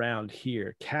around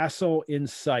here. Castle in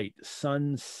sight,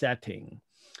 sun setting.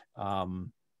 And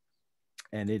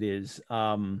it is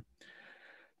time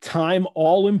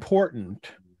all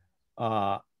important.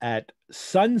 At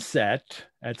sunset,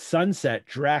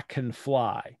 Drac can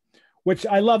fly, which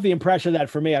I love the impression that,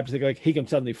 for me, I was thinking like he can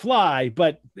suddenly fly,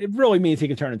 but it really means he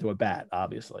can turn into a bat,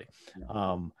 obviously.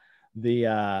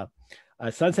 The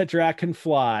sunset Drac can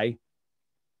fly,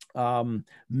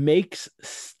 makes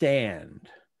stand,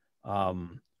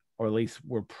 or at least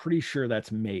we're pretty sure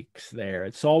that's makes there.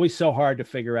 It's always so hard to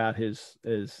figure out his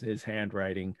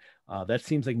handwriting. That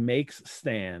seems like makes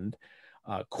stand.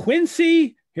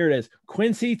 Quincy, here it is.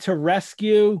 Quincy to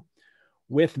rescue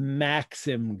with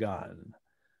Maxim gun.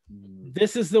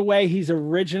 This is the way he's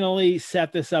originally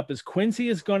set this up, is Quincy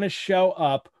is going to show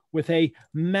up with a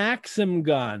Maxim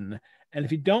gun. And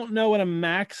if you don't know what a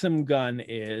Maxim gun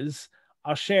is,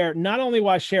 I'll share, not only will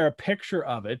I share a picture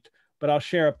of it, but I'll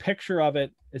share a picture of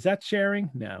it. Is that sharing?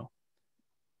 No.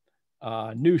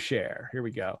 New share. Here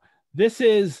we go. This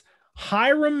is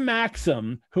Hiram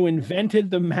Maxim, who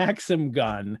invented the Maxim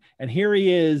gun. And here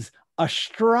he is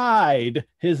astride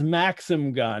his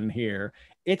Maxim gun here.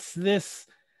 It's this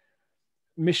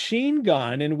machine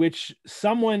gun in which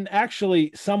someone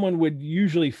would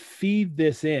usually feed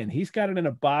this in. He's got it in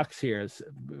a box here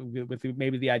with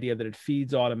maybe the idea that it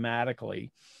feeds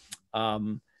automatically.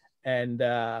 And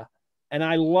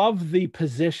I love the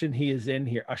position he is in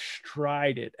here,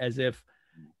 astride it, as if,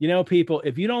 people,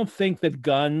 if you don't think that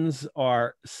guns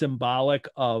are symbolic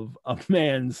of a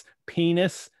man's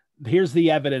penis, here's the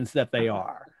evidence that they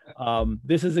are.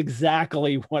 This is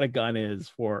exactly what a gun is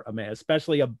for a man,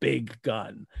 especially a big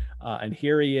gun. And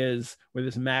here he is with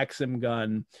his Maxim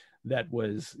gun that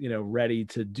was, ready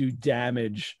to do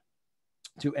damage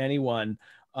to anyone.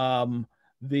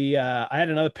 I had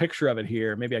another picture of it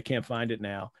here. Maybe I can't find it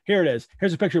now. Here it is.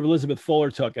 Here's a picture of Elizabeth Fuller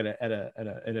took at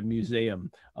a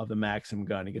museum of the Maxim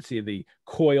gun. You can see the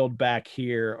coiled back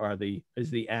here is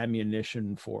the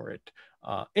ammunition for it.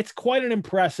 It's quite an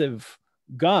impressive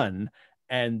gun.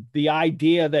 And the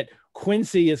idea that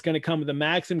Quincy is going to come with a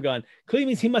Maxim gun clearly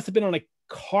means he must have been on a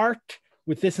cart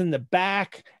with this in the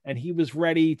back, and he was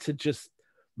ready to just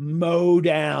mow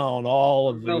down all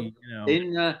of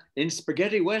in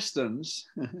spaghetti westerns,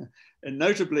 and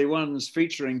notably ones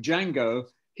featuring Django,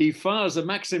 he fires a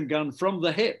Maxim gun from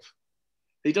the hip.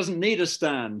 He doesn't need a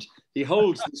stand. He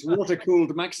holds this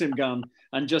water-cooled Maxim gun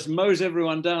and just mows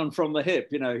everyone down from the hip.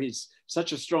 He's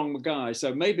such a strong guy.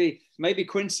 So maybe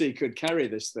Quincy could carry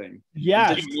this thing.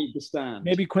 Yeah, didn't need to stand.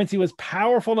 Maybe Quincy was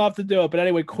powerful enough to do it. But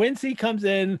anyway, Quincy comes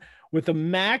in with a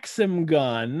Maxim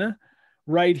gun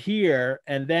right here,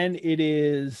 and then it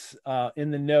is in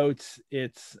the notes,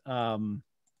 it's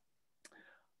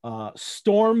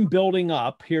storm building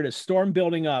up. Here it is, storm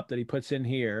building up, that he puts in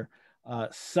here.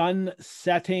 Sun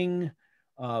setting,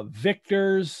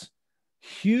 victors,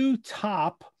 hue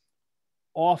top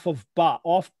off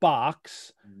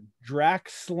box, Drac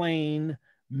slain,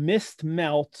 mist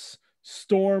melts,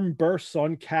 storm bursts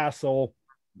on castle,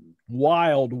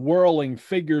 wild whirling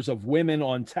figures of women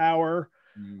on tower,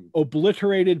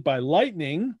 obliterated by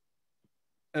lightning,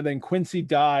 and then Quincy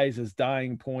dies as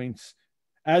dying points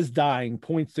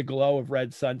the glow of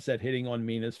red sunset hitting on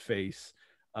Mina's face,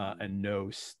 and no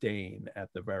stain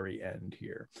at the very end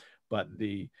here. But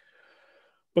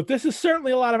this is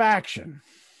certainly a lot of action.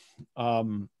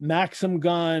 Maxim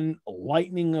gun,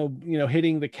 lightning,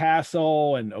 hitting the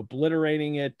castle and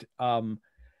obliterating it.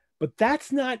 but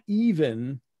that's not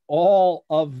even all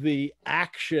of the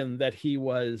action that he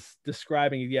was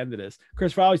describing at the end of this.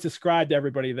 Christopher always described to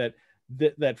everybody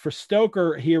that for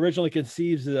Stoker, he originally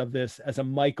conceives of this as a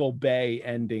Michael Bay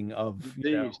ending of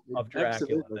Dracula.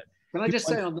 Absolutely. Can I just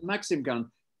say on the Maxim gun,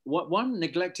 one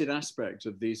neglected aspect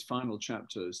of these final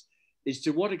chapters is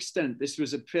to what extent this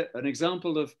was an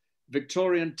example of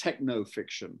Victorian techno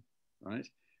fiction, right?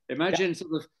 Imagine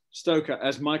sort of Stoker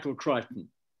as Michael Crichton.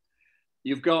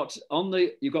 You've got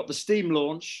the steam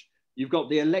launch, you've got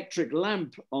the electric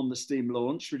lamp on the steam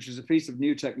launch, which is a piece of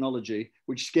new technology,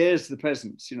 which scares the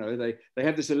peasants. They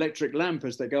have this electric lamp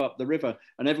as they go up the river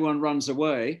and everyone runs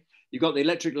away. You've got the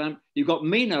electric lamp. You've got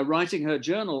Mina writing her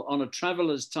journal on a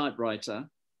traveler's typewriter.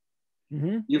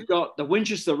 Mm-hmm. You've got the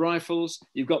Winchester rifles.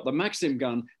 You've got the Maxim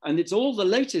gun. And it's all the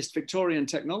latest Victorian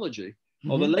technology,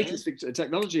 or the latest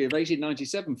technology of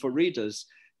 1897 for readers.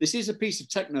 This is a piece of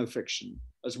techno fiction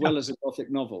as well as a Gothic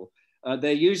novel.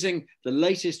 They're using the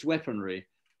latest weaponry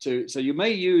so you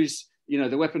may use,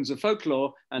 the weapons of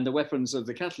folklore and the weapons of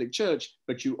the Catholic Church,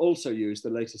 but you also use the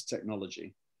latest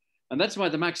technology. And that's why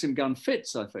the Maxim gun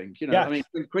fits, I think. I mean,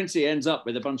 Quincy ends up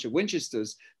with a bunch of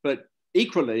Winchesters, but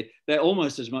equally, they're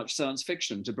almost as much science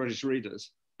fiction to British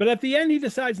readers. But at the end, he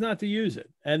decides not to use it.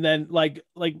 And then like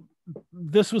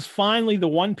this was finally the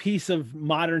one piece of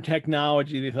modern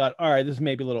technology they thought, all right, this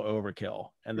may be a little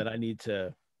overkill, and that I need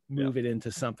to move it into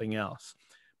something else.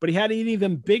 But he had an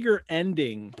even bigger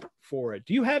ending for it.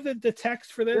 Do you have the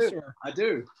text for this? I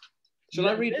do. Shall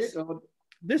I read it?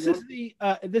 This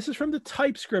is from the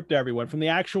typescript, everyone, from the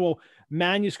actual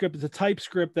manuscript. It's a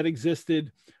typescript that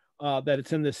existed, that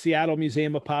it's in the Seattle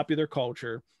Museum of Popular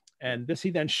Culture. And this he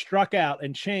then struck out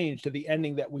and changed to the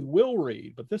ending that we will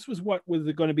read. But this was what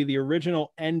was going to be the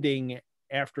original ending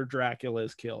after Dracula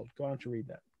is killed. Go on to read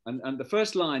that. And the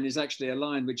first line is actually a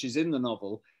line which is in the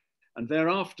novel. And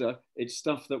thereafter, it's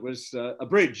stuff that was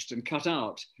abridged and cut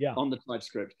out on the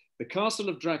typescript. The castle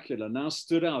of Dracula now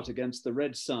stood out against the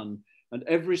red sun, and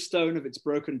every stone of its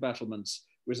broken battlements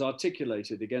was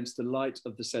articulated against the light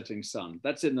of the setting sun.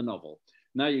 That's in the novel.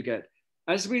 Now you get,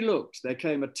 as we looked, there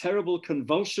came a terrible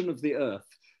convulsion of the earth,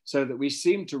 so that we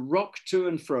seemed to rock to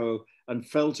and fro and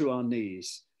fell to our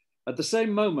knees. At the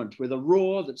same moment, with a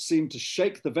roar that seemed to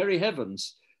shake the very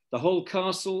heavens, the whole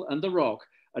castle and the rock,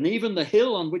 and even the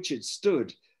hill on which it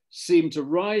stood, seemed to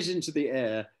rise into the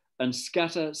air and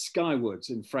scatter skywards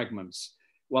in fragments,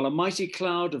 while a mighty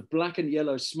cloud of black and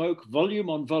yellow smoke, volume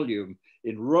on volume,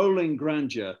 in rolling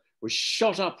grandeur, was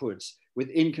shot upwards with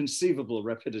inconceivable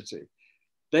rapidity.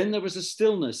 Then there was a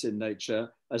stillness in nature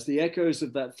as the echoes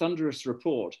of that thunderous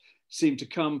report seemed to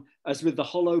come as with the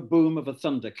hollow boom of a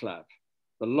thunderclap,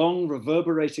 the long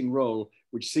reverberating roll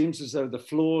which seems as though the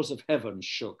floors of heaven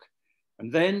shook.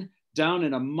 And then, down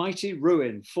in a mighty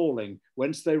ruin falling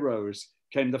whence they rose,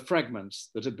 came the fragments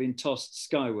that had been tossed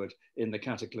skyward in the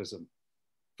cataclysm.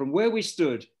 From where we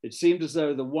stood, it seemed as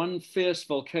though the one fierce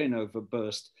volcano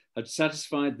burst had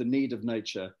satisfied the need of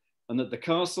nature, and that the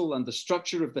castle and the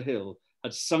structure of the hill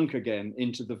had sunk again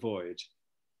into the void.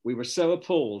 We were so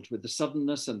appalled with the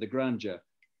suddenness and the grandeur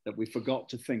that we forgot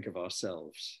to think of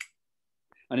ourselves.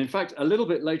 And in fact, a little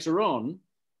bit later on,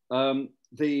 in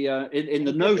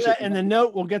the note, in the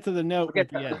note, we'll get to the note.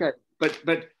 Okay,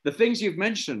 but the things you've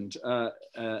mentioned,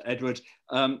 Edward,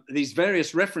 these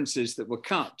various references that were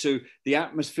cut to the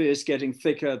atmosphere's getting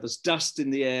thicker, there's dust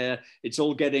in the air, it's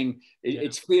all getting,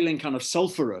 it's feeling kind of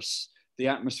sulfurous, the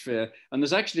atmosphere. And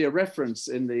there's actually a reference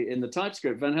in the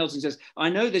typescript. Van Helsing says, I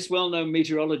know this well-known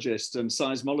meteorologist and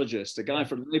seismologist, a guy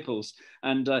from Naples,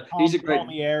 and he's a great,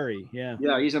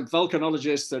 he's a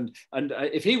volcanologist, and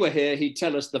if he were here, he'd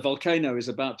tell us the volcano is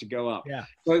about to go up.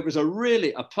 So it was a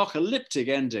really apocalyptic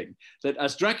ending, that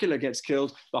as Dracula gets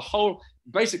killed,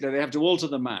 basically they have to alter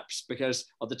the maps, because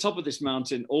at the top of this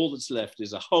mountain, all that's left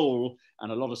is a hole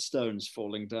and a lot of stones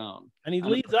falling down. And he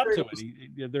leads up to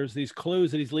it. There's these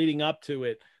clues that he's leading up to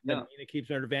it that Nina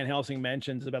keeps under. Van Helsing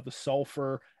mentions about the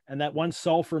sulfur, and that one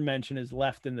sulfur mention is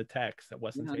left in the text that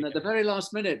wasn't taken. And at the very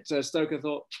last minute, Stoker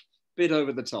thought, bit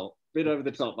over the top,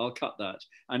 I'll cut that,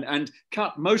 and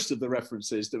cut most of the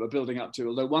references that were building up to,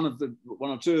 although one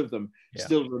or two of them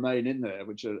still remain in there,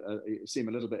 which seem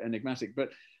a little bit enigmatic. But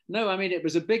no, I mean, it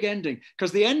was a big ending,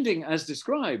 because the ending, as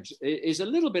described, is a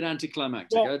little bit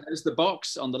anticlimactic. There's the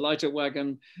box on the lighter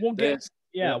wagon. We'll get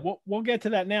to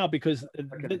that now, because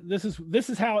this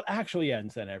is how it actually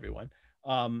ends. Then everyone,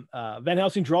 Van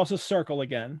Helsing draws a circle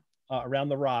again around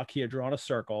the rock. He had drawn a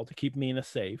circle to keep Mina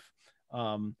safe,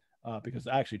 because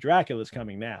actually Dracula's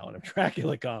coming now, and if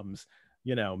Dracula comes,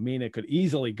 Mina could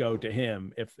easily go to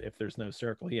him if there's no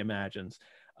circle, he imagines.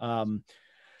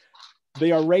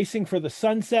 They are racing for the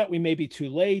sunset. We may be too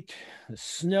late. The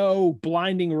snow,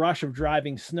 blinding rush of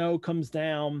driving snow comes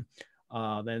down.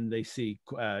 Then they see,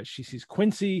 she sees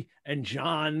Quincy and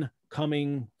John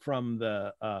coming from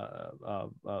the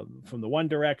one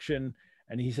direction.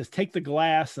 And he says, take the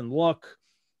glass and look.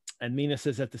 And Mina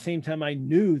says, at the same time, I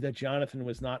knew that Jonathan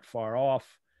was not far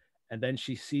off. And then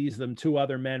she sees them, two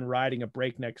other men riding at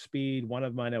breakneck speed. One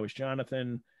of them I know is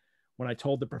Jonathan. When I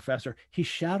told the professor, he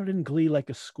shouted in glee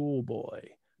like a schoolboy.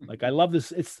 Like, I love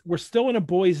this. We're still in a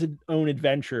boy's own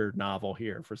adventure novel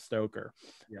here for Stoker.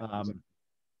 Yeah,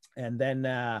 and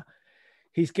then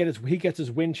he gets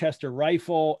his Winchester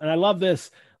rifle. And I love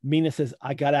this. Mina says,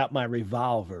 I got out my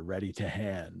revolver ready to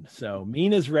hand. So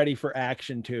Mina's ready for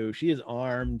action too. She is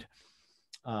armed.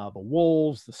 The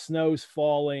wolves, the snow's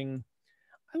falling.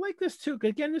 I like this too.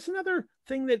 Again, there's another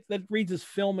thing that reads as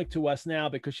filmic to us now,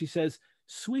 because she says,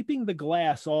 sweeping the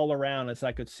glass all around us,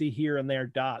 I could see here and there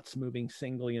dots moving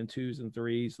singly in twos and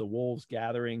threes, the wolves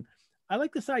gathering. I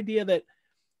like this idea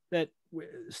that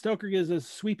Stoker gives us,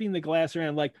 sweeping the glass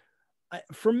around. Like,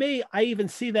 for me, I even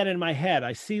see that in my head.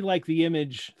 I see like the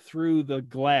image through the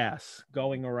glass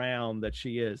going around that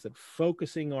she is, that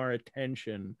focusing our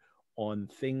attention on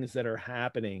things that are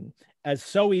happening, as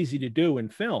so easy to do in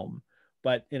film.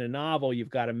 But in a novel,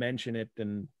 you've got to mention it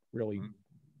and really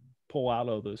pull out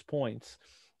all those points.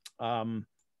 And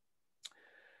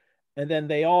then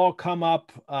they all come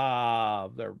up.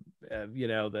 They're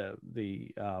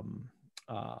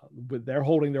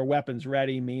holding their weapons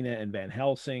ready. Mina and Van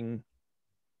Helsing.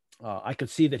 I could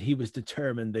see that he was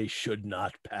determined they should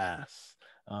not pass.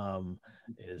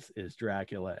 Is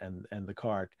Dracula and the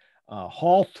cart.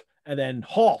 Halt, and then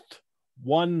halt.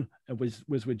 One was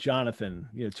with Jonathan.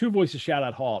 Two voices shout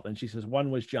out halt, and she says one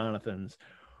was Jonathan's,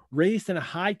 raised in a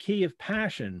high key of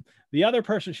passion. The other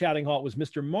person shouting halt was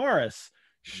Mr. Morris,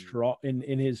 strong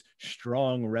in his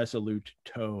strong, resolute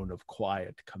tone of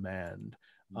quiet command.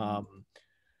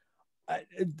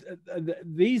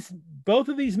 Both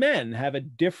of these men have a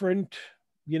different,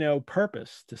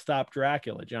 purpose to stop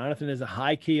Dracula. Jonathan is a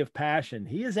high key of passion.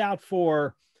 He is out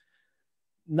for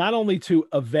not only to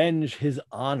avenge his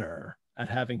honor at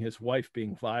having his wife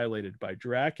being violated by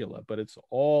Dracula, but it's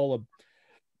all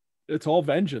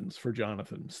vengeance for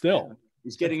Jonathan still. Yeah.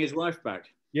 He's getting his wife back.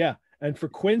 Yeah. And for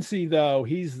Quincy, though,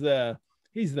 he's the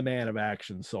man of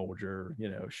action, soldier,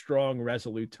 strong,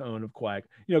 resolute tone of quiet.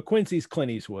 Quincy's Clint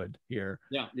Eastwood here.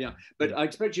 Yeah. But I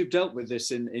expect you've dealt with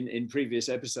this in previous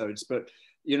episodes, but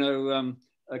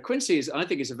Quincy I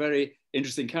think is a very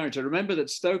interesting character. Remember that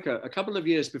Stoker, a couple of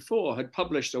years before, had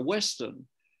published a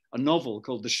novel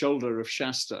called The Shoulder of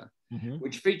Shasta,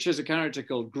 which features a character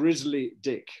called Grizzly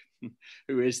Dick,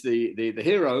 who is the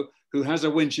hero who has a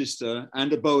Winchester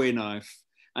and a Bowie knife,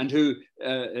 and who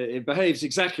it behaves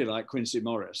exactly like Quincy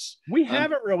Morris. We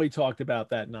haven't really talked about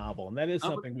that novel, and that is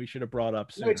something we should have brought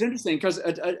up soon. No, it's interesting because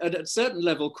at a certain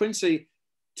level, Quincy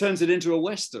turns it into a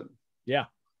Western. Yeah.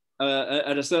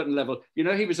 At a certain level.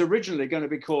 He was originally going to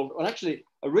be called, well, actually,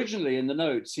 originally in the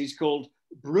notes, he's called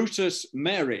Brutus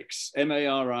Marix,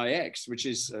 Marix, which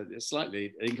is a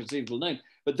slightly inconceivable name.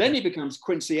 But then he becomes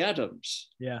Quincy Adams.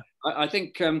 Yeah. I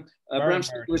think Bram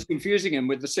Stoker was confusing him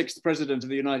with the 6th president of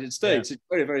the United States. Yeah. It's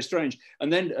very, very strange.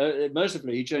 And then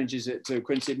mercifully, he changes it to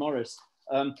Quincy Morris.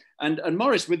 And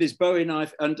Morris with his Bowie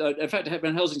knife, and in fact,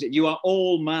 Van Helsing said, "You are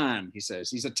all man," he says.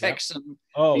 He's a Texan. Yep.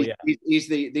 Oh, he's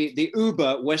the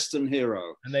uber Western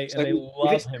hero. And they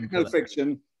love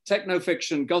him.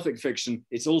 Techno-fiction, Gothic fiction,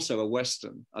 it's also a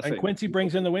Western, I think. And Quincy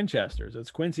brings in the Winchesters.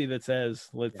 It's Quincy that says,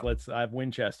 I have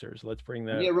Winchesters. Let's bring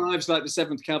them. He arrives like the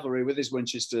 7th Cavalry with his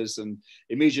Winchesters, and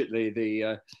immediately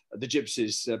the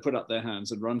gypsies put up their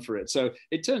hands and run for it. So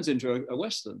it turns into a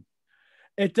Western.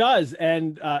 It does.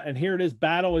 And here it is.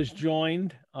 Battle is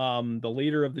joined. The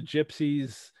leader of the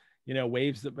gypsies,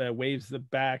 waves the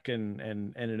back and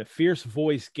in a fierce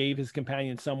voice gave his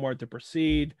companion somewhere to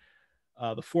proceed.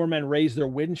 The 4 men raised their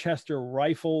Winchester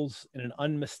rifles in an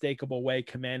unmistakable way,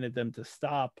 commanded them to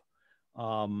stop.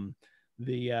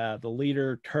 The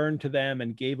leader turned to them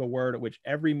and gave a word at which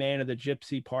every man of the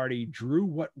gypsy party drew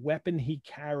what weapon he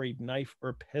carried, knife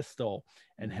or pistol,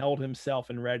 and held himself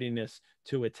in readiness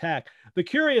to attack. The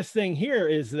curious thing here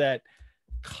is that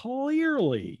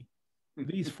clearly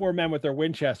these 4 men with their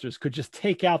Winchesters could just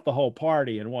take out the whole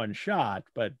party in one shot,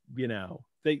 but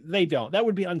they don't. That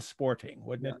would be unsporting,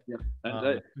 wouldn't it? Yeah.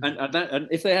 And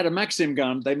if they had a Maxim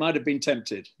gun, they might have been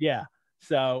tempted. Yeah.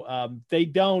 So they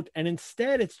don't. And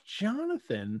instead, it's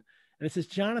Jonathan. And it says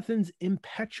Jonathan's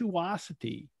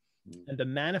impetuosity and the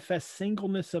manifest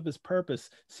singleness of his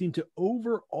purpose seem to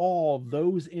overawe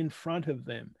those in front of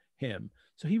him.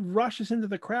 So he rushes into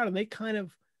the crowd, and they kind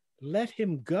of let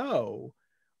him go.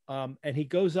 And he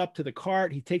goes up to the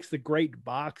cart. He takes the great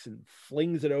box and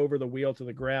flings it over the wheel to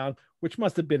the ground, which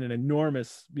must have been an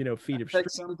enormous, feat of strength.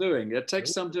 Takes some doing. It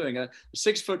takes some doing. A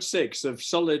 6'6" of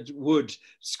solid wood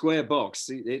square box.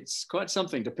 It's quite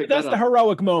something to pick that up. That's the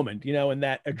heroic moment, in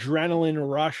that adrenaline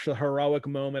rush, the heroic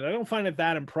moment. I don't find it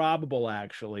that improbable,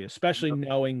 actually, especially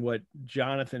knowing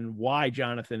why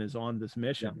Jonathan is on this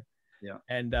mission. Yeah.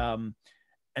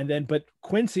 And then, but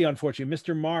Quincy, unfortunately,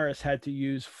 Mr. Morris had to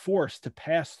use force to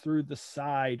pass through the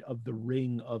side of the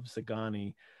ring of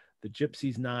Zagani. The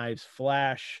gypsy's knives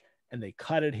flash and they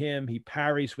cut at him. He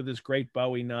parries with his great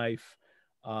Bowie knife.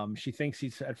 She thinks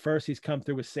at first he's come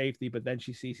through with safety, but then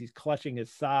she sees he's clutching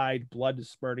his side. Blood is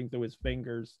spurting through his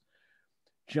fingers.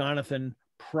 Jonathan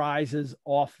prizes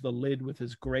off the lid with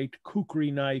his great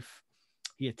kukri knife.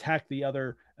 He attacked the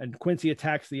other, and Quincy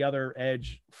attacks the other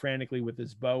edge frantically with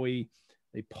his Bowie.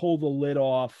 They pull the lid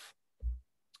off,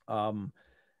 and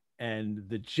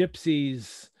the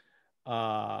gypsies,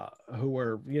 who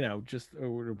are, just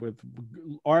with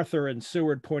Arthur and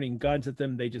Seward pointing guns at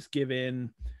them, they just give in.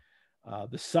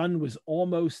 The sun was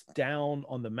almost down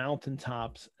on the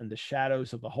mountaintops, and the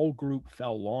shadows of the whole group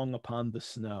fell long upon the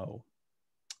snow.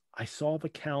 I saw the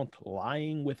Count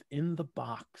lying within the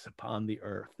box upon the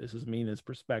earth. This is Mina's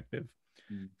perspective.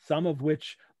 Some of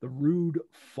which the rude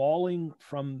falling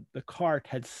from the cart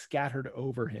had scattered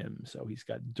over him. So he's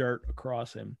got dirt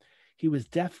across him. He was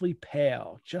deathly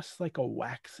pale, just like a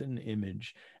waxen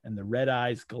image, and the red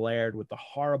eyes glared with the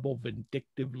horrible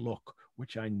vindictive look,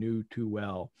 which I knew too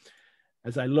well.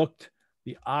 As I looked,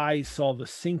 the eyes saw the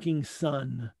sinking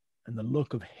sun, and the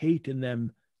look of hate in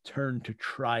them turned to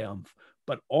triumph.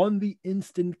 But on the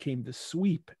instant came the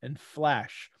sweep and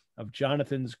flash of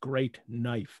Jonathan's great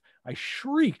knife. I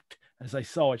shrieked as I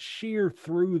saw it shear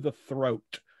through the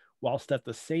throat, whilst at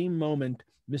the same moment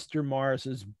Mr.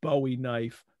 Morris's Bowie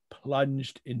knife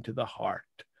plunged into the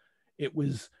heart. It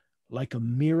was like a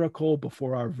miracle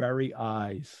before our very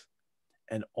eyes,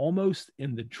 and almost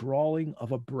in the drawing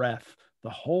of a breath, the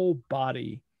whole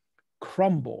body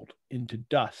crumbled into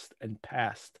dust and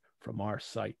passed from our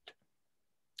sight.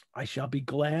 I shall be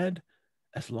glad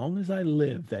as long as I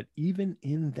live that even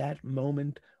in that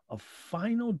moment of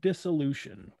final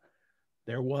dissolution,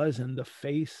 there was in the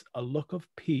face a look of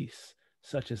peace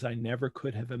such as I never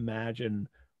could have imagined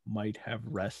might have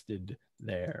rested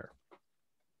there.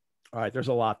 All right, there's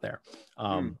a lot there.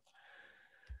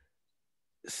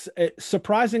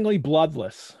 Surprisingly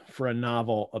bloodless for a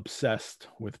novel obsessed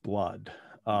with blood,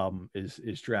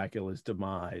 is Dracula's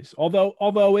demise.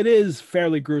 Although it is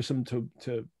fairly gruesome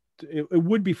it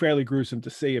would be fairly gruesome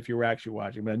to see if you were actually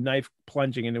watching, but a knife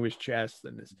plunging into his chest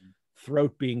and his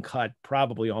throat being cut,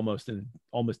 probably almost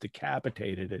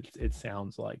decapitated. It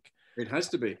sounds like. It has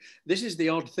to be. This is the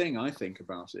odd thing I think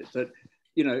about it, that,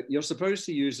 you're supposed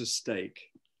to use a stake,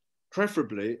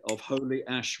 preferably of holy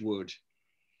ash wood,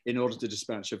 in order to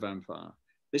dispatch a vampire.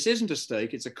 This isn't a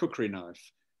stake, it's a kukri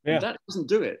knife. Yeah. And that doesn't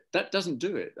do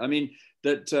it. I mean,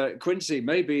 that Quincy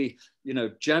may be,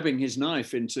 jabbing his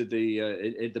knife into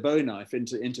the Bowie knife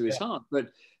into his heart,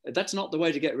 but that's not the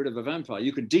way to get rid of a vampire.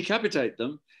 You can decapitate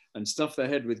them and stuff their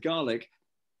head with garlic,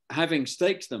 having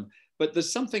staked them. But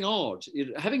there's something odd.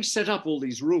 Having set up all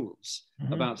these rules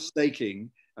about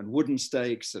staking and wooden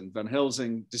stakes, and Van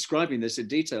Helsing describing this in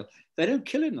detail, they don't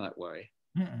kill him that way.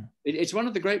 It's one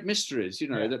of the great mysteries,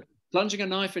 that plunging a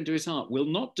knife into his heart will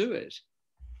not do it.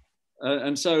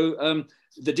 And so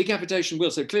the decapitation will.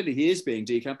 So clearly he is being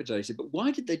decapitated. But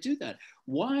why did they do that?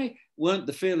 Why weren't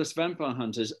the fearless vampire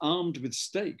hunters armed with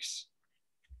stakes?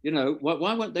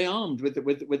 Why weren't they armed with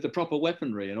the proper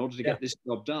weaponry in order to get this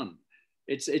job done?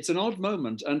 It's an odd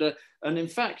moment. And in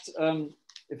fact,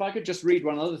 if I could just read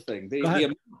one other thing, the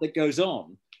amount that goes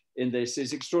on in this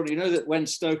is extraordinary. That when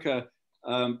Stoker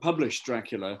published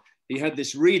Dracula, he had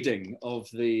this reading of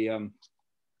the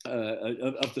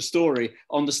story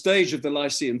on the stage of the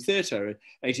Lyceum Theatre in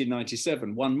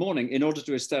 1897 one morning in order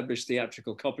to establish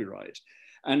theatrical copyright.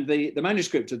 And the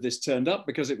manuscript of this turned up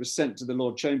because it was sent to the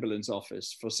Lord Chamberlain's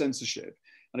office for censorship.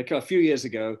 And a few years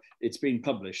ago, it's been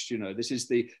published. This is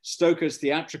the Stoker's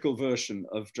theatrical version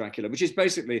of Dracula, which is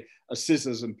basically a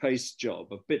scissors and paste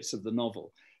job of bits of the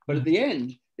novel. But at the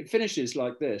end, it finishes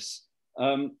like this.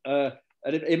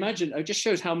 Imagine, it just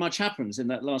shows how much happens in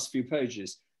that last few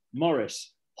pages.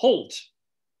 Morris, halt,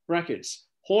 brackets,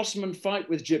 horsemen fight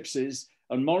with gypsies,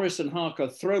 and Morris and Harker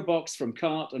throw box from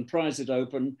cart and prise it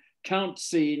open. Count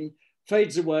seen,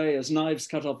 fades away as knives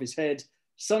cut off his head.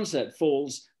 Sunset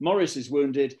falls, Morris is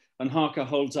wounded, and Harker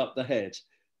holds up the head.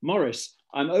 Morris,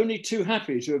 I'm only too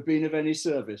happy to have been of any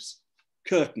service.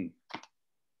 Curtain.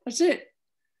 That's it.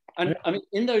 And I mean,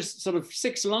 in those sort of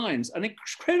 6 lines, an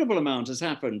incredible amount has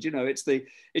happened. You know, it's the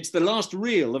last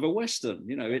reel of a Western.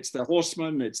 You know, it's the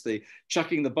horseman, it's the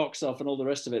chucking the box off and all the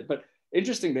rest of it. But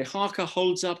interestingly, Harker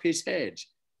holds up his head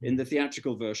in the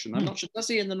theatrical version. I'm not sure, does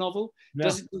he in the novel? No.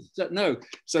 No.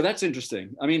 So that's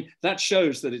interesting. I mean, that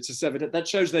shows that it's a severed, that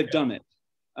shows they've done it.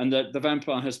 And that the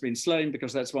vampire has been slain,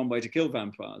 because that's one way to kill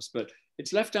vampires. But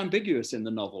it's left ambiguous in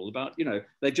the novel about, you know,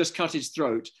 they've just cut his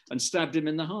throat and stabbed him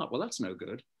in the heart. Well, that's no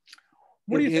good.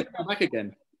 What do you think about, back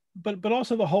again? But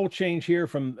also the whole change here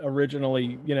from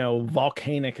originally, you know,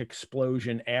 volcanic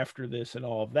explosion after this and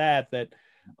all of that,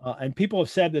 and people have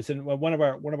said this, and one of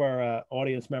our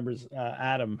audience members,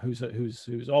 Adam,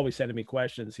 who's always sending me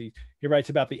questions, he writes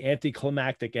about the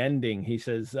anticlimactic ending. He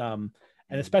says, and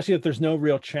especially if there's no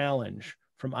real challenge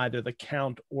from either the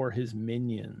Count or his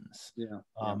minions.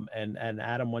 And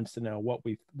Adam wants to know what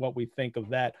we think of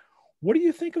that. What do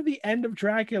you think of the end of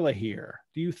Dracula here?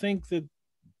 Do you think that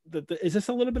is this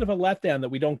a little bit of a letdown that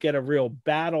we don't get a real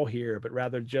battle here, but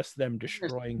rather just them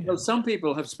destroying him? Well, some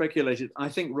people have speculated, I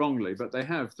think wrongly, but they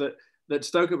have, that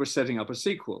Stoker was setting up a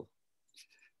sequel,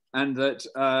 and that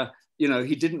you know,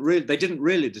 they didn't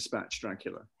really dispatch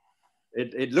Dracula.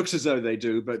 It looks as though they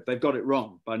do, but they've got it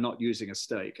wrong by not using a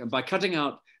stake, and by cutting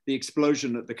out the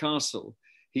explosion at the castle.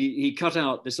 He cut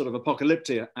out the sort of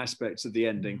apocalyptic aspects of the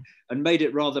ending and made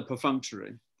it rather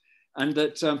perfunctory. And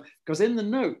that, because in the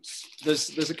notes,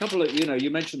 there's a couple of, you know, you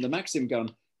mentioned the Maxim gun,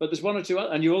 but there's one or two,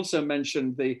 and you also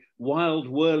mentioned the wild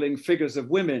whirling figures of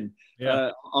women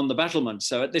on the battlement.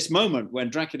 So at this moment, when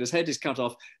Dracula's head is cut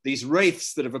off, these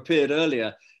wraiths that have appeared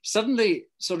earlier suddenly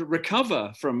sort of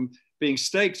recover from being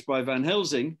staked by Van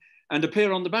Helsing and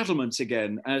appear on the battlements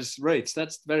again as wraiths.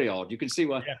 That's very odd. You can see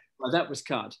why that was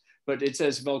cut. But it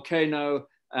says volcano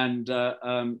and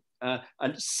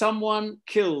someone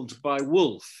killed by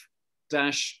wolf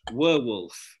 -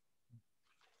 werewolf.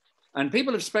 And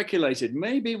people have speculated,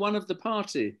 maybe one of the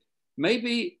party,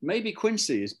 maybe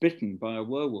Quincy is bitten by a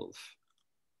werewolf.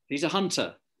 He's a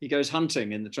hunter. He goes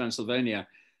hunting in the Transylvania.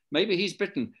 Maybe he's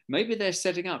bitten. Maybe they're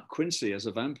setting up Quincy as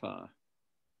a vampire.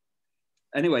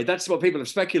 Anyway, that's what people have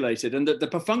speculated, and that the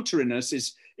perfunctoriness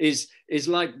is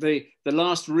like the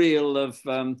last reel of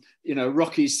you know,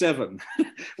 Rocky 7,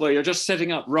 where you're just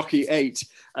setting up Rocky 8,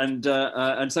 and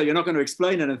so you're not going to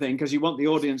explain anything because you want the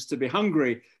audience to be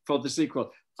hungry for the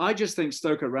sequel. I just think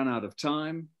Stoker ran out of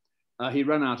time. He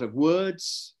ran out of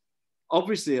words.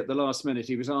 Obviously, at the last minute,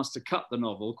 he was asked to cut the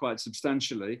novel quite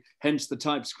substantially, hence the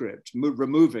typescript,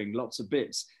 removing lots of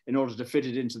bits in order to fit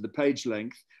it into the page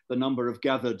length, the number of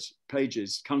gathered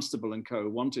pages Constable and co.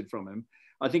 wanted from him.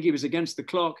 I think he was against the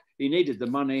clock. He needed the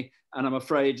money, and I'm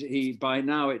afraid by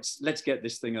now it's let's get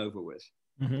this thing over with.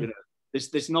 You know,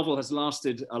 this novel has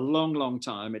lasted a long, long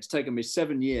time. It's taken me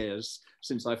 7 years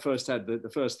since I first had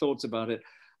the first thoughts about it.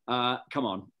 Come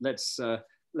on, let's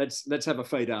have a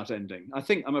fade out ending.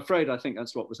 I'm afraid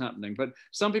that's what was happening. But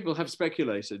some people have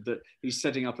speculated that he's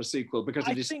setting up a sequel because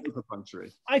it is super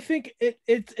punctury. I think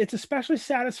it's especially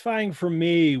satisfying for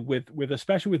me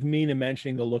especially with Mina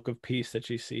mentioning the look of peace that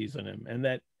she sees in him, and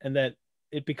that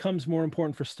it becomes more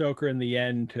important for Stoker in the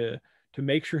end to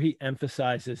make sure he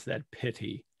emphasizes that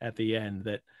pity at the end,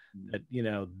 that you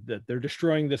know, that they're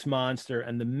destroying this monster,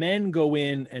 and the men go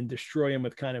in and destroy him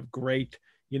with kind of great,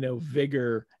 you know,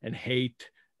 vigor and hate.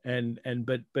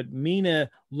 But Mina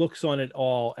looks on it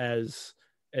all as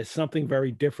something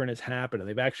very different has happened, and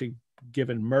they've actually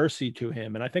given mercy to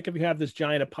him. And I think if you have this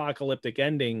giant apocalyptic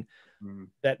ending,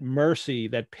 that mercy,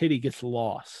 that pity gets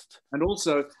lost. And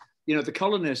also, you know, the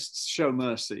colonists show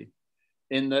mercy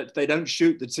in that they don't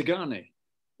shoot the Tzigani.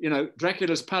 You know,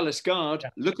 Dracula's palace guard,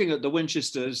 looking at the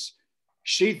Winchesters,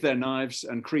 sheath their knives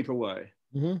and creep away.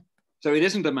 So it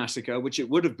isn't a massacre, which it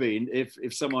would have been if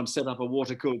someone set up a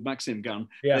water-cooled Maxim gun.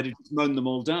 They'd have mown them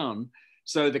all down.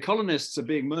 So the colonists are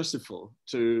being merciful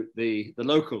to the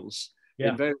locals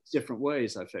in various different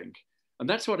ways, I think. And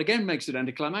that's what, again, makes it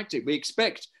anticlimactic. We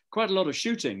expect quite a lot of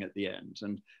shooting at the end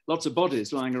and lots of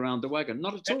bodies lying around the wagon.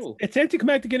 Not at all. It's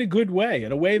anticlimactic in a good way,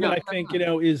 in a way that I think, you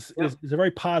know, is a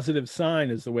very positive sign,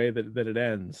 is the way that it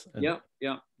ends. And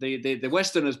the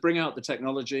Westerners bring out the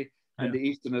technology and the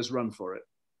Easterners run for it.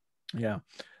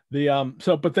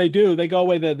 But they go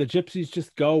away. The gypsies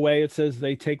just go away. It says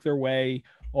they take their way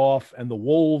off, and the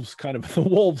wolves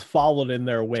followed in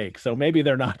their wake. So maybe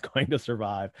they're not going to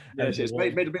survive. Yes, it's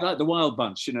made a bit like the Wild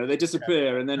Bunch. You know, they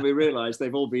disappear, and then we realize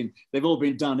they've all been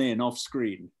done in off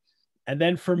screen. And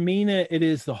then for Mina, it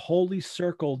is the holy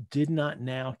circle did not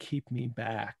now keep me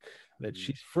back. That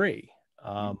she's free.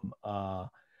 And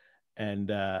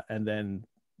then.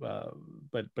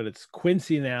 But it's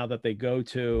Quincy now that they go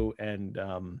to, and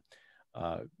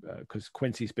because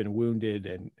Quincy's been wounded,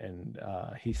 and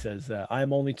he says, "I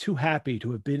am only too happy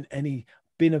to have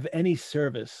been of any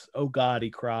service. Oh God," he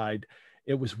cried,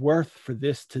 "it was worth for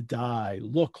this to die.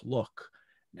 Look, look."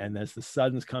 And as the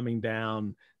sun's coming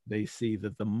down, they see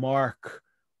that the mark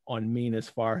on Mina's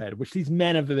forehead, which these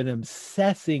men have been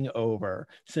obsessing over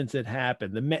since it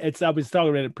happened. I was talking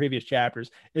about it in previous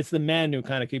chapters. It's the men who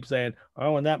kind of keep saying,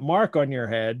 "Oh, and that mark on your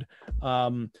head."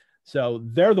 So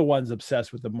they're the ones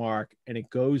obsessed with the mark, and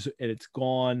it's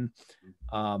gone.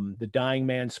 The dying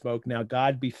man spoke. "Now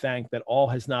God be thanked that all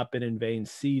has not been in vain.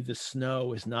 See, the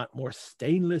snow is not more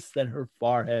stainless than her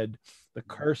forehead. The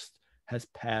curse has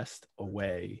passed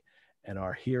away, and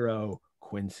our hero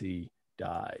Quincy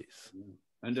dies."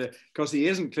 And because he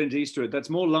isn't Clint Eastwood, that's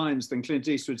more lines than Clint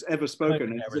Eastwood's ever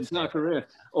spoken in his entire career.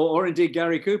 Or indeed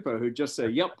Gary Cooper, who just say,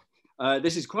 "Yep,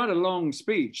 this is quite a long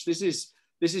speech. This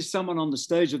is someone on the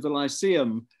stage of the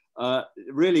Lyceum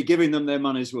really giving them their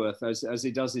money's worth as he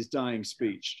does his dying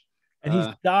speech." And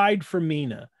he's died for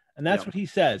Mina. And that's what he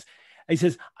says. He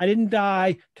says, "I didn't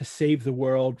die to save the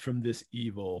world from this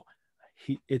evil.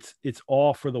 It's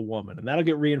all for the woman." And that'll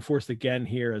get reinforced again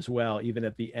here as well, even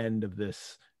at the end of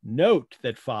this note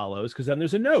that follows, because then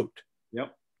there's a note.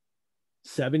 Yep.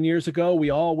 7 years ago,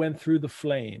 we all went through the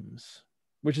flames,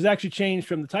 which is actually changed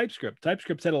from the TypeScript.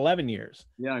 TypeScript said 11 years.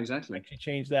 Yeah, exactly. Actually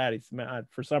changed that. It's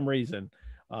for some reason.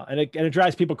 And it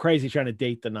drives people crazy trying to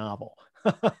date the novel.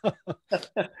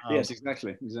 Yes,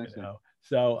 exactly. You know,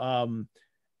 so,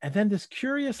 and then this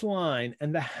curious line,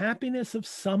 "And the happiness of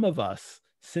some of us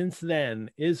since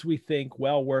then is, we think,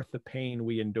 well worth the pain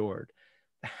we endured."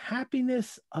 The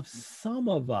happiness of some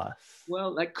of us.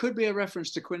 Well, that could be a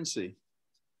reference to Quincy.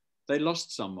 They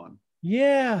lost someone.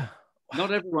 Yeah.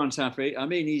 Not everyone's happy. I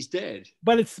mean, he's dead.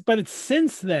 But it's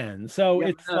since then. So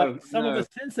it's like some of us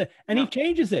since then. And he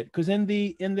changes it, because in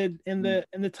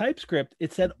the TypeScript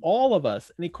it said all of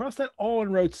us, and he crossed that all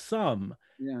and wrote some.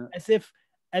 Yeah.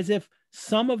 As if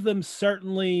some of them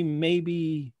certainly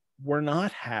maybe were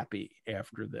not happy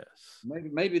after this.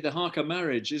 Maybe the Harker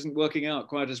marriage isn't working out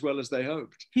quite as well as they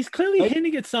hoped. He's clearly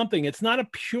hinting at something. It's not a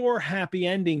pure happy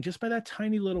ending just by that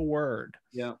tiny little word.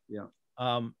 Yeah, yeah.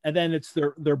 And then it's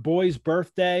their boy's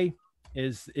birthday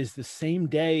is the same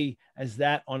day as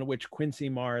that on which Quincy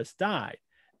Morris died,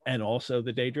 and also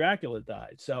the day Dracula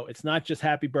died. So it's not just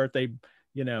happy birthday,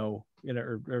 or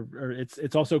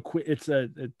it's also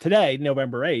today,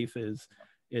 November 8th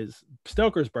is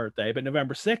Stoker's birthday, but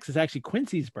November 6th is actually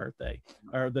Quincy's birthday,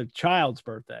 or the child's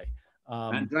birthday.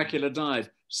 And Dracula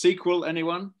died. Sequel,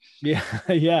 anyone? Yeah,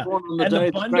 yeah. And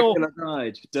the bundle, Dracula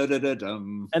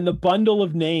died. And the bundle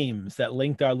of names that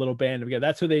linked our little band together.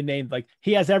 That's who they named. Like,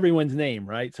 he has everyone's name,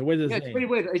 right? So what is his name? It's pretty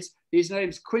weird. His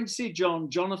name's Quincy John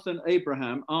Jonathan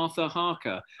Abraham Arthur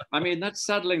Harker. I mean, that's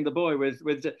saddling the boy with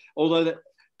although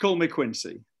call me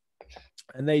Quincy.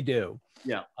 And they do.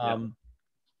 Yeah.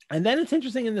 And then it's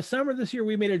interesting, in the summer of this year,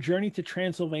 we made a journey to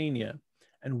Transylvania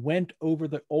and went over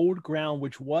the old ground,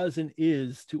 which was and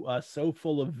is to us so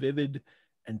full of vivid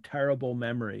and terrible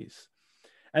memories.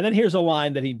 And then here's a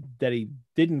line that he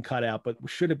didn't cut out, but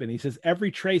should have been. He says, "Every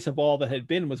trace of all that had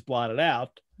been was blotted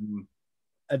out.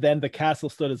 And then the castle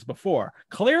stood as before."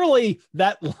 Clearly,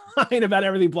 that line about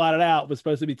everything blotted out was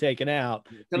supposed to be taken out.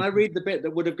 Can I read the bit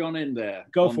that would have gone in there?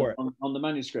 Go for it. On the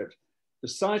manuscript. "The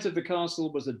site of the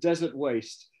castle was a desert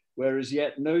waste, where as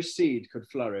yet no seed could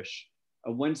flourish,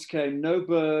 and whence came no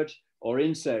bird or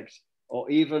insect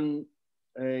or even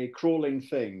a crawling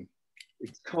thing.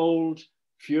 Its cold,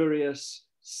 furious,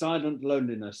 silent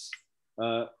loneliness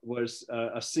was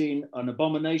a scene, an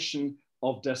abomination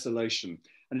of desolation."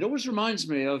 And it always reminds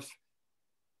me of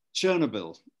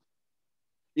Chernobyl.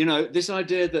 This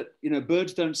idea that,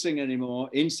 birds don't sing anymore,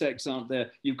 insects aren't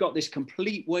there. You've got this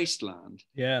complete wasteland.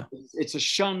 Yeah. It's a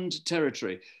shunned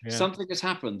territory. Yeah. Something has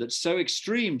happened that's so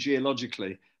extreme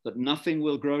geologically that nothing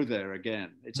will grow there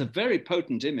again. It's a very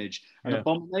potent image. An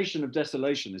abomination of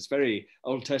desolation. It's very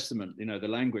Old Testament, the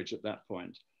language at that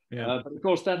point. Yeah. But of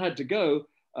course that had to go.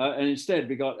 And instead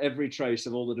we got every trace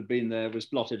of all that had been there was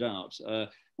blotted out.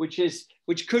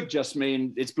 Which could just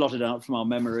mean it's blotted out from our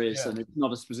memories, and it's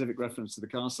not a specific reference to the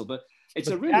castle, but it's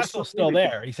the castle's still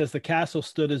there. He says the castle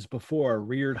stood as before,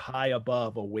 reared high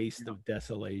above a waste of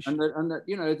desolation. And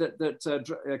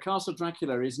that Castle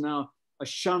Dracula is now a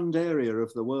shunned area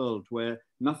of the world where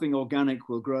nothing organic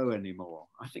will grow anymore.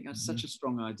 I think that's such a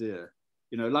strong idea,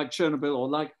 like Chernobyl, or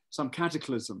like some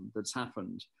cataclysm that's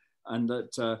happened, and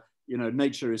that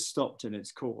nature is stopped in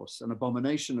its course. An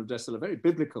abomination of desolation, a very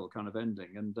biblical kind of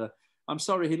ending. And I'm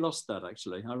sorry he lost that,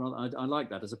 actually. I like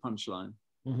that as a punchline.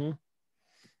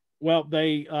 Well,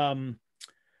 they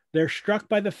They're struck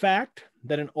by the fact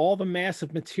that in all the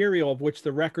massive material of which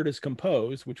the record is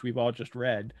composed, which we've all just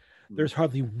read, there's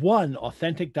hardly one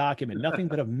authentic document, nothing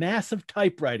but a massive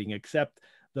typewriting, except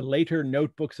the later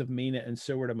notebooks of Mina and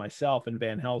Seward and myself and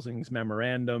Van Helsing's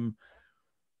memorandum.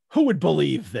 Who would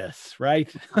believe this,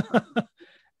 right?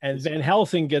 And Van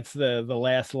Helsing gets the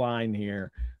last line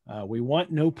here. We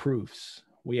want no proofs.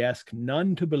 We ask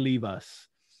none to believe us.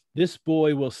 This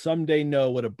boy will someday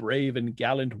know what a brave and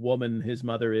gallant woman his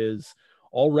mother is.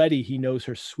 Already he knows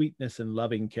her sweetness and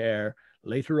loving care.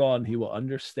 Later on, he will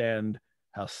understand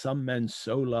how some men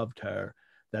so loved her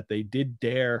that they did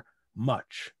dare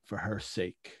much for her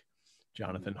sake.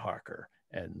 Jonathan Harker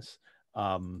ends.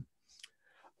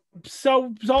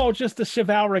 So it's all just a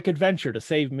chivalric adventure to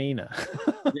save Mina.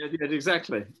 Yeah,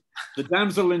 exactly. The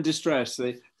damsel in distress.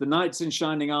 The knights in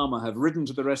shining armor have ridden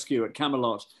to the rescue at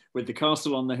Camelot with the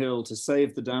castle on the hill to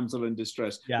save the damsel in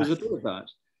distress. Yes. There's a bit of that.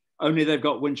 Only they've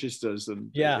got Winchesters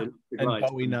and and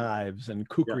Bowie knives and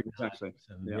kukri exactly.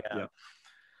 knives. And,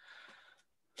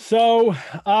 So,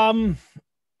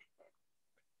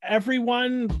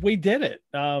 everyone, we did it.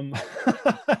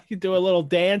 You do a little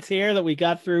dance here that we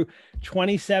got through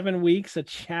 27 weeks, a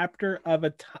chapter of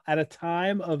at a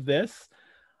time of this.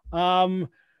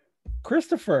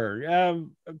 Christopher,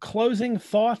 closing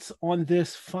thoughts on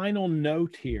this final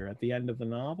note here at the end of the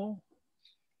novel?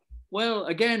 Well,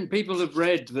 again, people have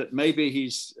read that maybe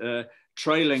he's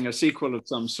trailing a sequel of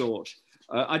some sort.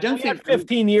 I don't think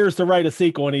 15 years to write a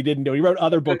sequel, and he didn't do it. He wrote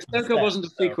other books. Stoker wasn't a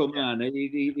sequel man.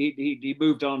 He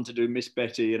moved on to do Miss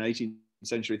Betty, an 18th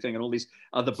century thing, and all these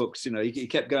other books. You know, he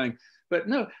kept going. But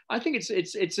no, I think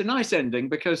it's a nice ending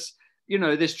because, you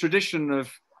know, this tradition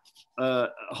of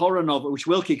horror novel, which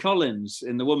Wilkie Collins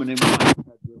in The Woman in White had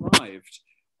revived,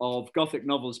 of Gothic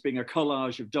novels being a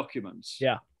collage of documents.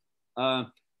 Yeah.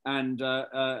 And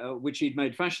which he'd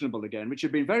made fashionable again, which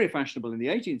had been very fashionable in the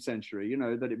 18th century, you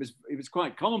know, that it was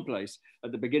quite commonplace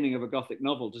at the beginning of a Gothic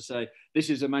novel to say,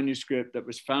 this is a manuscript that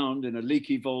was found in a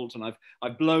leaky vault and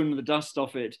I've blown the dust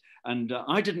off it and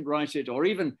I didn't write it. Or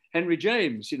even Henry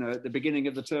James, you know, at the beginning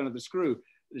of The Turn of the Screw,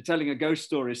 telling a ghost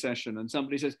story session and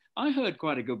somebody says, I heard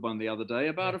quite a good one the other day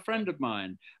about a friend of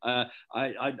mine. I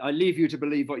leave you to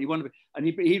believe what you want to be. And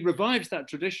he revives that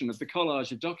tradition of the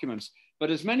collage of documents.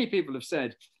 But as many people have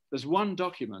said, there's one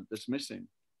document that's missing.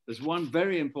 There's one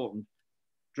very important.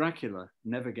 Dracula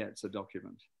never gets a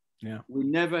document. Yeah. We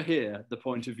never hear the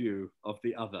point of view of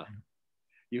the other.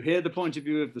 You hear the point of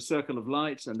view of the circle of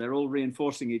light and they're all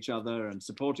reinforcing each other and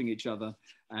supporting each other.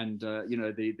 And, you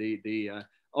know,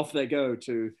 off they go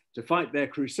to fight their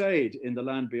crusade in the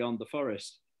land beyond the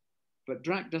forest. But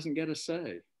Drac doesn't get a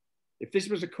say. If this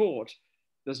was a court,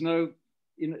 there's no,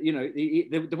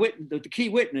 the key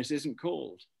witness isn't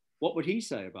called. What would he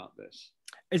say about this?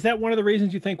 Is that one of the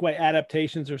reasons you think why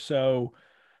adaptations are so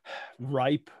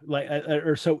ripe, like,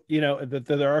 or so, you know, that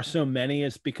there are so many,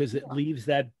 is because it leaves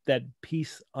that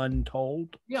piece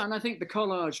untold? Yeah, and I think the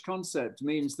collage concept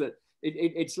means that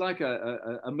it's like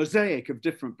a mosaic of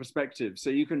different perspectives. So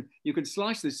you can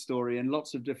slice this story in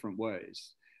lots of different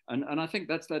ways. And I think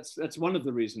that's one of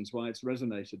the reasons why it's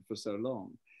resonated for so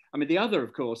long. I mean, the other,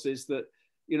 of course, is that,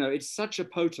 you know, it's such a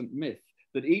potent myth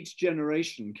that each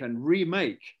generation can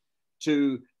remake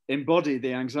to embody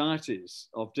the anxieties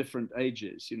of different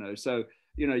ages, you know. So,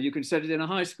 you know, you can set it in a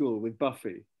high school with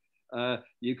Buffy.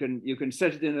 You can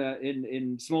set it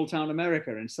in small town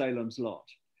America in Salem's Lot.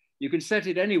 You can set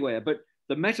it anywhere, but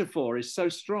the metaphor is so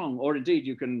strong. Or indeed,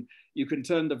 you can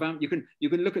turn you can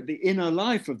look at the inner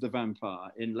life of the vampire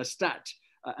in Lestat,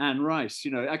 Anne Rice.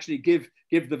 You know, actually give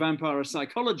the vampire a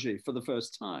psychology for the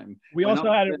first time. We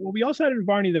also had it in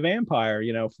Barney the Vampire,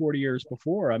 you know, 40 years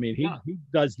before. I mean, he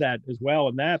does that as well,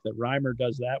 and that Reimer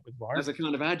does that with Barney. As a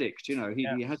kind of addict, you know,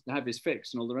 he has to have his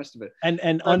fix and all the rest of it.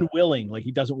 And unwilling, like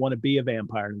he doesn't want to be a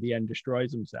vampire and in the end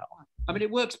destroys himself. I mean,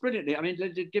 it works brilliantly. I mean,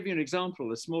 to give you an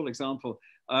example, a small example,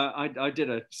 I did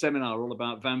a seminar all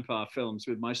about vampire films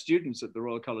with my students at the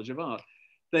Royal College of Art.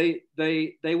 They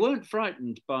weren't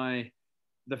frightened by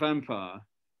the vampire.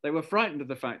 They were frightened of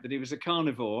the fact that he was a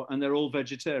carnivore and they're all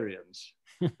vegetarians.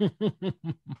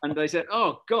 And they said,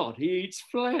 oh God, he eats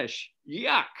flesh.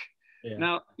 Yuck. Yeah.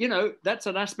 Now, you know, that's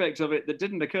an aspect of it that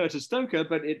didn't occur to Stoker,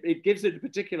 but it gives it a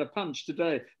particular punch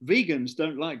today. Vegans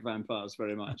don't like vampires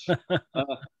very much.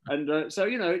 So,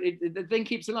 you know, the thing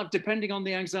keeps alive depending on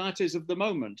the anxieties of the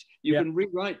moment. You can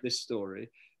rewrite this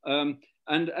story. And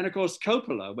of course,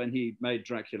 Coppola, when he made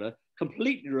Dracula,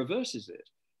 completely reverses it.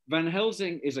 Van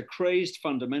Helsing is a crazed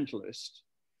fundamentalist.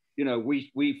 You know,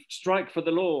 we strike for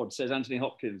the Lord, says Anthony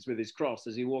Hopkins with his cross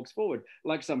as he walks forward,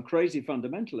 like some crazy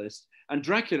fundamentalist. And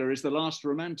Dracula is the last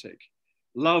romantic.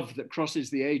 love that crosses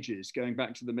the ages, going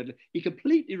back to the middle. He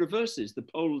completely reverses the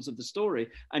poles of the story,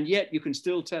 and yet you can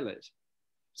still tell it.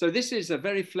 So this is a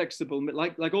very flexible,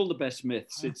 like all the best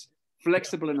myths, it's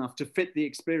flexible enough to fit the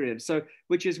experience. So,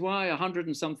 which is why 100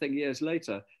 and something years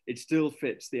later, it still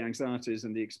fits the anxieties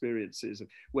and the experiences.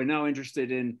 We're now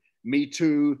interested in Me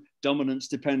Too, dominance,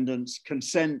 dependence,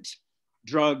 consent,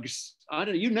 drugs, I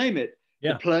don't know, you name it.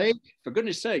 Yeah. The plague, for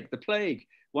goodness sake, the plague.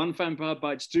 One vampire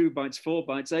bites 2, bites 4,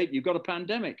 bites 8. You've got a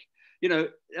pandemic. You know,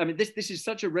 I mean, this is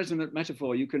such a resonant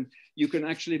metaphor. You can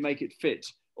actually make it fit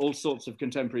all sorts of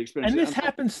contemporary experiences. And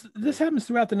this happens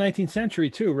throughout the 19th century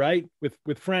too, right?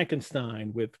 With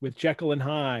Frankenstein, with Jekyll and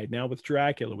Hyde, now with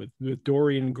Dracula, with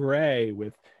Dorian Gray,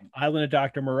 with Island of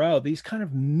Dr. Moreau. These kind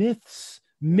of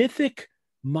mythic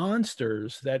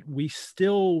monsters that we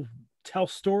still tell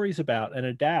stories about and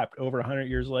adapt over 100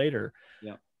 years later.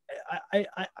 Yeah.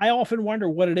 I often wonder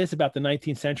what it is about the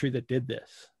 19th century that did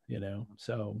this, you know?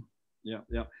 So yeah.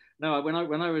 No, when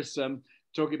I was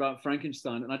talking about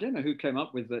Frankenstein, and I don't know who came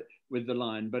up with the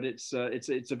line, but it's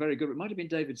a very good. It might have been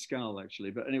David Scull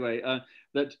actually, but anyway,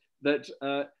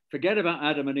 that forget about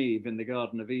Adam and Eve in the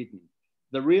Garden of Eden.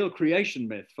 The real creation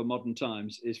myth for modern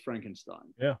times is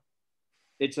Frankenstein. Yeah,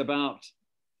 it's about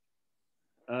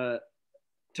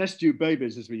test tube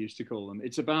babies, as we used to call them.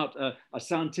 It's about a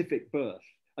scientific birth,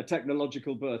 a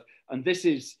technological birth, and this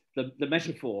is the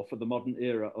metaphor for the modern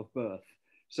era of birth.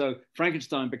 So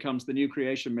Frankenstein becomes the new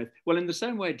creation myth. Well, in the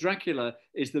same way, Dracula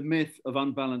is the myth of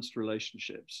unbalanced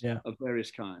relationships of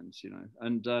various kinds, you know.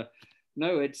 And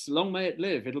no, it's long may it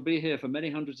live. It'll be here for many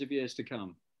hundreds of years to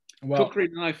come. Well, cookery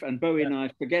knife and Bowie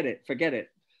knife, forget it.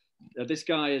 This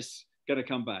guy is going to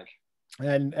come back.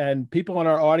 And people in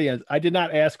our audience, I did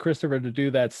not ask Christopher to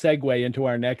do that segue into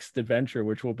our next adventure,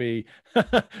 which will be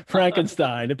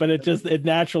Frankenstein, but it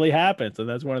naturally happens. And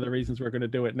that's one of the reasons we're going to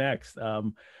do it next.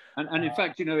 And in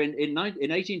fact, you know, in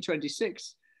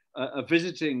 1826, a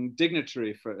visiting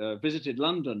dignitary visited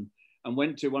London and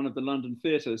went to one of the London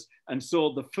theatres and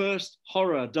saw the first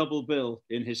horror double bill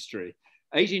in history.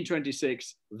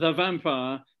 1826, The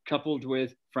Vampire coupled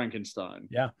with Frankenstein.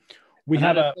 Yeah. We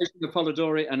have an adaptation of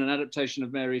Polidori and an adaptation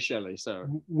of Mary Shelley.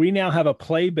 So we now have a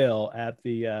playbill at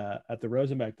the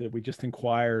Rosenbach that we just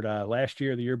inquired last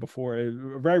year, the year before,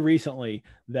 very recently,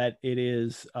 that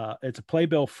it's a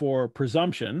playbill for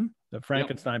Presumption, the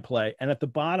Frankenstein play, and at the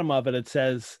bottom of it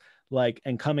says like,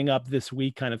 and coming up this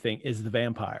week kind of thing is The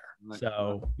Vampire. Right.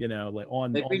 So you know, like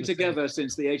they've been together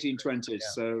since the 1820s,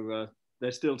 so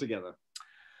they're still together.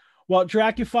 Well,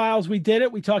 Dracuphiles, we did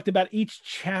it. We talked about each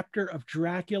chapter of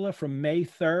Dracula from May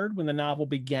 3rd, when the novel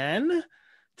began,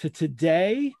 to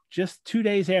today, just 2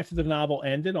 days after the novel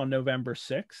ended on November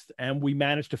 6th. And we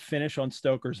managed to finish on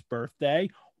Stoker's birthday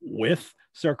with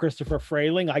Sir Christopher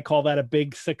Frayling. I call that a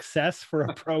big success for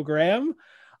a program.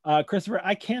 Christopher,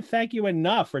 I can't thank you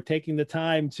enough for taking the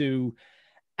time to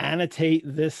annotate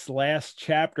this last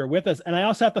chapter with us. And I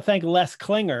also have to thank Les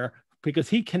Klinger, because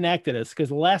he connected us,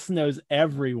 because Les knows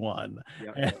everyone.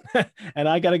 And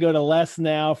I got to go to Les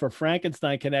now for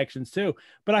Frankenstein connections too.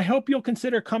 But I hope you'll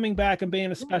consider coming back and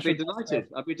being a special. I'd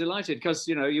be delighted because,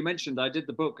 you know, you mentioned I did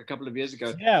the book a couple of years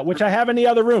ago. Yeah, which I have in the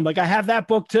other room. Like I have that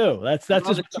book too. That's just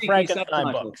the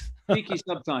Frankenstein books. Cheeky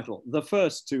subtitle, The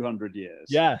First 200 Years.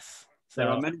 Yes. So, there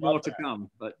are many more to come,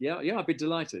 but yeah, I'd be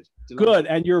delighted. Good,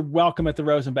 and you're welcome at the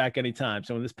Rosenbach anytime.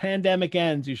 So when this pandemic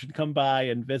ends, you should come by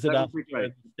and visit us.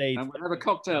 Great. And we'll have a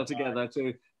cocktail together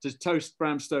to toast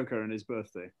Bram Stoker and his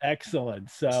birthday.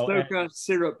 Excellent. So Stoker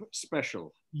syrup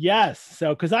special. Yes.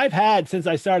 So because I've had, since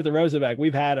I started the Rosenbach,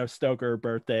 we've had a Stoker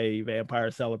birthday vampire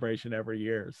celebration every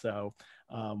year. So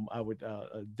I would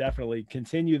definitely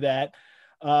continue that.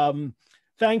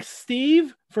 Thanks,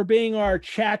 Steve, for being our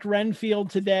chat Renfield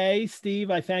today.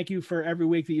 Steve, I thank you for every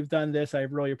week that you've done this. I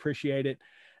really appreciate it.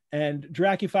 And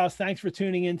Dracuphiles, thanks for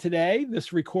tuning in today.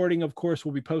 This recording, of course,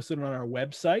 will be posted on our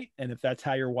website. And if that's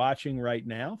how you're watching right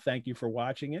now, thank you for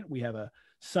watching it. We have a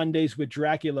Sundays with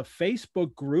Dracula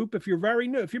Facebook group. If you're very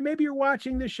new, maybe you're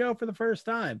watching this show for the first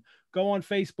time, go on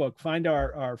Facebook, find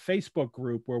our Facebook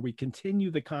group where we continue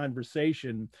the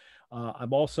conversation.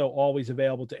 I'm also always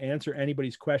available to answer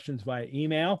anybody's questions via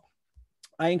email.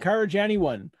 I encourage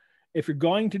anyone, if you're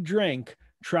going to drink,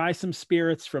 try some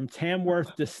spirits from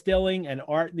Tamworth Distilling and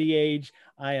Art in the Age.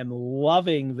 I am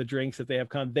loving the drinks that they have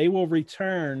come. They will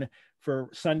return for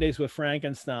Sundays with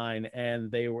Frankenstein, and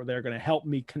they're going to help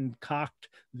me concoct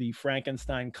the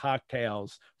Frankenstein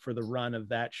cocktails for the run of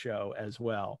that show as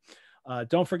well.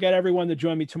 Don't forget, everyone, to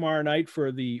join me tomorrow night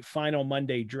for the final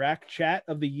Monday Drac Chat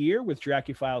of the year with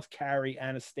Dracuphiles Carrie,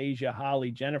 Anastasia,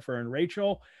 Holly, Jennifer, and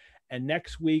Rachel. and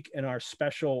next week in our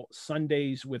special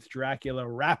Sundays with Dracula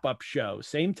wrap-up show.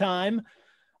 Same time,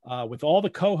 with all the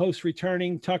co-hosts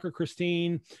returning, Tucker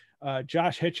Christine,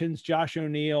 Josh Hitchens, Josh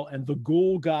O'Neill, and the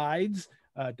Ghoul Guides,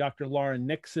 Dr. Lauren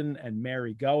Nixon and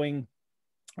Mary Going.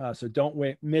 So don't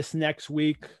miss next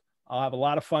week. I'll have a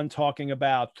lot of fun talking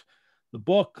about the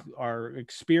book, our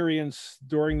experience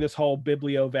during this whole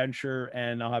biblio venture,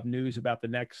 and I'll have news about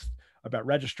about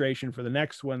registration for the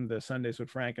next one, the Sundays with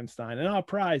Frankenstein, and our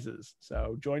prizes.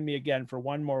 So join me again for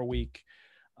one more week.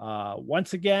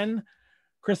 Once again,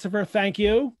 Christopher, thank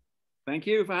you. Thank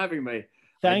you for having me.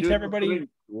 Thanks, everybody.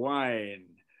 Wine.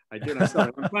 I do not.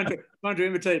 Sorry, I'm trying to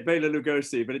imitate Bela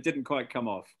Lugosi, but it didn't quite come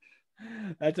off.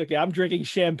 That's okay. I'm drinking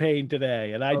champagne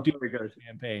today, and I do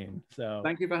champagne. So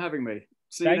thank you for having me.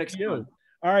 See you next time.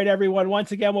 All right, everyone.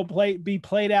 Once again, we'll be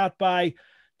played out by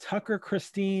Tucker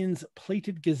Christine's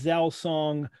Plated Gazelle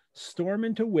song, Storm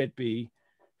into Whitby.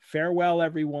 Farewell,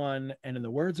 everyone. And in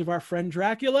the words of our friend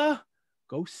Dracula,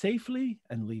 go safely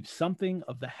and leave something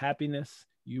of the happiness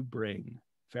you bring.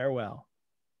 Farewell.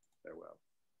 Farewell.